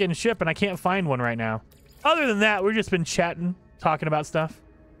freaking ship, and I can't find one right now. Other than that, we've just been chatting, talking about stuff.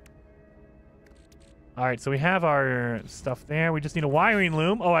 All right, so we have our stuff there. We just need a wiring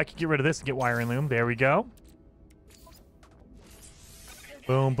loom. Oh, I can get rid of this and get wiring loom. There we go.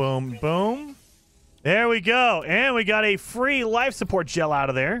 Boom, boom, boom. There we go. And we got a free life support gel out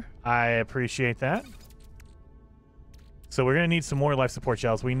of there. I appreciate that. So we're going to need some more life support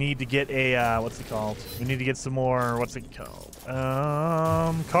gels. We need to get a, what's it called? We need to get some more, what's it called?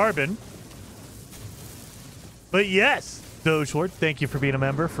 Carbon. But yes, Doge Lord, thank you for being a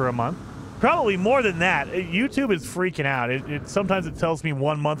member for a month. Probably more than that. YouTube is freaking out. Sometimes it tells me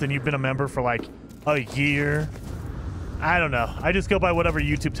 1 month and you've been a member for like a year. I don't know. I just go by whatever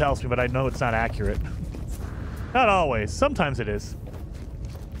YouTube tells me, but I know it's not accurate. Not always. Sometimes it is.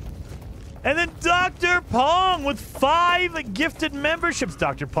 And then Dr. Pong with 5 gifted memberships.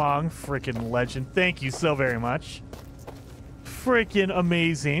 Dr. Pong, freaking legend. Thank you so very much. Freaking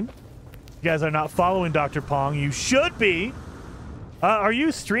amazing. You guys are not following Dr. Pong. You should be. Are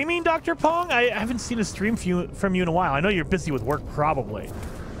you streaming, Dr. Pong? I haven't seen a stream from you in a while. I know you're busy with work, probably.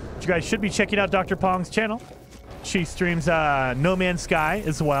 But you guys should be checking out Dr. Pong's channel. She streams No Man's Sky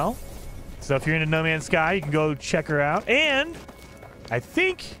as well. So if you're into No Man's Sky, you can go check her out. And I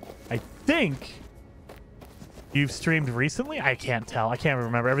think you've streamed recently? I can't tell. I can't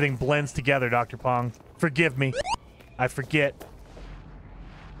remember. Everything blends together, Dr. Pong. Forgive me. I forget.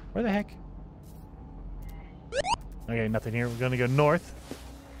 Where the heck? Okay, nothing here. We're going to go north.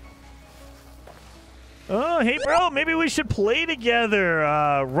 Oh, hey, bro. Maybe we should play together.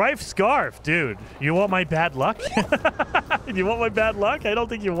 Rife Scarf. Dude, you want my bad luck? You want my bad luck? I don't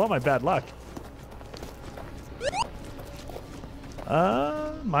think you want my bad luck.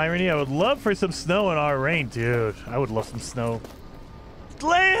 Myrony, I would love for some snow in our rain. Dude, I would love some snow.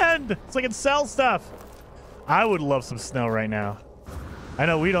 Land! So I can sell stuff. I would love some snow right now. I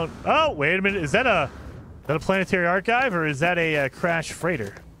know we don't... Oh, wait a minute. Is that a planetary archive or is that a crash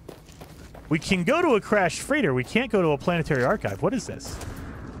freighter? We can go to a crash freighter. We can't go to a planetary archive. What is this?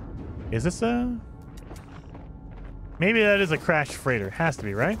 Is this a... Maybe that is a crash freighter. Has to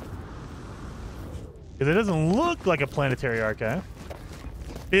be, right? Because it doesn't look like a planetary archive.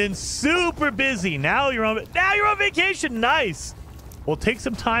 Been super busy. Now you're on vacation. Nice. Well, take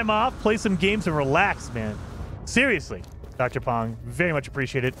some time off, play some games, and relax, man. Seriously, Dr. Pong, very much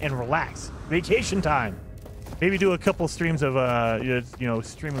appreciated. And relax. Vacation time. Maybe do a couple streams of, you know,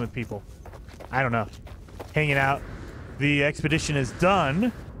 streaming with people. I don't know. Hanging out. The expedition is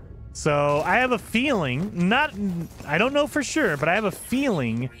done. So I have a feeling, I don't know for sure, but I have a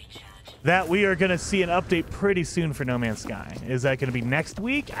feeling that we are going to see an update pretty soon for No Man's Sky. Is that going to be next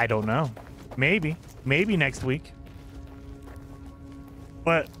week? I don't know. Maybe next week.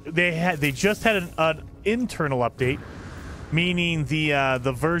 But they just had an internal update, meaning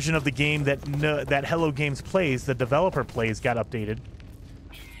the version of the game that Hello Games plays, the developer plays, got updated.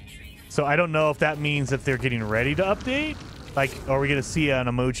 So I don't know if that means that they're getting ready to update. Like, are we going to see an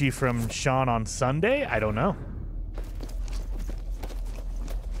emoji from Sean on Sunday? I don't know.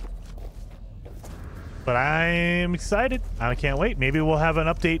 But I'm excited. I can't wait. Maybe we'll have an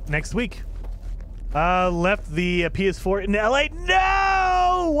update next week. Left the PS4 in LA.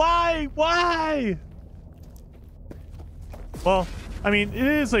 No! Why? Why? Well, I mean, it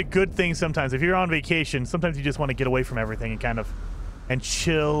is a good thing sometimes. If you're on vacation, sometimes you just want to get away from everything and kind of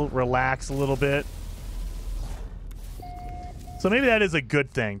chill, relax a little bit. So maybe that is a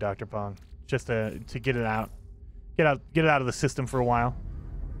good thing, Dr. Pong. Just to get it out. Get it out of the system for a while.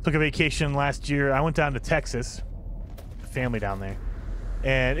 Took a vacation last year. I went down to Texas. Family down there.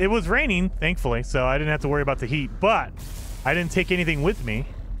 And it was raining, thankfully, so I didn't have to worry about the heat. But I didn't take anything with me.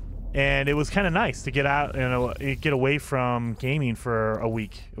 And it was kind of nice to get out and get away from gaming for a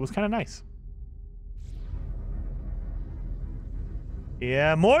week. It was kind of nice.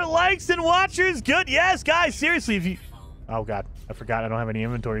 Yeah, more likes than watchers. Good. Yes, guys, seriously, if you... Oh, God. I forgot. I don't have any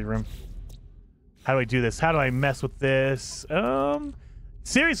inventory room. How do I do this? How do I mess with this?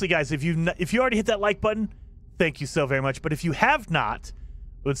 Seriously, guys, if you already hit that like button, thank you so very much. But if you have not,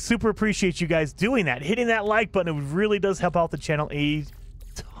 I would super appreciate you guys doing that. Hitting that like button, it really does help out the channel a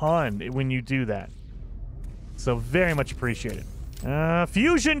ton when you do that. So very much appreciated.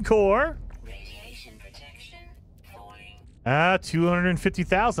 Fusion core. Radiation protection falling.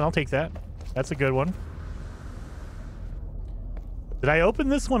 250,000. I'll take that. That's a good one. Did I open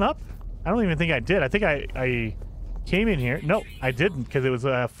this one up? I don't even think I did. I think I came in here. No, I didn't because it was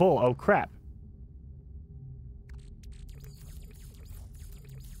full. Oh, crap.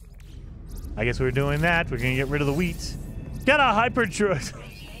 I guess we're doing that. We're going to get rid of the wheat. Got a hyperdrive.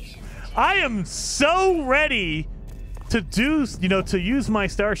 I am so ready to do, to use my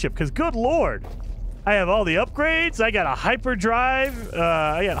starship because good Lord. I have all the upgrades. I got a hyperdrive.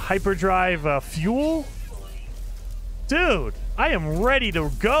 I got hyperdrive fuel. Dude, I am ready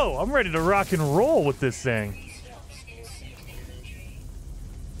to go. I'm ready to rock and roll with this thing.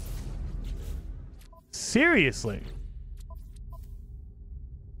 Seriously.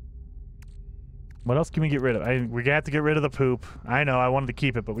 What else can we get rid of? We're gonna have to get rid of the poop. I know, I wanted to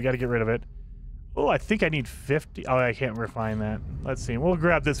keep it, but we got to get rid of it. Oh, I think I need 50. Oh, I can't refine that. Let's see. We'll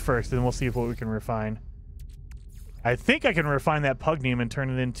grab this first, and we'll see what we can refine. I think I can refine that pugnium and turn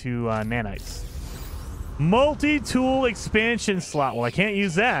it into nanites. Multi-tool expansion slot. Well, I can't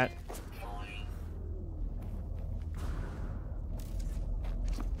use that.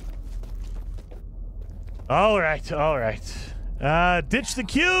 All right, all right. Ditch the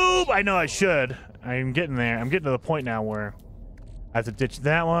cube. I know I should. I'm getting there. I'm getting to the point now where I have to ditch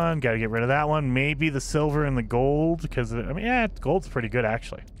that one. Got to get rid of that one. Maybe the silver and the gold because, I mean, yeah, gold's pretty good,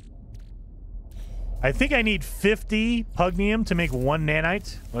 actually. I think I need 50 pugnium to make 1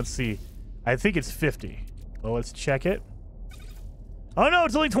 nanite. Let's see. I think it's 50. Well, let's check it. Oh, no,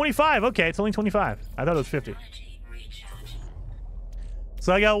 it's only 25. Okay, it's only 25. I thought it was 50.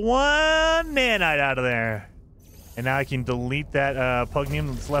 So I got 1 nanite out of there. And now I can delete that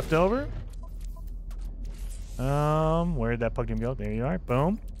pugnium that's left over. Where'd that pugnium go? There you are.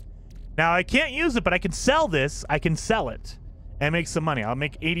 Boom. Now, I can't use it, but I can sell this. I can sell it and make some money. I'll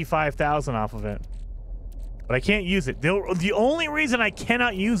make 85,000 off of it. But I can't use it. The only reason I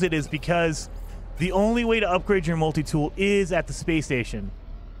cannot use it is because the only way to upgrade your multi-tool is at the space station.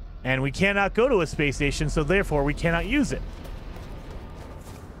 And we cannot go to a space station, so therefore we cannot use it.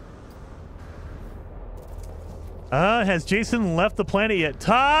 Has Jason left the planet yet?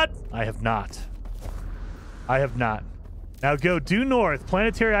 Todd? I have not. I have not. Now go due north.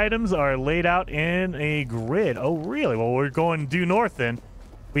 Planetary items are laid out in a grid. Oh, really? Well, we're going due north then.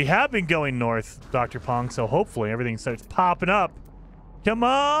 We have been going north, Dr. Pong, so hopefully everything starts popping up. Come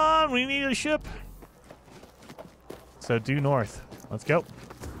on, we need a ship. So due north. Let's go.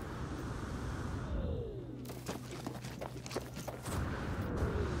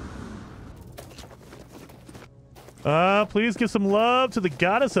 Please give some love to the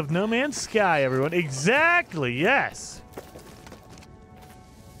goddess of No Man's Sky, everyone. Exactly, yes.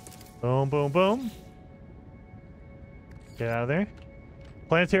 Boom, boom, boom. Get out of there.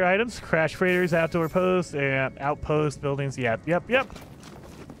 Planetary items, crash freighters, outdoor posts, outpost buildings. Yep.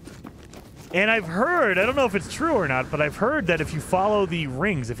 And I've heard, I don't know if it's true or not, but I've heard that if you follow the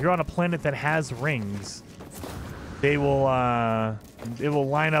rings, if you're on a planet that has rings, they will, it will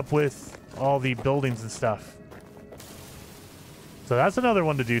line up with all the buildings and stuff. So that's another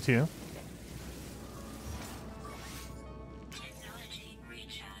one to do too.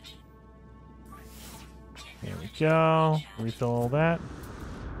 Here we go. Refill all that.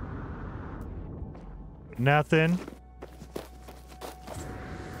 Nothing.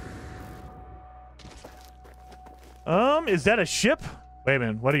 Is that a ship? Wait a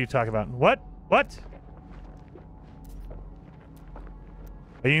minute. What are you talking about? What? What?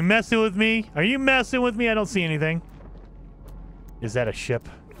 Are you messing with me? Are you messing with me? I don't see anything. Is that a ship?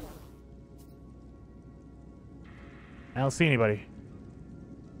 I don't see anybody.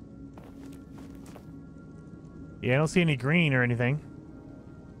 Yeah, I don't see any green or anything.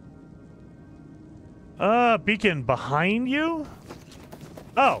 Beacon behind you?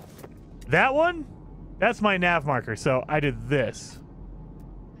 Oh, that one? That's my nav marker, so I did this.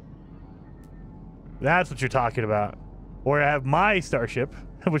 That's what you're talking about. Or I have my starship,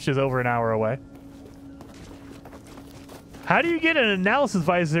 which is over an hour away. How do you get an analysis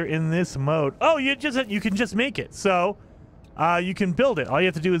visor in this mode? Oh, you can just make it. So, you can build it. All you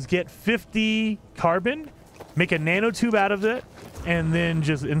have to do is get 50 carbon, make a nanotube out of it, and then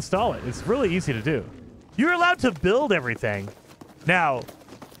just install it. It's really easy to do. You're allowed to build everything. Now,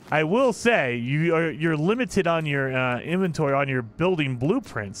 I will say you're limited on your inventory on your building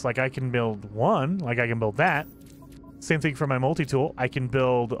blueprints. Like I can build one, like I can build that. Same thing for my multi-tool. I can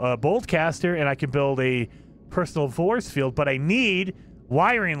build a bolt caster and I can build a personal force field, but I need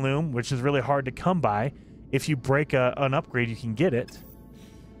wiring loom, which is really hard to come by. If you break an upgrade, you can get it.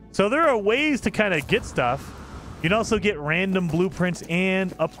 So there are ways to kind of get stuff. You can also get random blueprints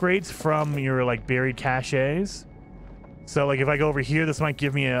and upgrades from your like buried caches. So like if I go over here, this might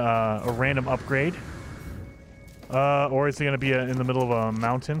give me a random upgrade. Or is it going to be in the middle of a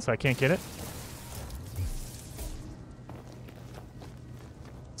mountain, so I can't get it?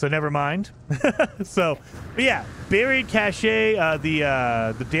 So never mind. So, but yeah, buried cache,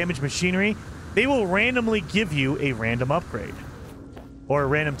 the damaged machinery, they will randomly give you a random upgrade or a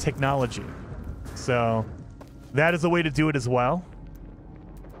random technology. So that is a way to do it as well.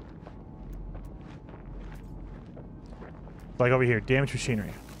 Like over here, damaged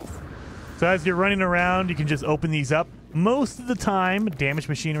machinery. So as you're running around, you can just open these up. Most of the time, damaged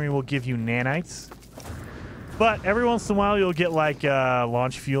machinery will give you nanites. But every once in a while, you'll get like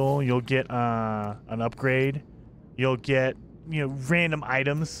launch fuel. You'll get an upgrade. You'll get, you know, random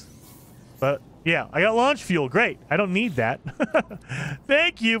items. But yeah, I got launch fuel. Great. I don't need that.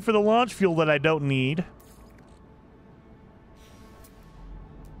 Thank you for the launch fuel that I don't need.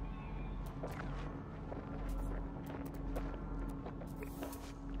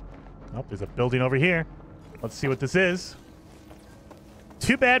 Oh, there's a building over here. Let's see what this is.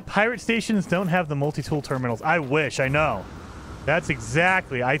 Too bad pirate stations don't have the multi-tool terminals. I wish, I know. That's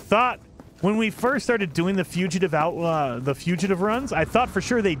exactly. I thought when we first started doing the fugitive runs, I thought for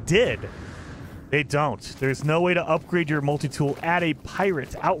sure they did. They don't. There's no way to upgrade your multi-tool at a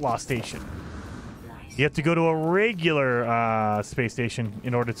pirate outlaw station. You have to go to a regular space station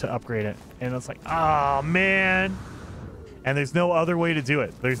in order to upgrade it. And it's like, oh man. And there's no other way to do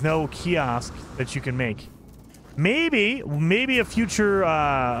it. There's no kiosk that you can make. Maybe a future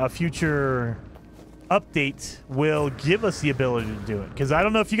update will give us the ability to do it. Because I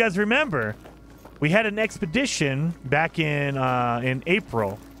don't know if you guys remember, we had an expedition back in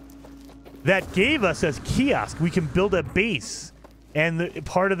April that gave us as kiosk. We can build a base, and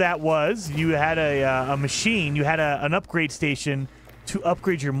part of that was you had a machine, you had an upgrade station to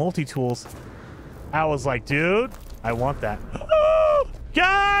upgrade your multi-tools. I was like, dude, I want that. Oh,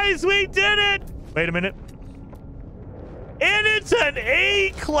 guys, we did it! Wait a minute. And it's an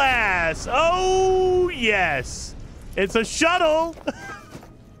A-class! Oh, yes! It's a shuttle!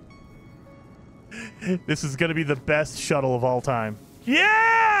 This is going to be the best shuttle of all time.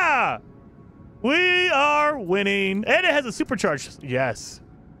 Yeah! We are winning. And it has a supercharge. Yes.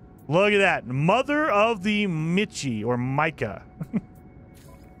 Look at that. Mother of the Michi, or Micah.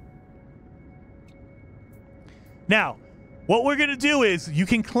 Now, what we're going to do is you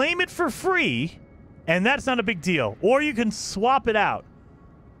can claim it for free, and that's not a big deal. Or you can swap it out.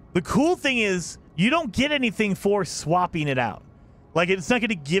 The cool thing is you don't get anything for swapping it out. Like, it's not going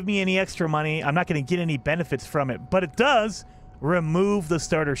to give me any extra money. I'm not going to get any benefits from it. But it does remove the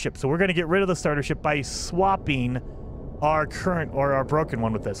starter ship. So we're going to get rid of the starter ship by swapping our current or our broken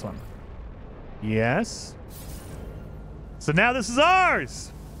one with this one. Yes. So now this is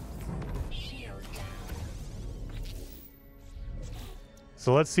ours.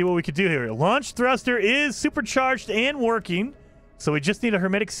 So let's see what we could do here. Launch thruster is supercharged and working. So we just need a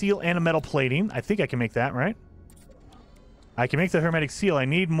hermetic seal and a metal plating. I think I can make that, right? I can make the hermetic seal. I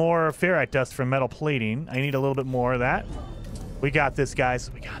need more ferrite dust from metal plating. I need a little bit more of that. We got this,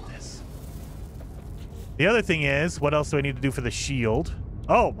 guys. We got this. The other thing is, what else do I need to do for the shield?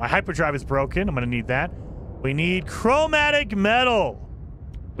 Oh, my hyperdrive is broken. I'm going to need that. We need chromatic metal.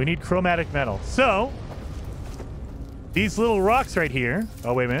 We need chromatic metal. So these little rocks right here.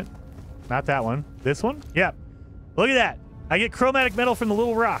 Oh, wait a minute. Not that one. This one? Yeah. Look at that. I get chromatic metal from the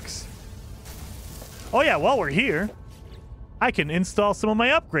little rocks. Oh, yeah. While we're here, I can install some of my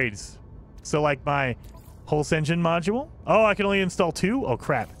upgrades. So, like my pulse engine module. Oh, I can only install 2? Oh,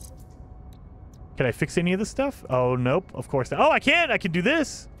 crap. Can I fix any of this stuff? Oh, nope. Of course not. Oh, I can. I can do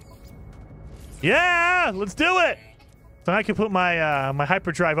this. Yeah, let's do it. So I can put my my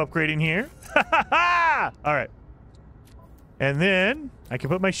hyperdrive upgrade in here. All right. And then I can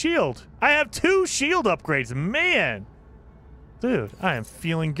put my shield. I have 2 shield upgrades. Man. Dude, I am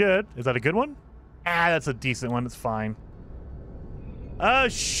feeling good. Is that a good one? Ah, that's a decent one. It's fine.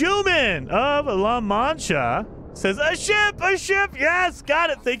 Schumann of La Mancha says, a ship, a ship. Yes,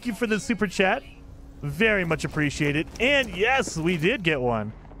 got it. Thank you for the super chat. Very much appreciated. And yes, we did get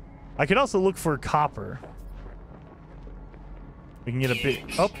one. I could also look for copper. We can get a bit.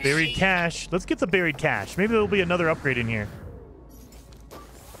 Oh, buried cache. Let's get the buried cache. Maybe there'll be another upgrade in here.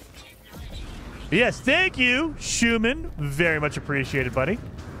 Yes, thank you, Schumann. Very much appreciated, buddy.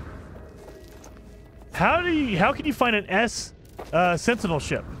 How can you find an S Sentinel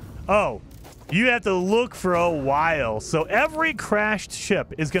ship? Oh, you have to look for a while. So every crashed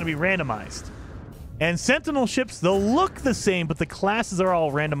ship is going to be randomized. And Sentinel ships, they'll look the same, but the classes are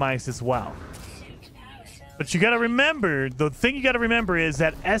all randomized as well. But you got to remember, the thing you got to remember is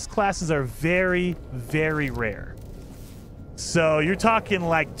that S classes are very, very rare. So you're talking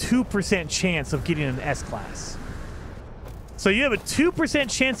like 2% chance of getting an S class. So you have a 2%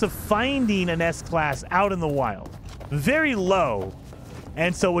 chance of finding an S class out in the wild. Very low.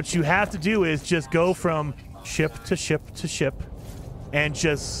 And so what you have to do is just go from ship to ship to ship and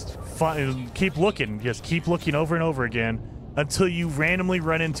just keep looking. Just keep looking over and over again until you randomly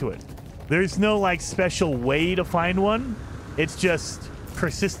run into it. There's no like special way to find one. It's just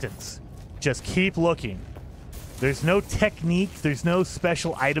persistence. Just keep looking. There's no technique. There's no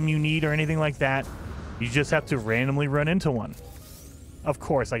special item you need or anything like that. You just have to randomly run into one. Of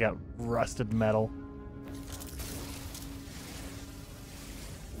course, I got rusted metal.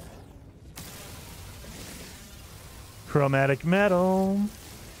 Chromatic metal.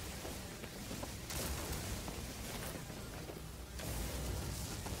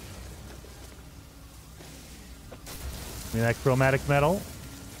 Give me that chromatic metal.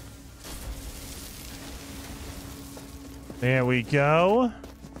 There we go.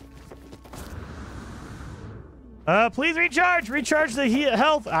 Please recharge. Recharge the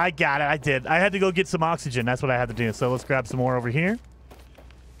health. I got it. I did. I had to go get some oxygen. That's what I had to do. So let's grab some more over here.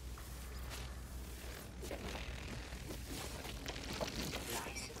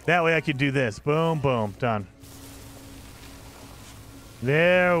 That way I could do this. Boom, boom. Done.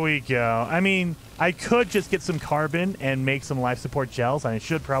 There we go. I mean, I could just get some carbon and make some life support gels. I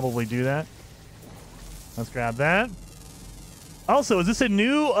should probably do that. Let's grab that. Also, is this a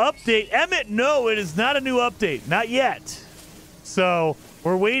new update? Emmett, no, it is not a new update. Not yet. So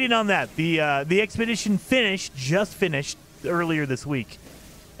we're waiting on that. The expedition just finished earlier this week.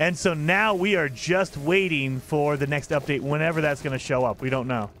 And so now we are just waiting for the next update whenever that's going to show up. We don't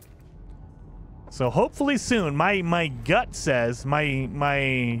know. So hopefully soon. My gut says,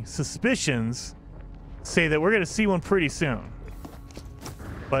 my suspicions say that we're going to see one pretty soon.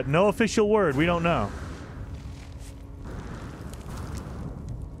 But no official word. We don't know.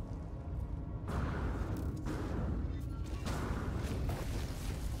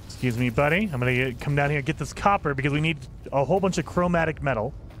 Excuse me, buddy. I'm going to come down here and get this copper because we need a whole bunch of chromatic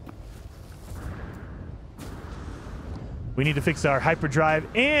metal. We need to fix our hyperdrive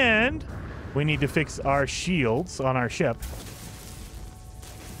and we need to fix our shields on our ship.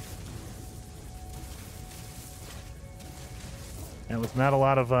 That was not a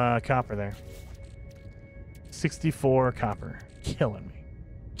lot of copper there. 64 copper. Killing me.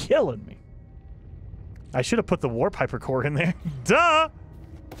 Killing me. I should have put the warp hypercore in there. Duh!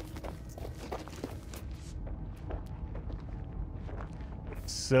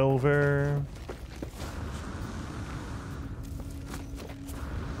 Silver.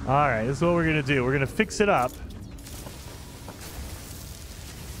 All right, this is what we're going to do. We're going to fix it up.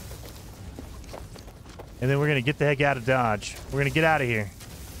 And then we're going to get the heck out of Dodge. We're going to get out of here.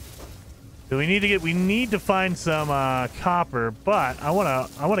 So we need to find some copper, but I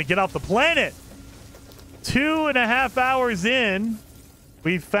want to get off the planet. 2.5 hours in,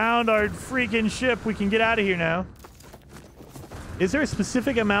 we found our freaking ship. We can get out of here now. Is there a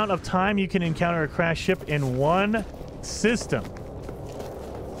specific amount of time you can encounter a crashed ship in one system?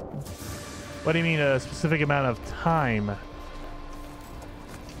 What do you mean a specific amount of time?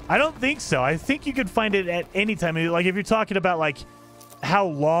 I don't think so. I think you could find it at any time. Like if you're talking about like how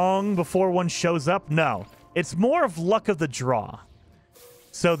long before one shows up, no. It's more of luck of the draw.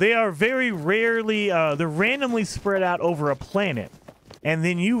 So they are very rarely, they're randomly spread out over a planet. And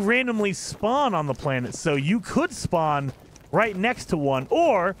then you randomly spawn on the planet. So you could spawn right next to one,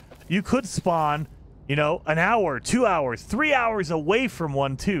 or you could spawn, you know, an hour, 2 hours, 3 hours away from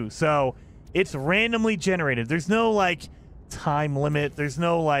one too. So It's randomly generated. There's no like time limit. There's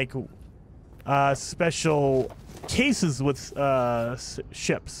no like special cases with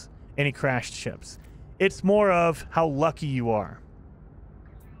ships, any crashed ships. It's more of how lucky you are.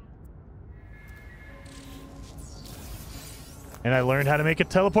 And I learned how to make a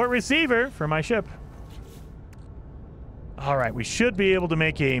teleport receiver for my ship. All right, we should be able to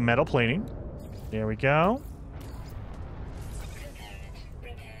make a metal plating. There we go.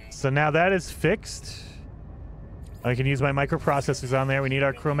 So now that is fixed. I can use my microprocessors on there. We need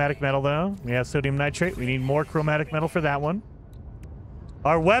our chromatic metal, though. We have sodium nitrate. We need more chromatic metal for that one.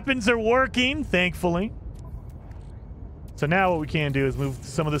 Our weapons are working, thankfully. So now what we can do is move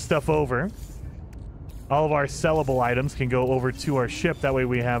some of this stuff over. All of our sellable items can go over to our ship. That way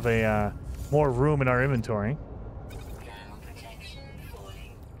we have a more room in our inventory.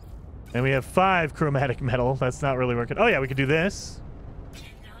 And we have 5 chromatic metal. That's not really working. Oh, yeah, we could do this.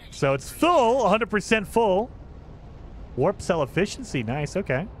 So it's full, 100% full. Warp cell efficiency. Nice,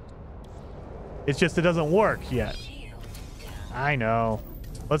 okay. It's just it doesn't work yet. I know.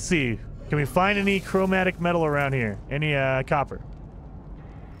 Let's see. Can we find any chromatic metal around here? Any copper?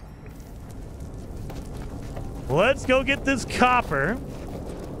 Let's go get this copper.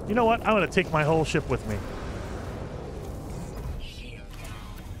 You know what? I'm going to take my whole ship with me.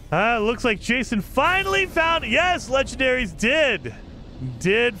 Looks like Jason finally found... Yes, Legendaries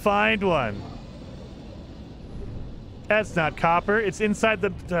did find one. That's not copper. It's inside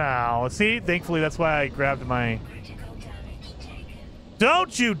the... Oh, see? Thankfully, that's why I grabbed my...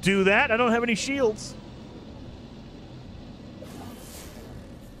 Don't you do that! I don't have any shields.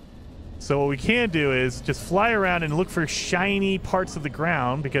 So what we can do is just fly around and look for shiny parts of the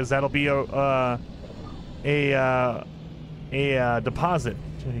ground, because that'll be a deposit.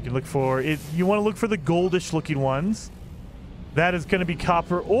 You can look for it. You want to look for the goldish looking ones. That is going to be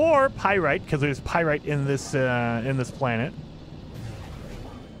copper or pyrite, because there's pyrite in this planet.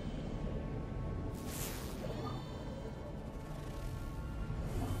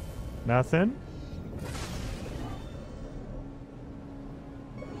 Nothing.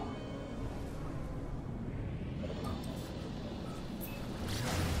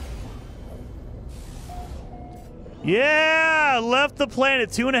 Yeah, left the planet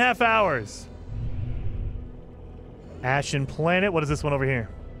 2.5 hours. Ashen planet. What is this one over here?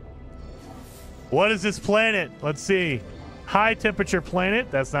 What is this planet? Let's see. High temperature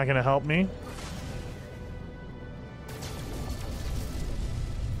planet. That's not going to help me.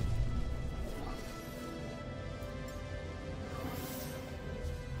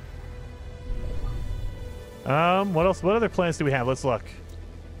 What else? What other planets do we have? Let's look.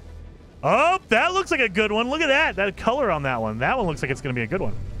 Oh, that looks like a good one. Look at that. That color on that one. That one looks like it's going to be a good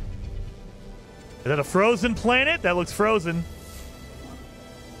one. Is that a frozen planet? That looks frozen.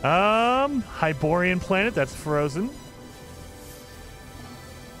 Hyborian planet. That's frozen.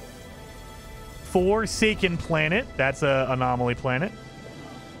 Forsaken planet. That's a anomaly planet.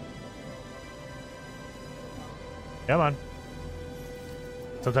 Come on.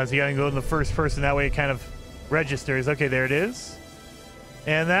 Sometimes you gotta go in the first person. That way it kind of registers. Okay, there it is.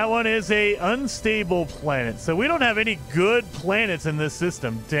 And that one is a unstable planet. So we don't have any good planets in this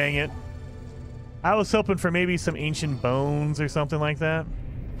system. Dang it. I was hoping for maybe some ancient bones or something like that.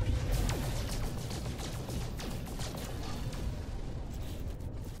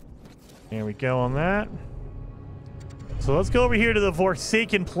 There we go on that. So let's go over here to the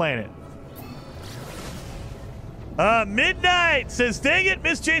Forsaken planet. Midnight says, dang it,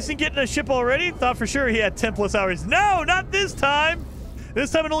 missed Jason getting a ship already. Thought for sure he had 10 plus hours. No, not this time.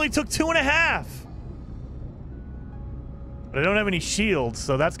 This time it only took 2.5. But I don't have any shields,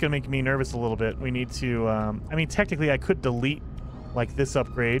 so that's going to make me nervous a little bit. We need to, I mean, technically I could delete, like, this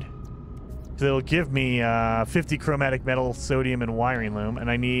upgrade. So it'll give me 50 chromatic metal, sodium, and wiring loom.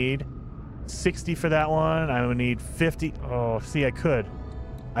 And I need 60 for that one. I would need 50. Oh, see, I could.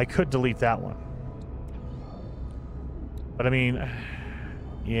 I could delete that one. But, I mean,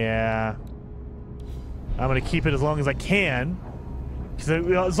 yeah. I'm going to keep it as long as I can. Because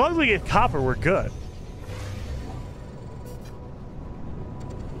as long as we get copper, we're good.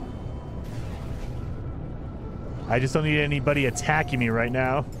 I just don't need anybody attacking me right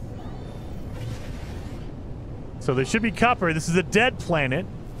now. So there should be copper. This is a dead planet.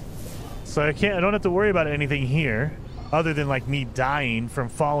 So I don't have to worry about anything here. Other than like me dying from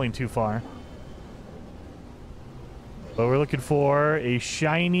falling too far. But we're looking for a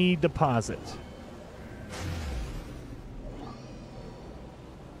shiny deposit.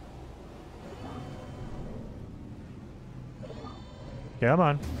 Come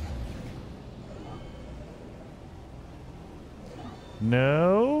on.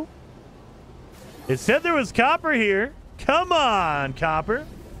 No. It said there was copper here. Come on, copper.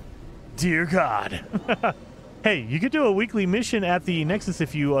 Dear God. Hey, you could do a weekly mission at the Nexus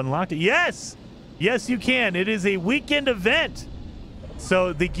if you unlocked it. Yes! Yes, you can. It is a weekend event.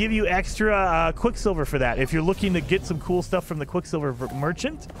 So they give you extra Quicksilver for that. If you're looking to get some cool stuff from the Quicksilver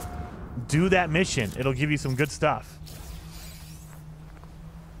merchant, do that mission. It'll give you some good stuff.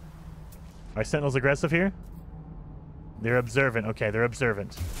 Are Sentinels aggressive here? They're observant. Okay, they're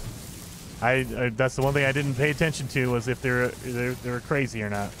observant. I that's the one thing I didn't pay attention to, was if they're crazy or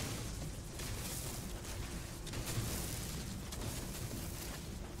not.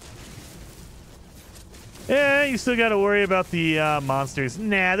 Yeah, you still got to worry about the monsters.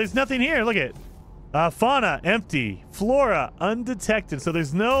 Nah, there's nothing here. Look at it. Fauna, empty. Flora, undetected. So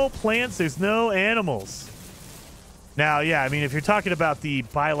there's no plants, there's no animals. Now, yeah, I mean, if you're talking about the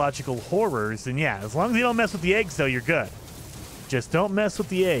biological horrors, then yeah, as long as you don't mess with the eggs, though, you're good. Just don't mess with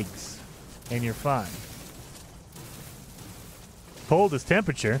the eggs, and you're fine. Coldest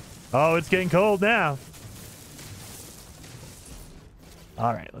temperature. Oh, it's getting cold now.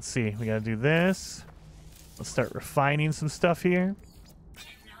 All right, let's see. We got to do this. Let's start refining some stuff here.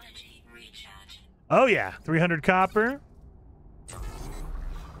 Technology recharge. Oh, yeah. 300 copper.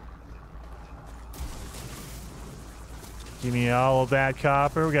 Give me all of that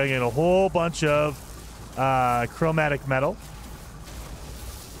copper. We got to get a whole bunch of chromatic metal.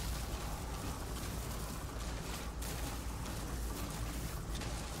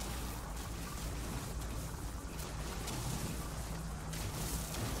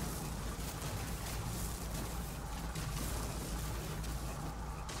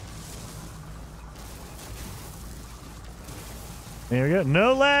 There we go.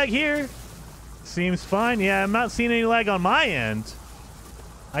 No lag here. Seems fine. Yeah, I'm not seeing any lag on my end.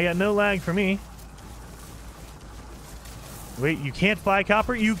 I got no lag for me. Wait, you can't buy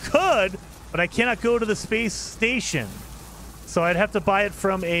copper? You could, but I cannot go to the space station. So I'd have to buy it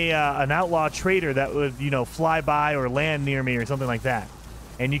from an outlaw trader that would, you know, fly by or land near me or something like that.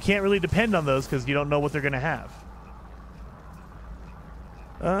 And you can't really depend on those because you don't know what they're going to have.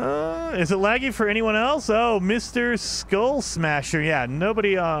 Is it laggy for anyone else? Oh, Mr. Skull Smasher. Yeah,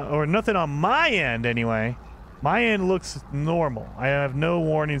 nobody, or nothing on my end anyway. My end looks normal. I have no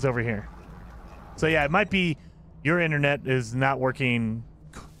warnings over here. So yeah, it might be your internet is not working,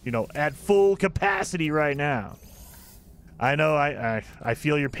 you know, at full capacity right now. I know, I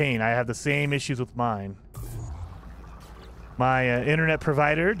feel your pain. I have the same issues with mine. My internet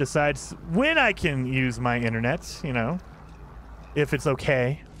provider decides when I can use my internet, you know. If it's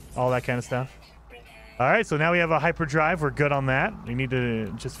okay, all that kind of stuff. All right, so now we have a hyperdrive. We're good on that. We need to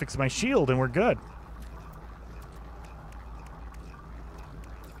just fix my shield, and we're good.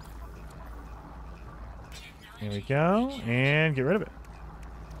 There we go, and get rid of it.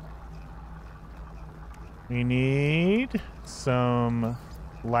 We need some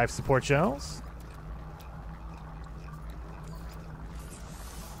life support shells.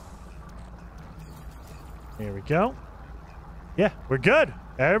 There we go. Yeah, we're good.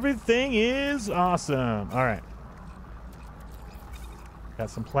 Everything is awesome. All right. Got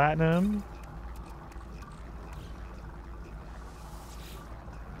some platinum.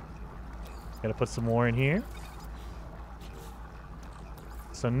 Got to put some more in here.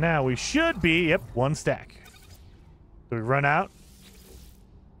 So now we should be, yep, one stack. Do we run out?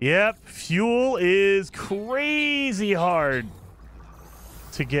 Yep, fuel is crazy hard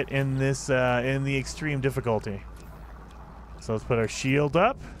to get in this, in the extreme difficulty. So let's put our shield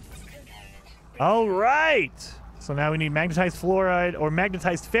up. All right. So now we need magnetized fluoride or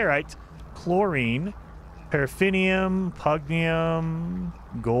magnetized ferrite, chlorine, paraffinium, pugnium,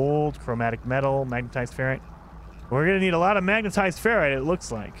 gold, chromatic metal, magnetized ferrite. We're going to need a lot of magnetized ferrite, it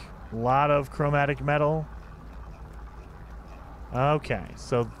looks like. A lot of chromatic metal. Okay,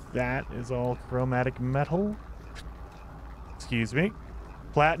 so that is all chromatic metal. Excuse me.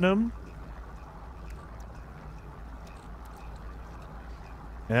 Platinum.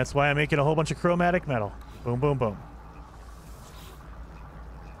 And that's why I'm making a whole bunch of chromatic metal. Boom, boom, boom.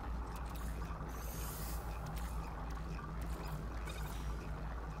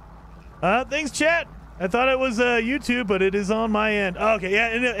 Thanks, chat. I thought it was YouTube, but it is on my end. Okay, yeah,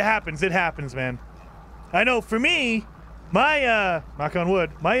 and it happens. It happens, man. I know for me, my, knock on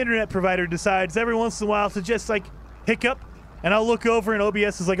wood, my internet provider decides every once in a while to just, like, hiccup. And I'll look over and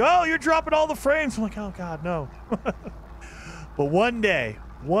OBS is like, oh, you're dropping all the frames. I'm like, oh, God, no. But one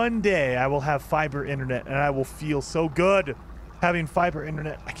day I will have fiber internet and I will feel so good having fiber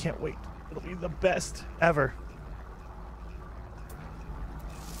internet. I can't wait. It'll be the best ever.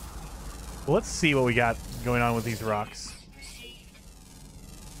 Well, let's see what we got going on with these rocks.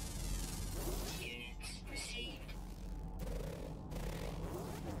 Unit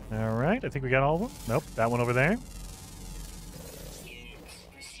All right, I think we got all of them. Nope, that one over there.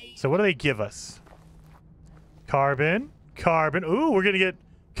 So what do they give us? Carbon. Carbon. Ooh, we're going to get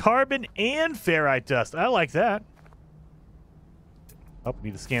carbon and ferrite dust. I like that. Oh,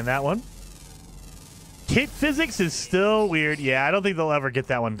 need to scan that one. Cape physics is still weird. Yeah, I don't think they'll ever get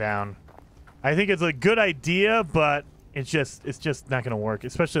that one down. I think it's a good idea, but it's just not going to work.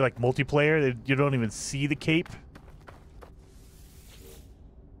 Especially like multiplayer. You don't even see the cape.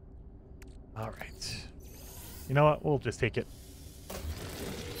 All right. You know what? We'll just take it.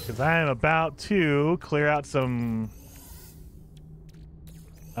 Because I am about to clear out some...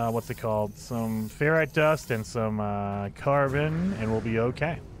 what's it called? Some ferrite dust and some carbon, and we'll be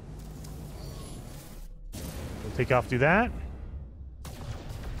okay. We'll take off, do that.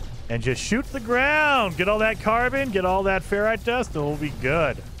 And just shoot the ground. Get all that carbon, get all that ferrite dust, and we'll be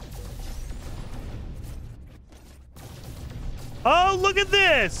good. Oh, look at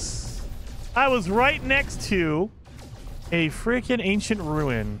this! I was right next to a freaking ancient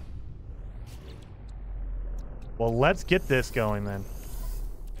ruin. Well, let's get this going then.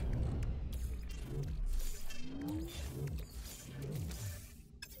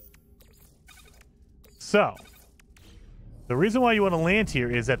 So, the reason why you want to land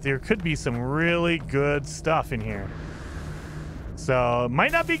here is that there could be some really good stuff in here. So, it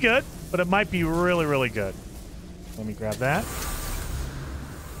might not be good, but it might be really, really good. Let me grab that.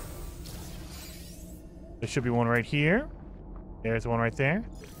 There should be one right here. There's one right there.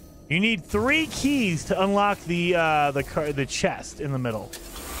 You need 3 keys to unlock the chest in the middle.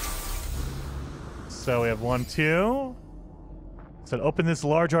 So we have 1, 2. So to open this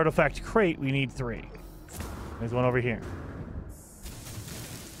large artifact crate, we need 3. There's one over here.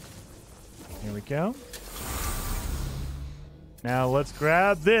 Here we go. Now let's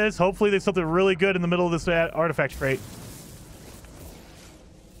grab this. Hopefully there's something really good in the middle of this artifact crate.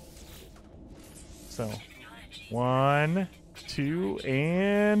 So 1, 2,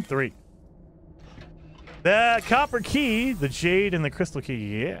 and 3. The copper key, the jade, and the crystal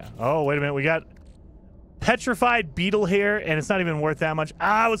key. Yeah. Oh, wait a minute. We got petrified beetle hair, and it's not even worth that much.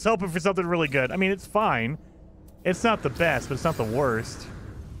 I was hoping for something really good. I mean, it's fine. It's not the best, but it's not the worst.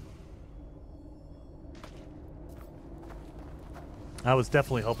 I was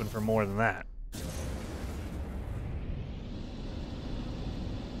definitely hoping for more than that.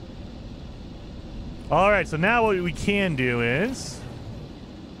 All right, so now what we can do is...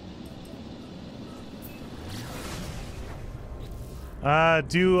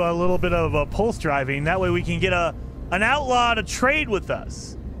 do a little bit of pulse driving. That way we can get an outlaw to trade with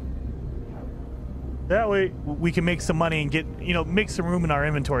us. That way we can make some money and get, make some room in our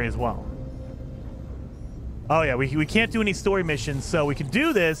inventory as well. Oh yeah, we can't do any story missions, so we can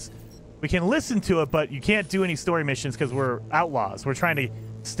do this. We can listen to it, but you can't do any story missions because we're outlaws. We're trying to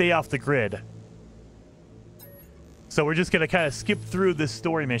stay off the grid. So we're just going to kind of skip through this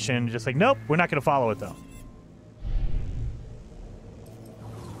story mission. Just like, nope, we're not going to follow it, though.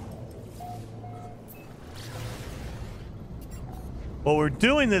 Well, we're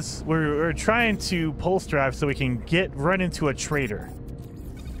doing this. We're trying to pulse drive so we can run into a trader.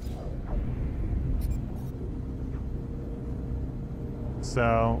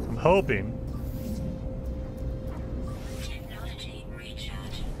 So I'm hoping. Technology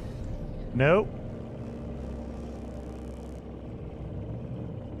recharge. Nope.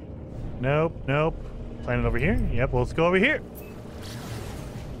 Nope, nope. Planet over here. Yep, well, let's go over here.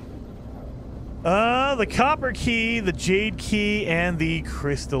 The copper key, the jade key, and the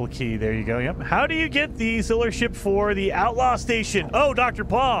crystal key. There you go. Yep. How do you get the solar ship for the outlaw station? Oh, Dr.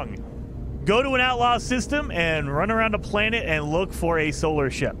 Pong. Go to an outlaw system and run around a planet and look for a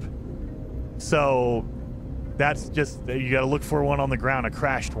solar ship. So that's just, you got to look for one on the ground, a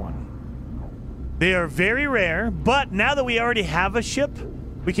crashed one. They are very rare, but now that we already have a ship,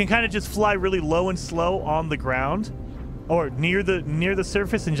 we can kind of just fly really low and slow on the ground, or near the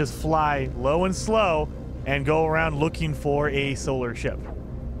surface, and just fly low and slow and go around looking for a solar ship.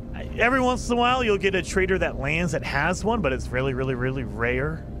 Every once in a while, you'll get a trader that lands that has one, but it's really, really, really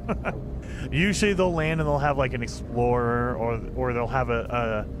rare. Usually they'll land and they'll have like an explorer, or they'll have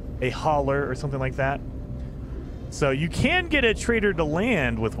a hauler or something like that. So you can get a trader to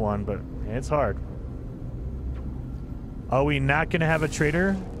land with one, but it's hard. Are we not going to have a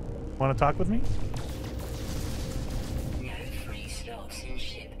trader want to talk with me? No free slots in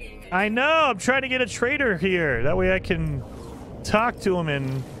ship inventory. I know. I'm trying to get a trader here. That way I can talk to him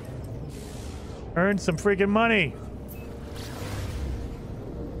and earn some freaking money.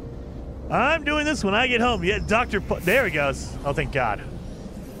 I'm doing this when I get home. Yeah, there he goes. Oh, thank God.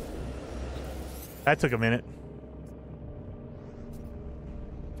 That took a minute.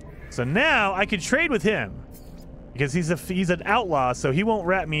 So now I could trade with him because he's an outlaw, so he won't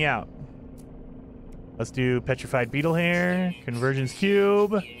rat me out. Let's do petrified beetle hair, convergence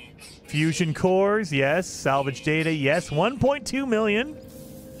cube, fusion cores, yes, salvage data, yes, 1.2 million.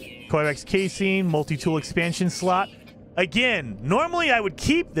 Coirex casing, multi-tool expansion slot. Again, normally I would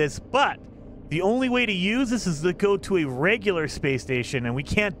keep this, but the only way to use this is to go to a regular space station, and we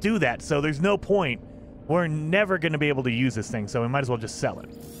can't do that, so there's no point. We're never going to be able to use this thing, so we might as well just sell it.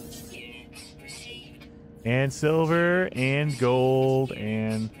 And silver, and gold,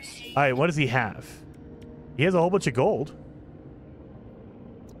 and... Alright, what does he have? He has a whole bunch of gold.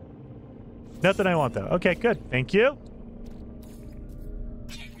 Nothing I want, though. Okay, good. Thank you.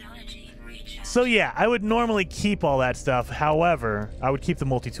 So yeah, I would normally keep all that stuff. However, I would keep the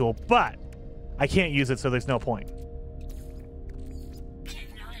multi-tool, but I can't use it, so there's no point.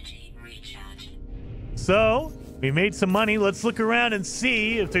 So, we made some money. Let's look around and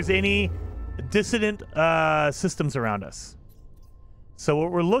see if there's any dissident systems around us. So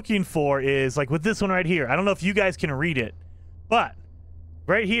what we're looking for is, like with this one right here, I don't know if you guys can read it, but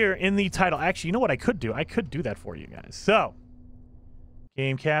right here in the title, actually, you know what I could do? I could do that for you guys. So,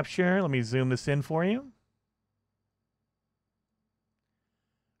 game capture. Let me zoom this in for you.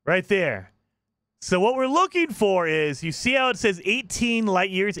 Right there. So what we're looking for is, you see how it says 18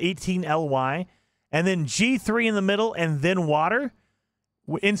 light years, 18 LY, and then G3 in the middle, and then water?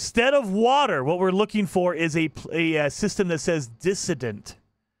 Instead of water, what we're looking for is a system that says dissident.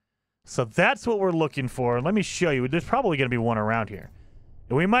 So that's what we're looking for. Let me show you. There's probably going to be one around here.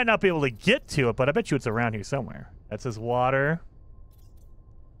 And we might not be able to get to it, but I bet you it's around here somewhere. That says water.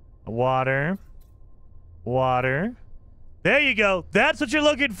 Water. Water. There you go. That's what you're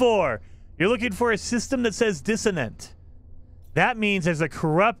looking for. You're looking for a system that says dissonant. That means there's a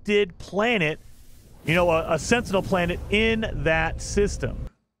corrupted planet, you know, a sentinel planet in that system.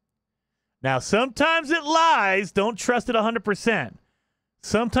 Now, sometimes it lies. Don't trust it 100%.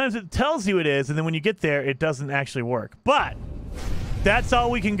 Sometimes it tells you it is, and then when you get there, it doesn't actually work. But that's all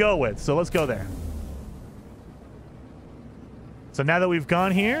we can go with, so let's go there. So now that we've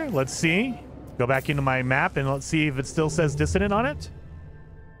gone here, let's see. Go back into my map, and let's see if it still says dissonant on it.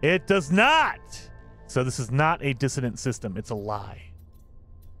 It does not. So this is not a dissonant system. It's a lie.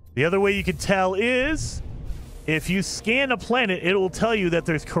 The other way you can tell is if you scan a planet, it will tell you that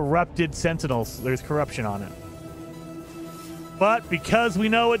there's corrupted sentinels. There's corruption on it. But because we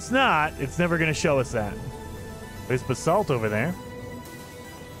know it's not, it's never going to show us that. There's basalt over there.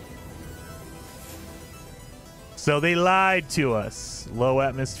 So they lied to us. Low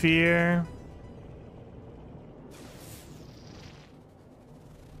atmosphere.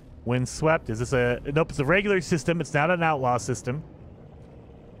 Windswept. Is this a... Nope, it's a regular system. It's not an outlaw system.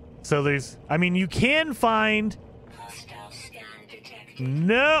 So there's... I mean, you can find...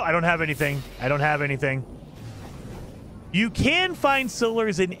 No, I don't have anything. I don't have anything. You can find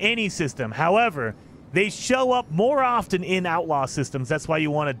solars in any system. However, they show up more often in outlaw systems. That's why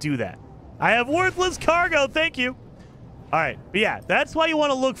you want to do that. I have worthless cargo. Thank you. All right. But yeah, that's why you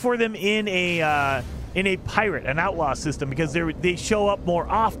want to look for them in a pirate, an outlaw system, because they show up more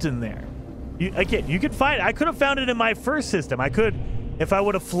often there. Again, you can find it. I could have found it in my first system. I could... If I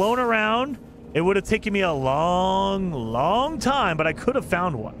would have flown around, it would have taken me a long, long time, but I could have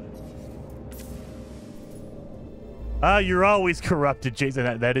found one. You're always corrupted,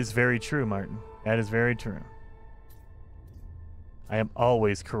 Jason. That is very true, Martin. That is very true. I am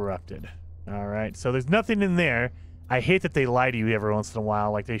always corrupted. All right, so there's nothing in there. I hate that they lie to you every once in a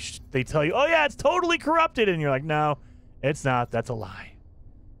while. Like they tell you, oh yeah, it's totally corrupted, and you're like, no, it's not. That's a lie.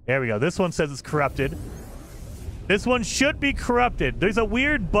 There we go. This one says it's corrupted. This one should be corrupted. There's a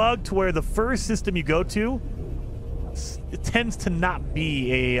weird bug to where the first system you go to, it tends to not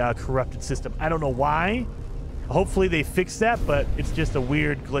be a corrupted system. I don't know why. Hopefully they fix that, but it's just a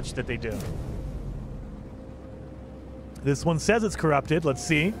weird glitch that they do. This one says it's corrupted. Let's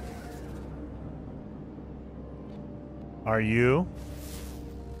see. Are you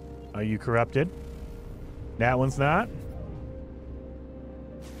corrupted? That one's not.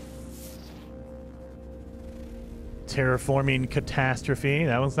 Terraforming catastrophe.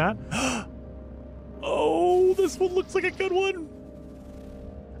 That one's not. Oh, this one looks like a good one.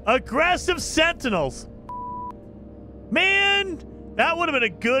 Aggressive sentinels. Man, that would have been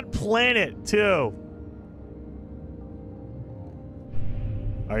a good planet, too.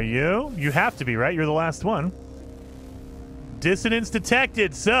 Are you? You have to be, right? You're the last one. Dissonance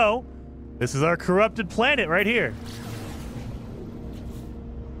detected. So, this is our corrupted planet right here.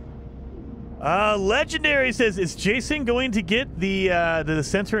 Legendary says, is Jason going to get the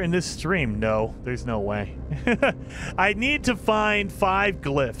center in this stream? No, there's no way. I need to find 5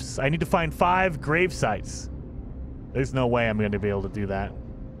 glyphs. I need to find 5 grave sites. There's no way I'm going to be able to do that.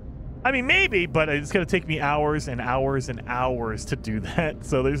 I mean, maybe, but it's going to take me hours and hours and hours to do that.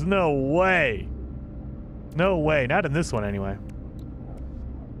 So there's no way. No way. Not in this one, anyway.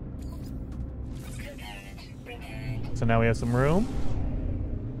 So now we have some room.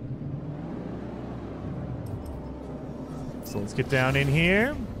 So let's get down in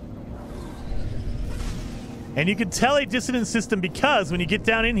here. And you can tell a dissonance system because when you get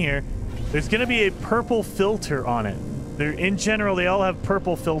down in here, there's going to be a purple filter on it. In general, they all have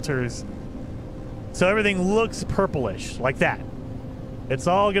purple filters. So everything looks purplish, like that. It's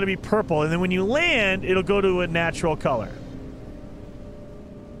all going to be purple. And then when you land, it'll go to a natural color.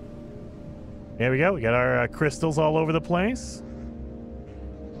 There we go. We got our crystals all over the place.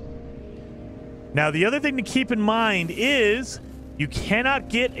 Now, the other thing to keep in mind is you cannot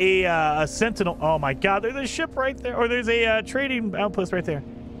get a sentinel. Oh, my God. There's a ship right there. Or there's a trading outpost right there.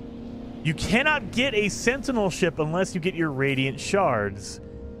 You cannot get a sentinel ship unless you get your radiant shards.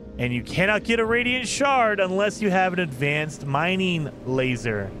 And you cannot get a radiant shard unless you have an advanced mining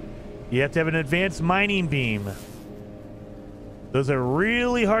laser. You have to have an advanced mining beam. Those are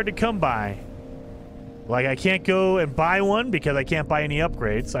really hard to come by. Like, I can't go and buy one because I can't buy any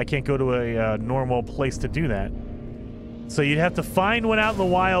upgrades. I can't go to a normal place to do that. So you'd have to find one out in the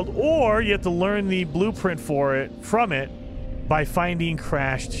wild, or you have to learn the blueprint for it from it by finding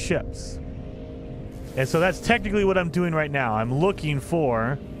crashed ships. And so that's technically what I'm doing right now. I'm looking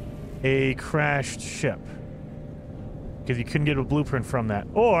for a crashed ship because you couldn't get a blueprint from that.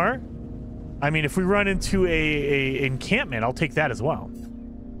 Or, I mean, if we run into a encampment, I'll take that as well.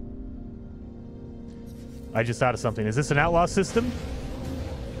 I just thought of something. Is this an outlaw system?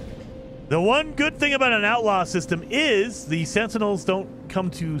 The one good thing about an outlaw system is the sentinels don't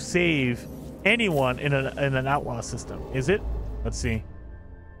come to save anyone in an outlaw system. Is it? Let's see.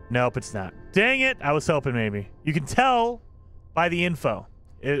 Nope, it's not. Dang it. I was hoping maybe. You can tell by the info.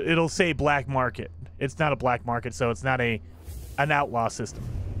 It'll say black market. It's not a black market, so it's not an outlaw system.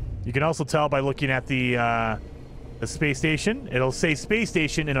 You can also tell by looking at the space station. It'll say space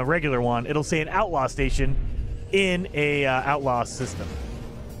station in a regular one. It'll say an outlaw station in a outlaw system.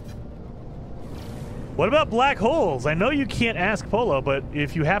 What about black holes? I know you can't ask Polo, but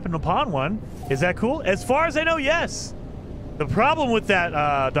if you happen upon one, is that cool? As far as I know, yes. The problem with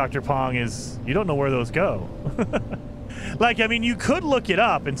that, Dr. Pong, is you don't know where those go. Like, I mean, you could look it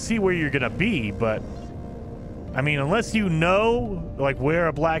up and see where you're going to be, but I mean, unless you know, like, where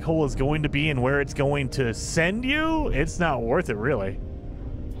a black hole is going to be and where it's going to send you, it's not worth it, really.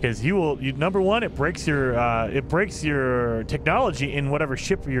 Because number one, it breaks your technology in whatever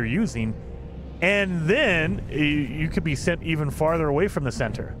ship you're using, and then you could be sent even farther away from the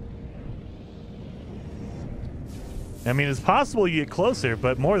center. I mean, it's possible you get closer,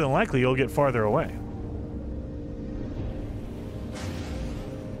 but more than likely you'll get farther away.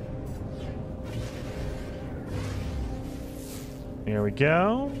 Here we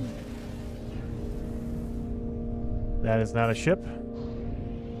go. That is not a ship.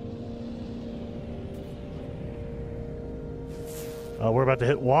 Oh, we're about to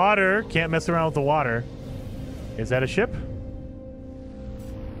hit water. Can't mess around with the water. Is that a ship?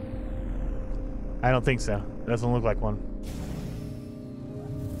 I don't think so. Doesn't look like one.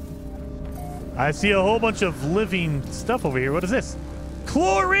 I see a whole bunch of living stuff over here. What is this?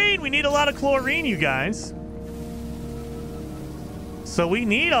 Chlorine! We need a lot of chlorine, you guys. So we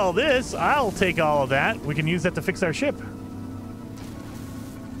need all this. I'll take all of that. We can use that to fix our ship.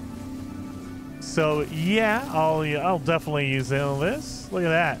 So yeah, I'll definitely use all this. Look at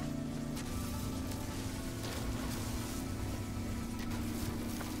that.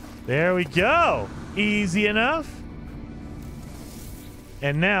 There we go. Easy enough.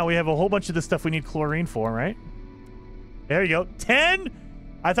 And now we have a whole bunch of the stuff we need chlorine for, right? There you go. 10?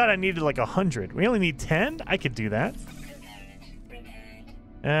 I thought I needed like 100. We only need 10? I could do that.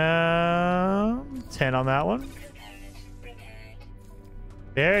 10 on that one.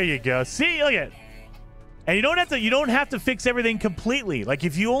 There you go. See, look at it. And you don't have to fix everything completely. Like,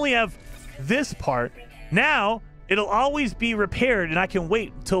 if you only have this part, now it'll always be repaired, and I can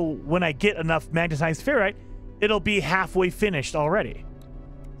wait till when I get enough magnetized ferrite, it'll be halfway finished already.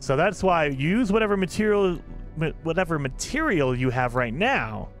 So that's why use whatever material you have right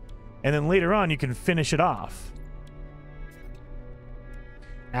now, and then later on you can finish it off.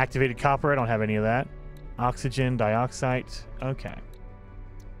 Activated copper, I don't have any of that. Oxygen, dioxide, okay.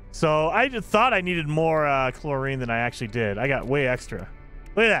 So I just thought I needed more chlorine than I actually did. I got way extra.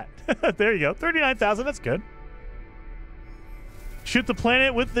 Look at that. There you go. 39,000, that's good. Shoot the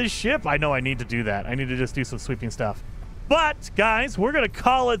planet with the ship. I know I need to do that. I need to just do some sweeping stuff. But, guys, we're going to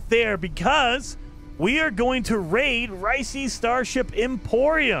call it there because we are going to raid Ricey's Starship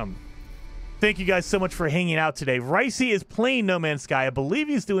Emporium. Thank you guys so much for hanging out today. Ricey is playing No Man's Sky. I believe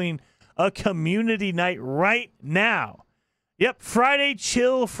he's doing a community night right now. Yep, Friday,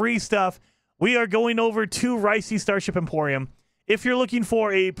 chill, free stuff. We are going over to Ricey's Starship Emporium. If you're looking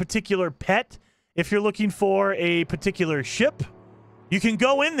for a particular pet, if you're looking for a particular ship, you can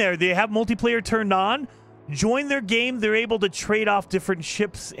go in there. They have multiplayer turned on. Join their game. They're able to trade off different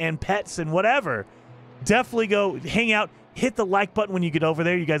ships and pets and whatever. Definitely go hang out. Hit the like button when you get over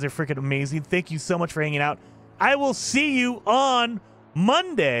there. You guys are freaking amazing. Thank you so much for hanging out. I will see you on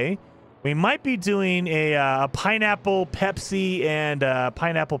Monday. We might be doing a pineapple Pepsi and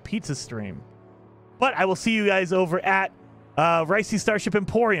pineapple pizza stream. But I will see you guys over at Ricey's Starship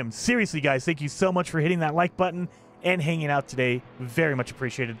Emporium. Seriously, guys, thank you so much for hitting that like button and hanging out today. Very much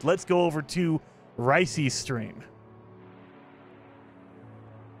appreciated. Let's go over to Ricey's stream.